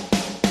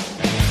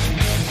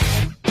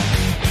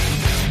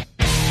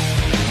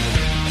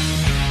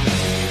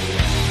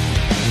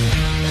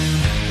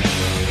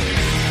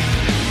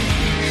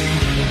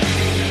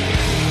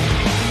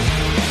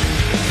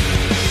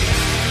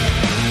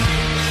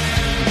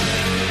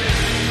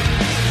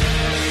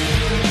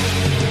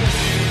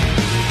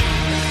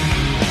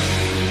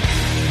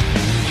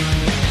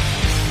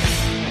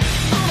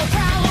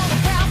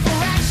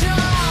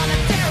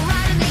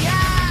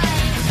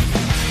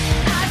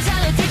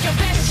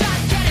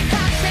 Shot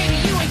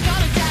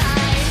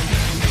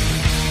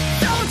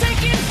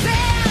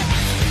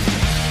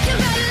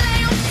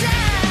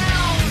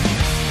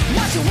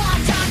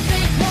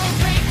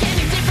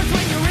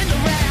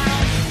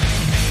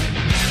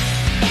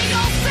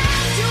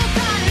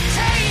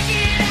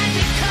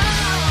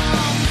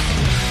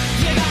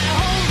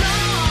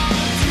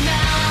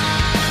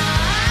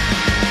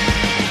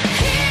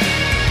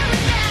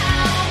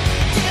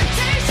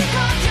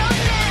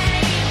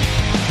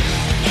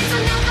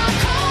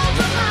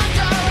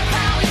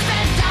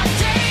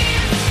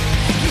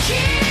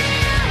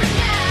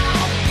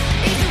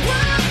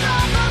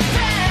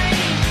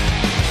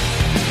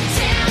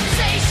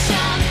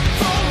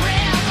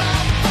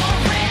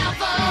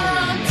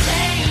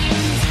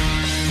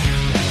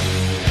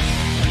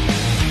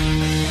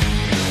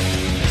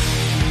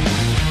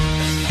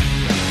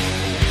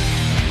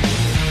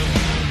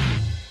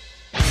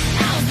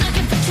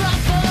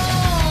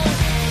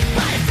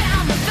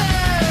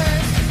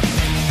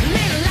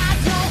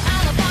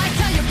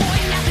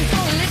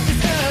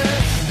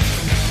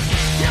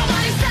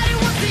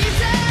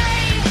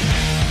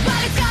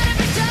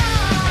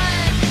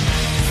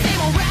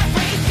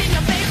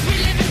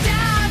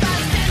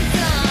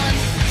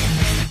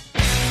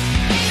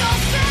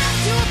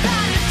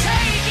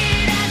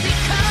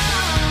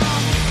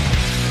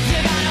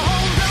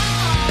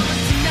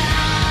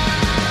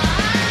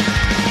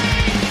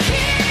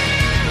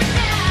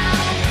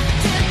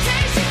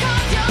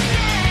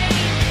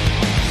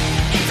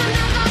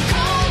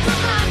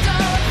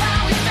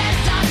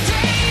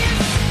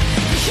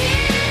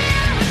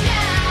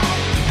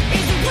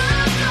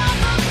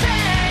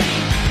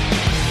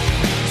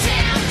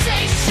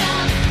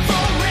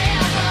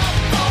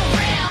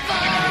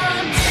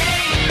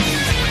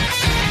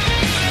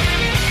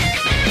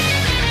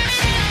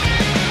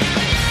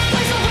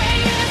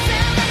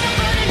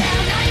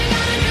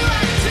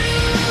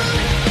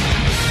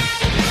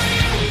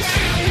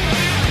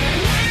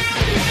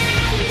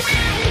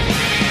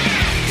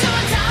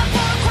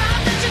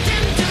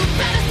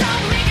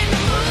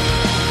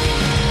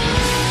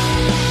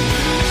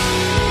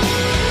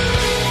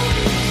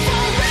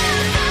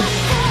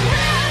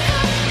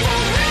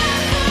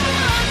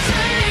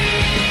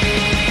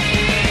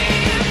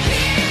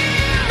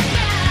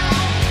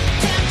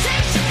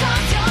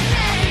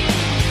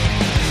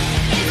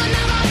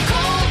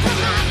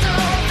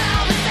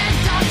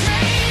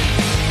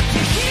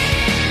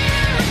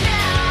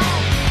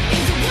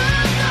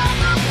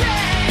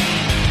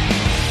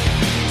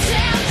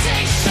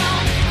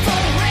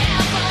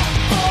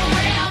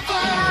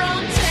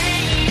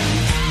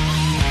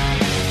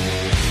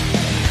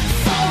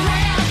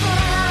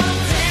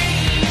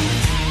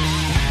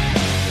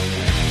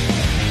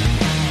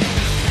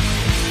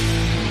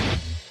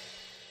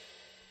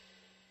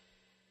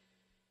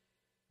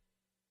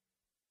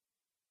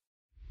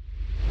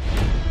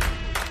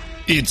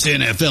It's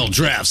NFL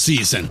draft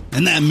season,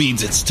 and that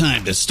means it's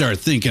time to start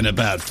thinking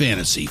about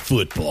fantasy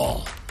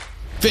football.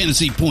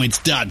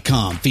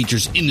 FantasyPoints.com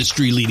features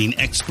industry-leading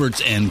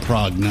experts and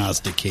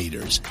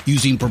prognosticators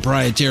using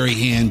proprietary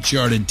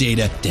hand-charted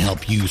data to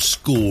help you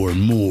score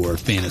more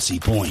fantasy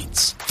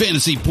points.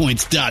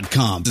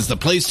 FantasyPoints.com is the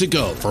place to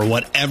go for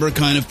whatever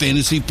kind of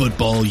fantasy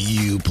football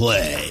you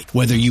play.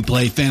 Whether you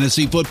play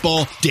fantasy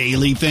football,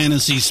 daily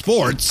fantasy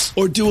sports,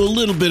 or do a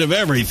little bit of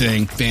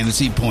everything,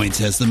 Fantasy Points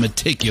has the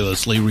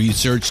meticulously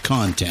researched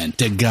content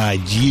to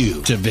guide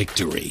you to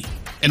victory.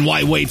 And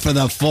why wait for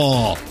the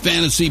fall?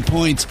 Fantasy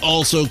Points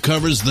also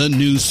covers the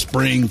new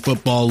spring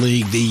football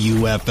league, the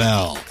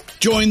UFL.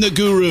 Join the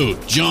guru,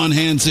 John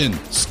Hansen,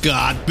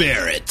 Scott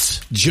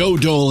Barrett, Joe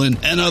Dolan,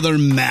 and other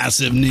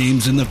massive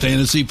names in the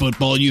fantasy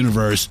football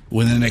universe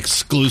with an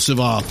exclusive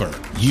offer.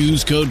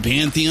 Use code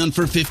Pantheon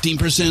for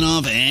 15%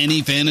 off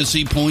any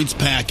Fantasy Points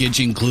package,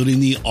 including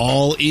the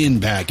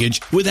all-in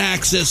package, with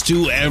access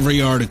to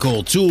every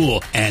article,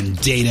 tool, and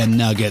data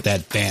nugget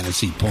that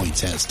Fantasy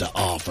Points has to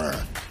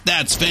offer.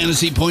 That's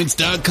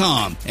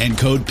FantasyPoints.com and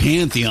code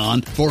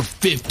Pantheon for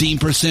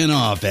 15%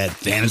 off at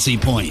Fantasy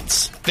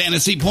Points.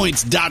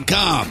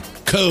 FantasyPoints.com,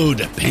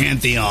 code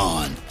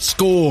Pantheon.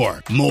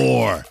 Score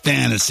more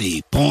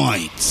fantasy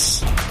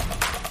points.